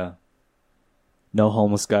 Yeah. No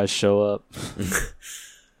homeless guys show up.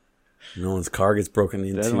 No one's car gets broken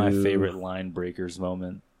into. That's my favorite line breakers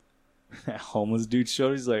moment. That homeless dude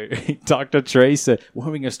showed. He's like, he talked to Trey. He said, "When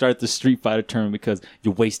are we gonna start the Street Fighter tournament? Because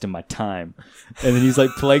you're wasting my time." And then he's like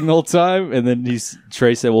playing the whole time. And then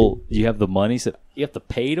Trey said, "Well, you have the money." He said, "You have to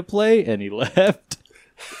pay to play," and he left.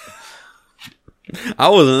 I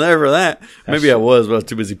wasn't there for that. Maybe shit, I was, but I was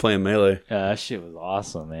too busy playing Melee. Yeah, that shit was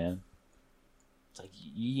awesome, man. It's like,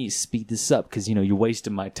 you need to speed this up because, you're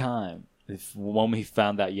wasting my time. When he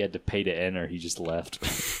found out you had to pay to enter, he just left.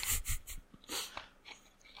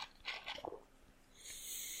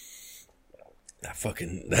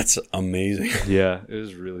 That's amazing. Yeah, it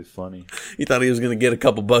was really funny. He thought he was going to get a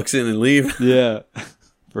couple bucks in and leave. Yeah.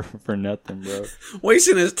 For nothing, bro.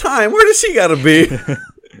 Wasting his time. Where does he got to be?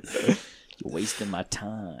 You're wasting my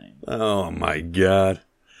time. Oh, my God.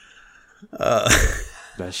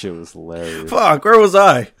 That shit was hilarious. Fuck, where was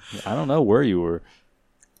I? I don't know where you were.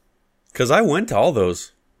 Because I went to all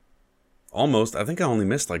those. Almost. I think I only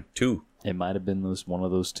missed like 2. It might have been one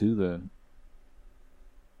of those 2 then.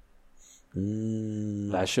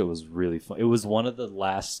 That shit was really fun. It was one of the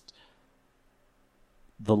last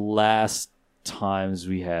times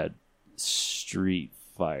we had Street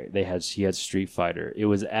Fighter. He had Street Fighter. It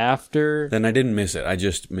was after. Then I didn't miss it. I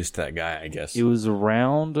just missed that guy, I guess. It was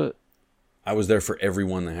around. I was there for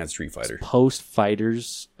everyone that had Street Fighter. Post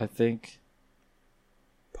Fighters, I think.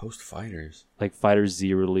 Post Fighters? Like Fighter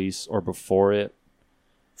Z release or before it.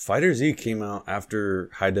 Fighter Z came out after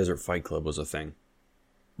High Desert Fight Club was a thing.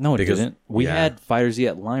 No, it didn't. We had Fighter Z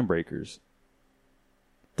at Line Breakers.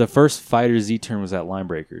 The first Fighter Z turn was at Line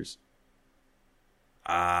Breakers.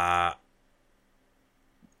 I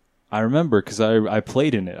remember because I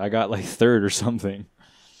played in it. I got like 3rd or something.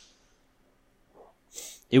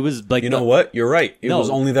 It was like... You know what? You're right. It was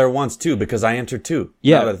only there once too because I entered 2.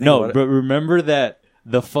 Yeah, no, but remember that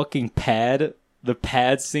the fucking pad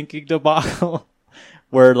syncing debacle?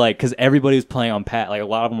 Where, like, because everybody was playing on pad. Like, a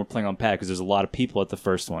lot of them were playing on pad because there's a lot of people at the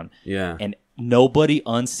first one. Yeah. And nobody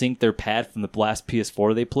unsynced their pad from the last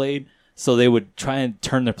PS4 they played. So they would try and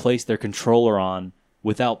turn their controller on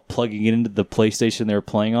without plugging it into the PlayStation they were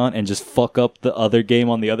playing on and just fuck up the other game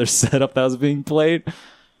on the other setup that was being played.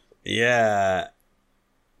 Yeah.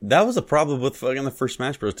 That was a problem with fucking the first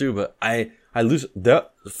Smash Bros. Too, but I lose. The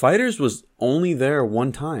Fighters was only there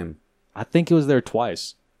one time. I think it was there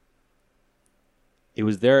twice. It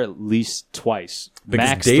was there at least twice. Because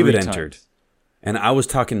max David 3 entered. times. And I was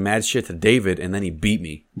talking mad shit to David, and then he beat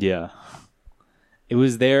me. Yeah. It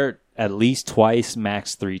was there at least twice,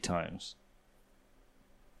 max 3 times.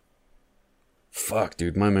 Fuck,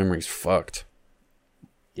 dude. My memory's fucked.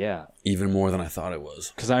 Yeah. Even more than I thought it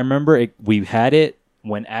was. Because I remember we had it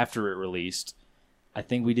when after it released. I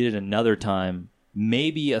think we did it another time,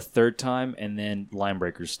 maybe a 3rd time, and then Line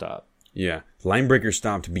Breakers stopped. Yeah. Line Breaker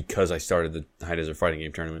stopped because I started the High Desert Fighting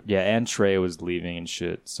Game tournament. Yeah, and Trey was leaving and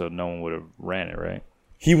shit, so no one would have ran it, right?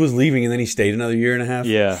 He was leaving and then he stayed another year and a half?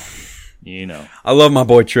 Yeah. You know. I love my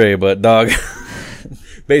boy Trey, but dog...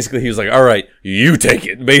 Basically, he was like, all right, you take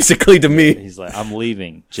it, basically, to me. He's like, I'm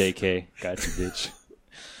leaving, JK. Got you, bitch.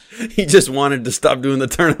 He just wanted to stop doing the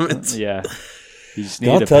tournaments. Yeah.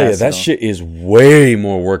 I'll tell you, that shit is way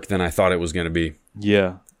more work than I thought it was going to be.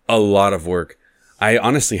 Yeah. A lot of work. I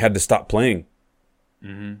honestly had to stop playing.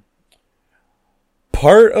 Mm-hmm.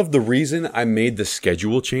 Part of the reason I made the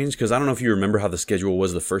schedule change, because I don't know if you remember how the schedule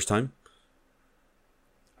was the first time.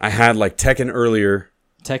 I had like Tekken earlier.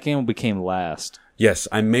 Tekken became last. Yes,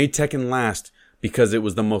 I made Tekken last because it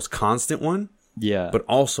was the most constant one. Yeah. But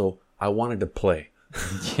also, I wanted to play.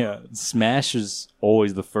 Yeah, Smash is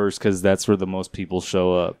always the first because that's where the most people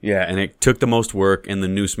show up. Yeah, and it took the most work, and the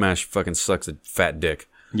new Smash fucking sucks a fat dick.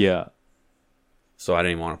 Yeah. So I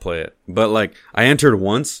didn't even want to play it. But, like, I entered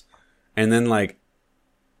once, and then, like,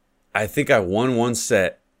 I think I won one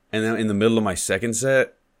set, and then in the middle of my second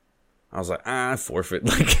set, I was like, I forfeit.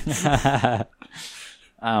 Like,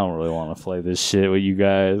 I don't really want to play this shit with you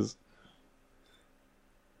guys.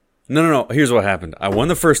 No. Here's what happened. I won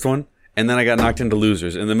the first one, and then I got knocked into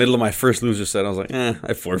losers. In the middle of my first loser set, I was like,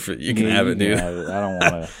 I forfeit. You can have it, dude. Have it. I don't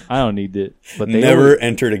want to. I don't need it. But they never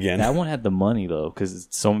entered again. That one had the money, though, because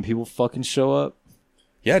so many people fucking show up.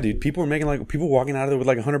 Yeah, dude. People were making, people walking out of there with,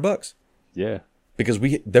 like, $100. Yeah. Because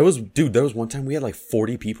there was one time we had, like,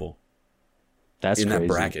 40 people. That's crazy. That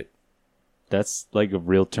bracket. That's like a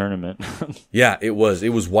real tournament. Yeah, it was. It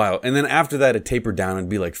was wild. And then after that, it tapered down and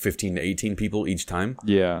be like 15 to 18 people each time.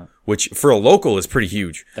 Yeah. Which, for a local, is pretty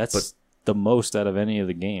huge. That's the most out of any of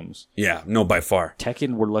the games. Yeah, no, by far.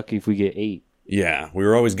 Tekken, we're lucky if we get 8. Yeah, we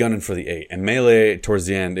were always gunning for the 8. And Melee, towards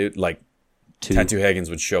the end, it like 2. Tattoo Higgins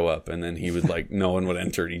would show up, and then he would like, no one would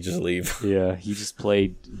enter, and he'd just leave. Yeah, he just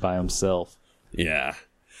played by himself. Yeah.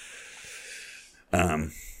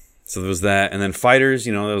 So there was that, and then fighters,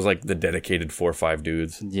 there was like the dedicated 4 or 5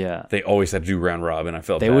 dudes. Yeah. They always had to do round robin. I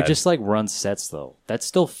felt they bad. would just like run sets though. That's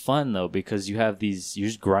still fun though because you have these. You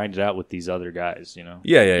just grind it out with these other guys.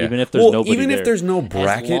 Yeah. Even if there's nobody even there. if there's no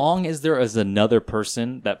bracket, as long as there is another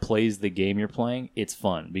person that plays the game you're playing, it's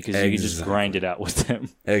fun because you can just grind it out with them.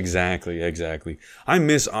 Exactly. I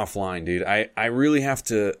miss offline, dude. I really have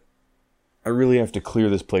to. I really have to clear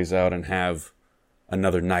this place out and have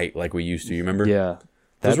another night like we used to. You remember? Yeah.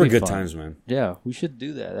 Those were good times, man. Yeah, we should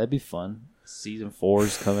do that. That'd be fun. Season 4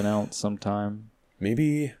 is coming out sometime.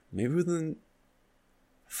 Maybe within...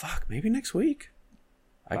 Fuck, maybe next week.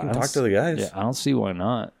 I can talk to the guys. Yeah, I don't see why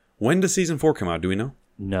not. When does Season 4 come out? Do we know?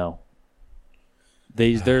 No.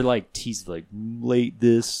 They're like teased like late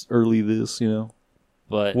this, early this,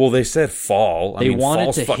 But well, they said fall. I mean,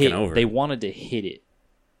 fall's fucking over. They wanted to hit it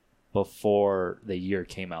before the year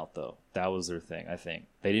came out, though. That was their thing, I think.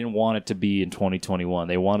 They didn't want it to be in 2021.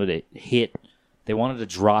 They wanted to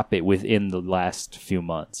drop it within the last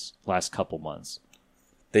couple months.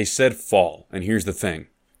 They said fall, and here's the thing.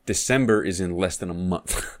 December is in less than a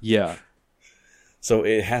month. Yeah. So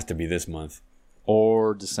it has to be this month.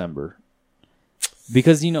 Or December.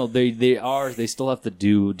 Because, they still have to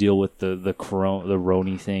deal with the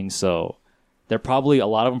Roni thing, so they're probably, a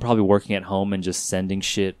lot of them probably working at home and just sending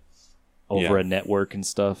shit over a network and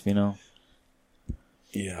stuff,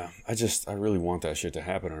 Yeah, I really want that shit to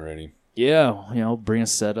happen already. Yeah, bring a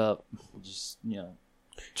setup. Just, yeah,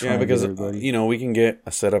 because, we can get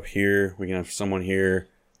a setup here. We can have someone here,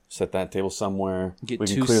 set that table somewhere. We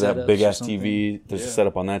can clear that big-ass TV. There's a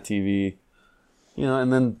setup on that TV.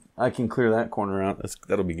 And then I can clear that corner out.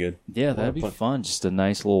 That'll be good. Yeah, that'd be fun. Just a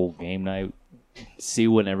nice little game night. See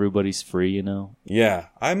when everybody's free, Yeah,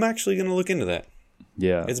 I'm actually going to look into that.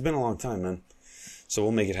 Yeah. It's been a long time, man. So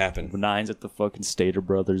we'll make it happen. Nine's at the fucking Stater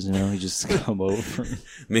Brothers, you just come over.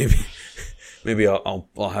 Maybe I'll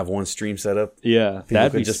have one stream set up. Yeah,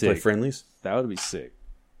 that'd be just sick. Play friendlies. That would be sick.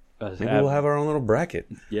 Maybe we'll have our own little bracket.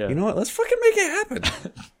 Yeah. You know what? Let's fucking make it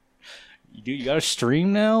happen. Dude, you got to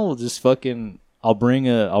stream now? We'll just fucking... I'll bring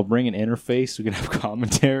an interface. We can have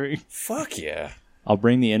commentary. Fuck yeah. I'll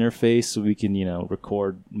bring the interface so we can,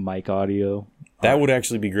 record mic audio. That would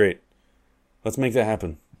actually be great. Let's make that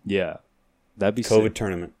happen. Yeah. That'd be COVID sick.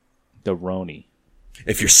 tournament. The Roni.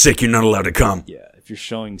 If you're sick, you're not allowed to come. Yeah. If you're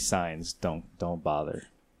showing signs, don't bother.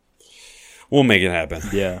 We'll make it happen.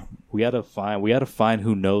 Yeah. We gotta find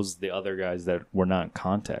who knows the other guys that we're not in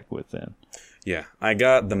contact with then. Yeah. I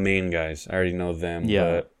got the main guys. I already know them.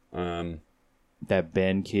 Yeah. But, that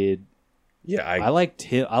Ben kid. Yeah, I liked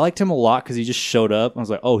him. I liked him a lot because he just showed up. I was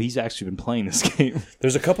like, oh, he's actually been playing this game.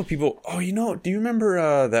 There's a couple people. Oh, do you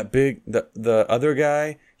remember the other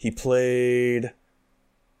guy? He played.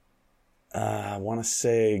 I want to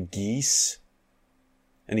say Geese,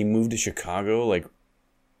 and he moved to Chicago. Like,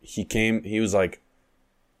 he came. He was like,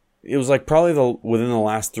 it was like probably within the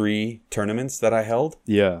last 3 tournaments that I held.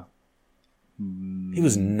 Yeah, he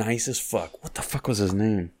was nice as fuck. What the fuck was his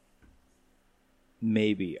name?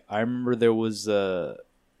 Maybe. I remember there was the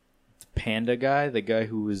Panda guy, the guy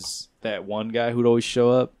who was that one guy who'd always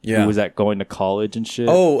show up. Yeah. Who was going to college and shit.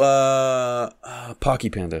 Oh,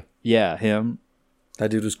 Pocky Panda. Yeah, him.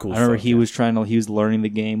 That dude was cool. I remember he was learning the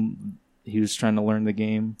game. He was trying to learn the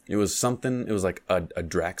game. It was like a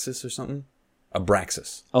Draxus or something. A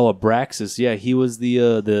Braxis. Oh, a Braxis. Yeah, he was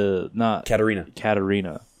the not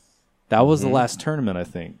Katarina. That was the last tournament, I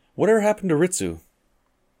think. Whatever happened to Ritsu?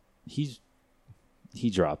 He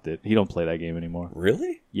dropped it. He don't play that game anymore.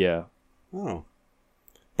 Really? Yeah. Oh,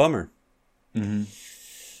 bummer. Mm-hmm.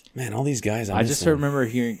 Man, all these guys. I just remember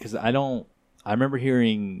hearing because I remember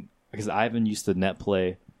hearing because Ivan used to net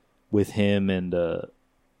play with him, and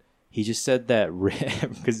he just said that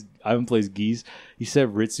because Ivan plays Geese. He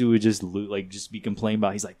said Ritsu would just be complaining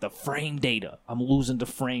about. He's like the frame data. I'm losing the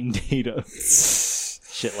frame data.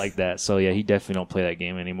 Shit like that. So yeah, he definitely don't play that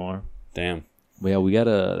game anymore. Damn. Well, yeah,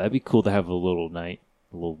 that'd be cool to have a little night,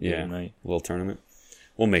 a little game night, a little tournament.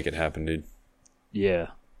 We'll make it happen, dude. Yeah,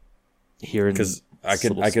 here because I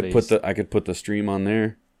could put the stream on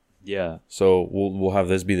there. Yeah. So we'll have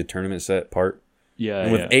this be the tournament set part. Yeah.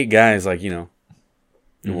 And with 8 guys, it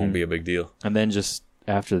won't be a big deal. And then just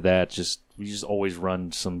after that, we just always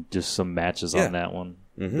run some matches on that one.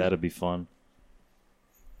 Mm-hmm. That'd be fun.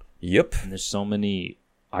 Yep. And there's so many.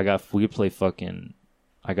 We could play fucking.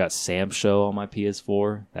 I got Sam Show on my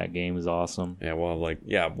PS4. That game is awesome. Yeah, well,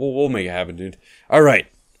 we'll make it happen, dude. All right.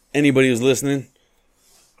 Anybody who's listening,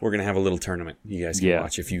 we're going to have a little tournament. You guys can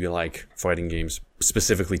watch if you like fighting games,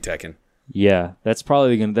 specifically Tekken. Yeah, that's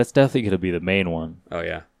definitely going to be the main one. Oh,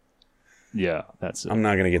 yeah. Yeah, that's it. I'm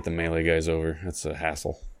not going to get the melee guys over. That's a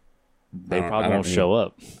hassle. They probably won't show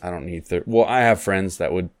up. I don't need well, I have friends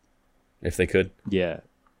that would, if they could. Yeah.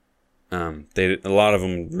 A lot of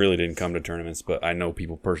them really didn't come to tournaments, but I know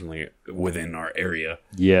people personally within our area.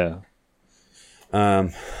 Yeah.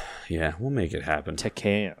 Yeah, we'll make it happen.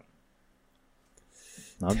 Tekken.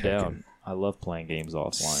 I'm down. I love playing games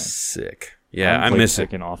offline. Sick. Yeah, I miss it.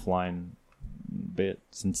 Tekken offline bit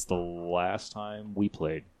since the last time we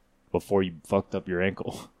played before you fucked up your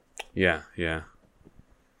ankle. Yeah.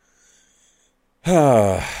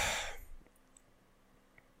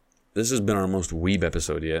 This has been our most weeb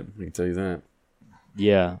episode yet. I can tell you that.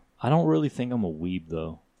 Yeah. I don't really think I'm a weeb,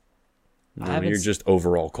 though. No, you're just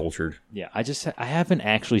overall cultured. Yeah, I haven't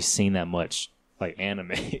actually seen that much, like,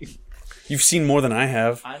 anime. You've seen more than I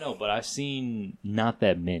have. I know, but I've seen not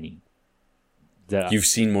that many. You've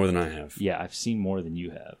seen more than I have. Yeah, I've seen more than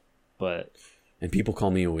you have. And people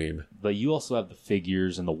call me a weeb. But you also have the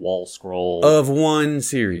figures and the wall scroll. Of one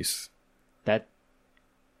series. That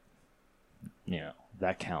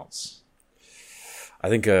counts. I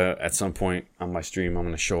think at some point on my stream, I'm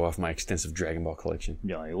going to show off my extensive Dragon Ball collection.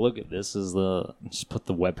 Yeah, like, look at this. Just put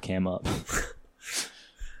the webcam up.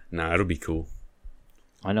 Nah, it'll be cool.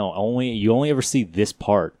 I know. You only ever see this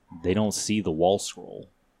part. They don't see the wall scroll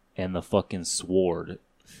and the fucking sword.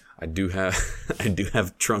 I do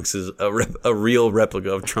have Trunks' a real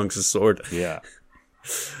replica of Trunks' sword. Yeah.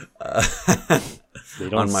 They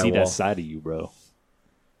don't see that side of you, bro.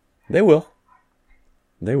 They will.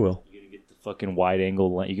 Fucking wide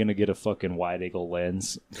angle. You're gonna get a fucking wide angle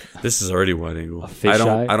lens. This is already wide angle.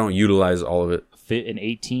 I don't utilize all of it.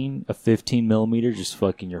 A 15 millimeter, just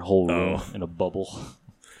fucking your whole room in a bubble.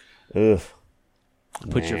 Ugh.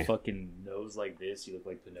 Put your fucking nose like this. You look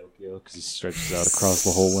like Pinocchio because it stretches out across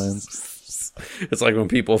the whole lens. It's like when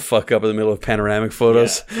people fuck up in the middle of panoramic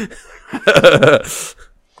photos. Yeah.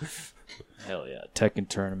 Hell yeah, Tekken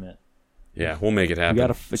tournament. Yeah, we'll make it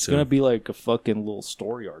happen. It's going to be like a fucking little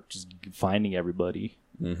story arc, just finding everybody.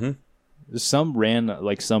 Mm-hmm. There's some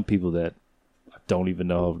some people that don't even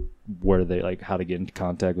know how to get into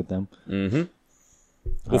contact with them. Mm-hmm.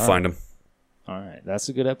 We'll find them. All right. That's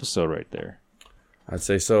a good episode right there. I'd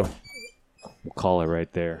say so. We'll call it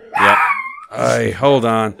right there. Yep. Hey, hold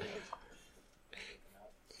on.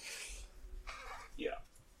 Yeah.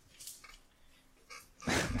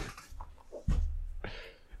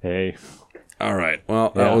 Hey. All right.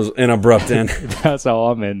 Well, that was an abrupt end. That's how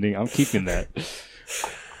I'm ending. I'm keeping that.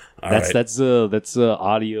 That's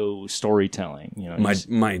audio storytelling. You know,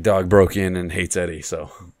 my dog broke in and hates Eddie,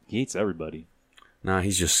 so he hates everybody. Nah,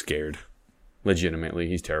 he's just scared. Legitimately,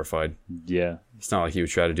 he's terrified. Yeah. It's not like he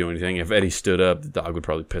would try to do anything. If Eddie stood up, the dog would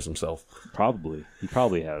probably piss himself. Probably. He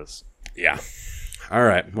probably has. Yeah. All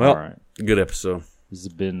right. Well, good episode. This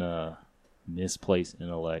has been Misplaced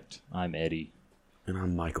Intellect. I'm Eddie. And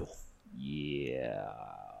I'm Michael. Yeah.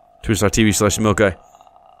 Twitch.tv/MilkGuy.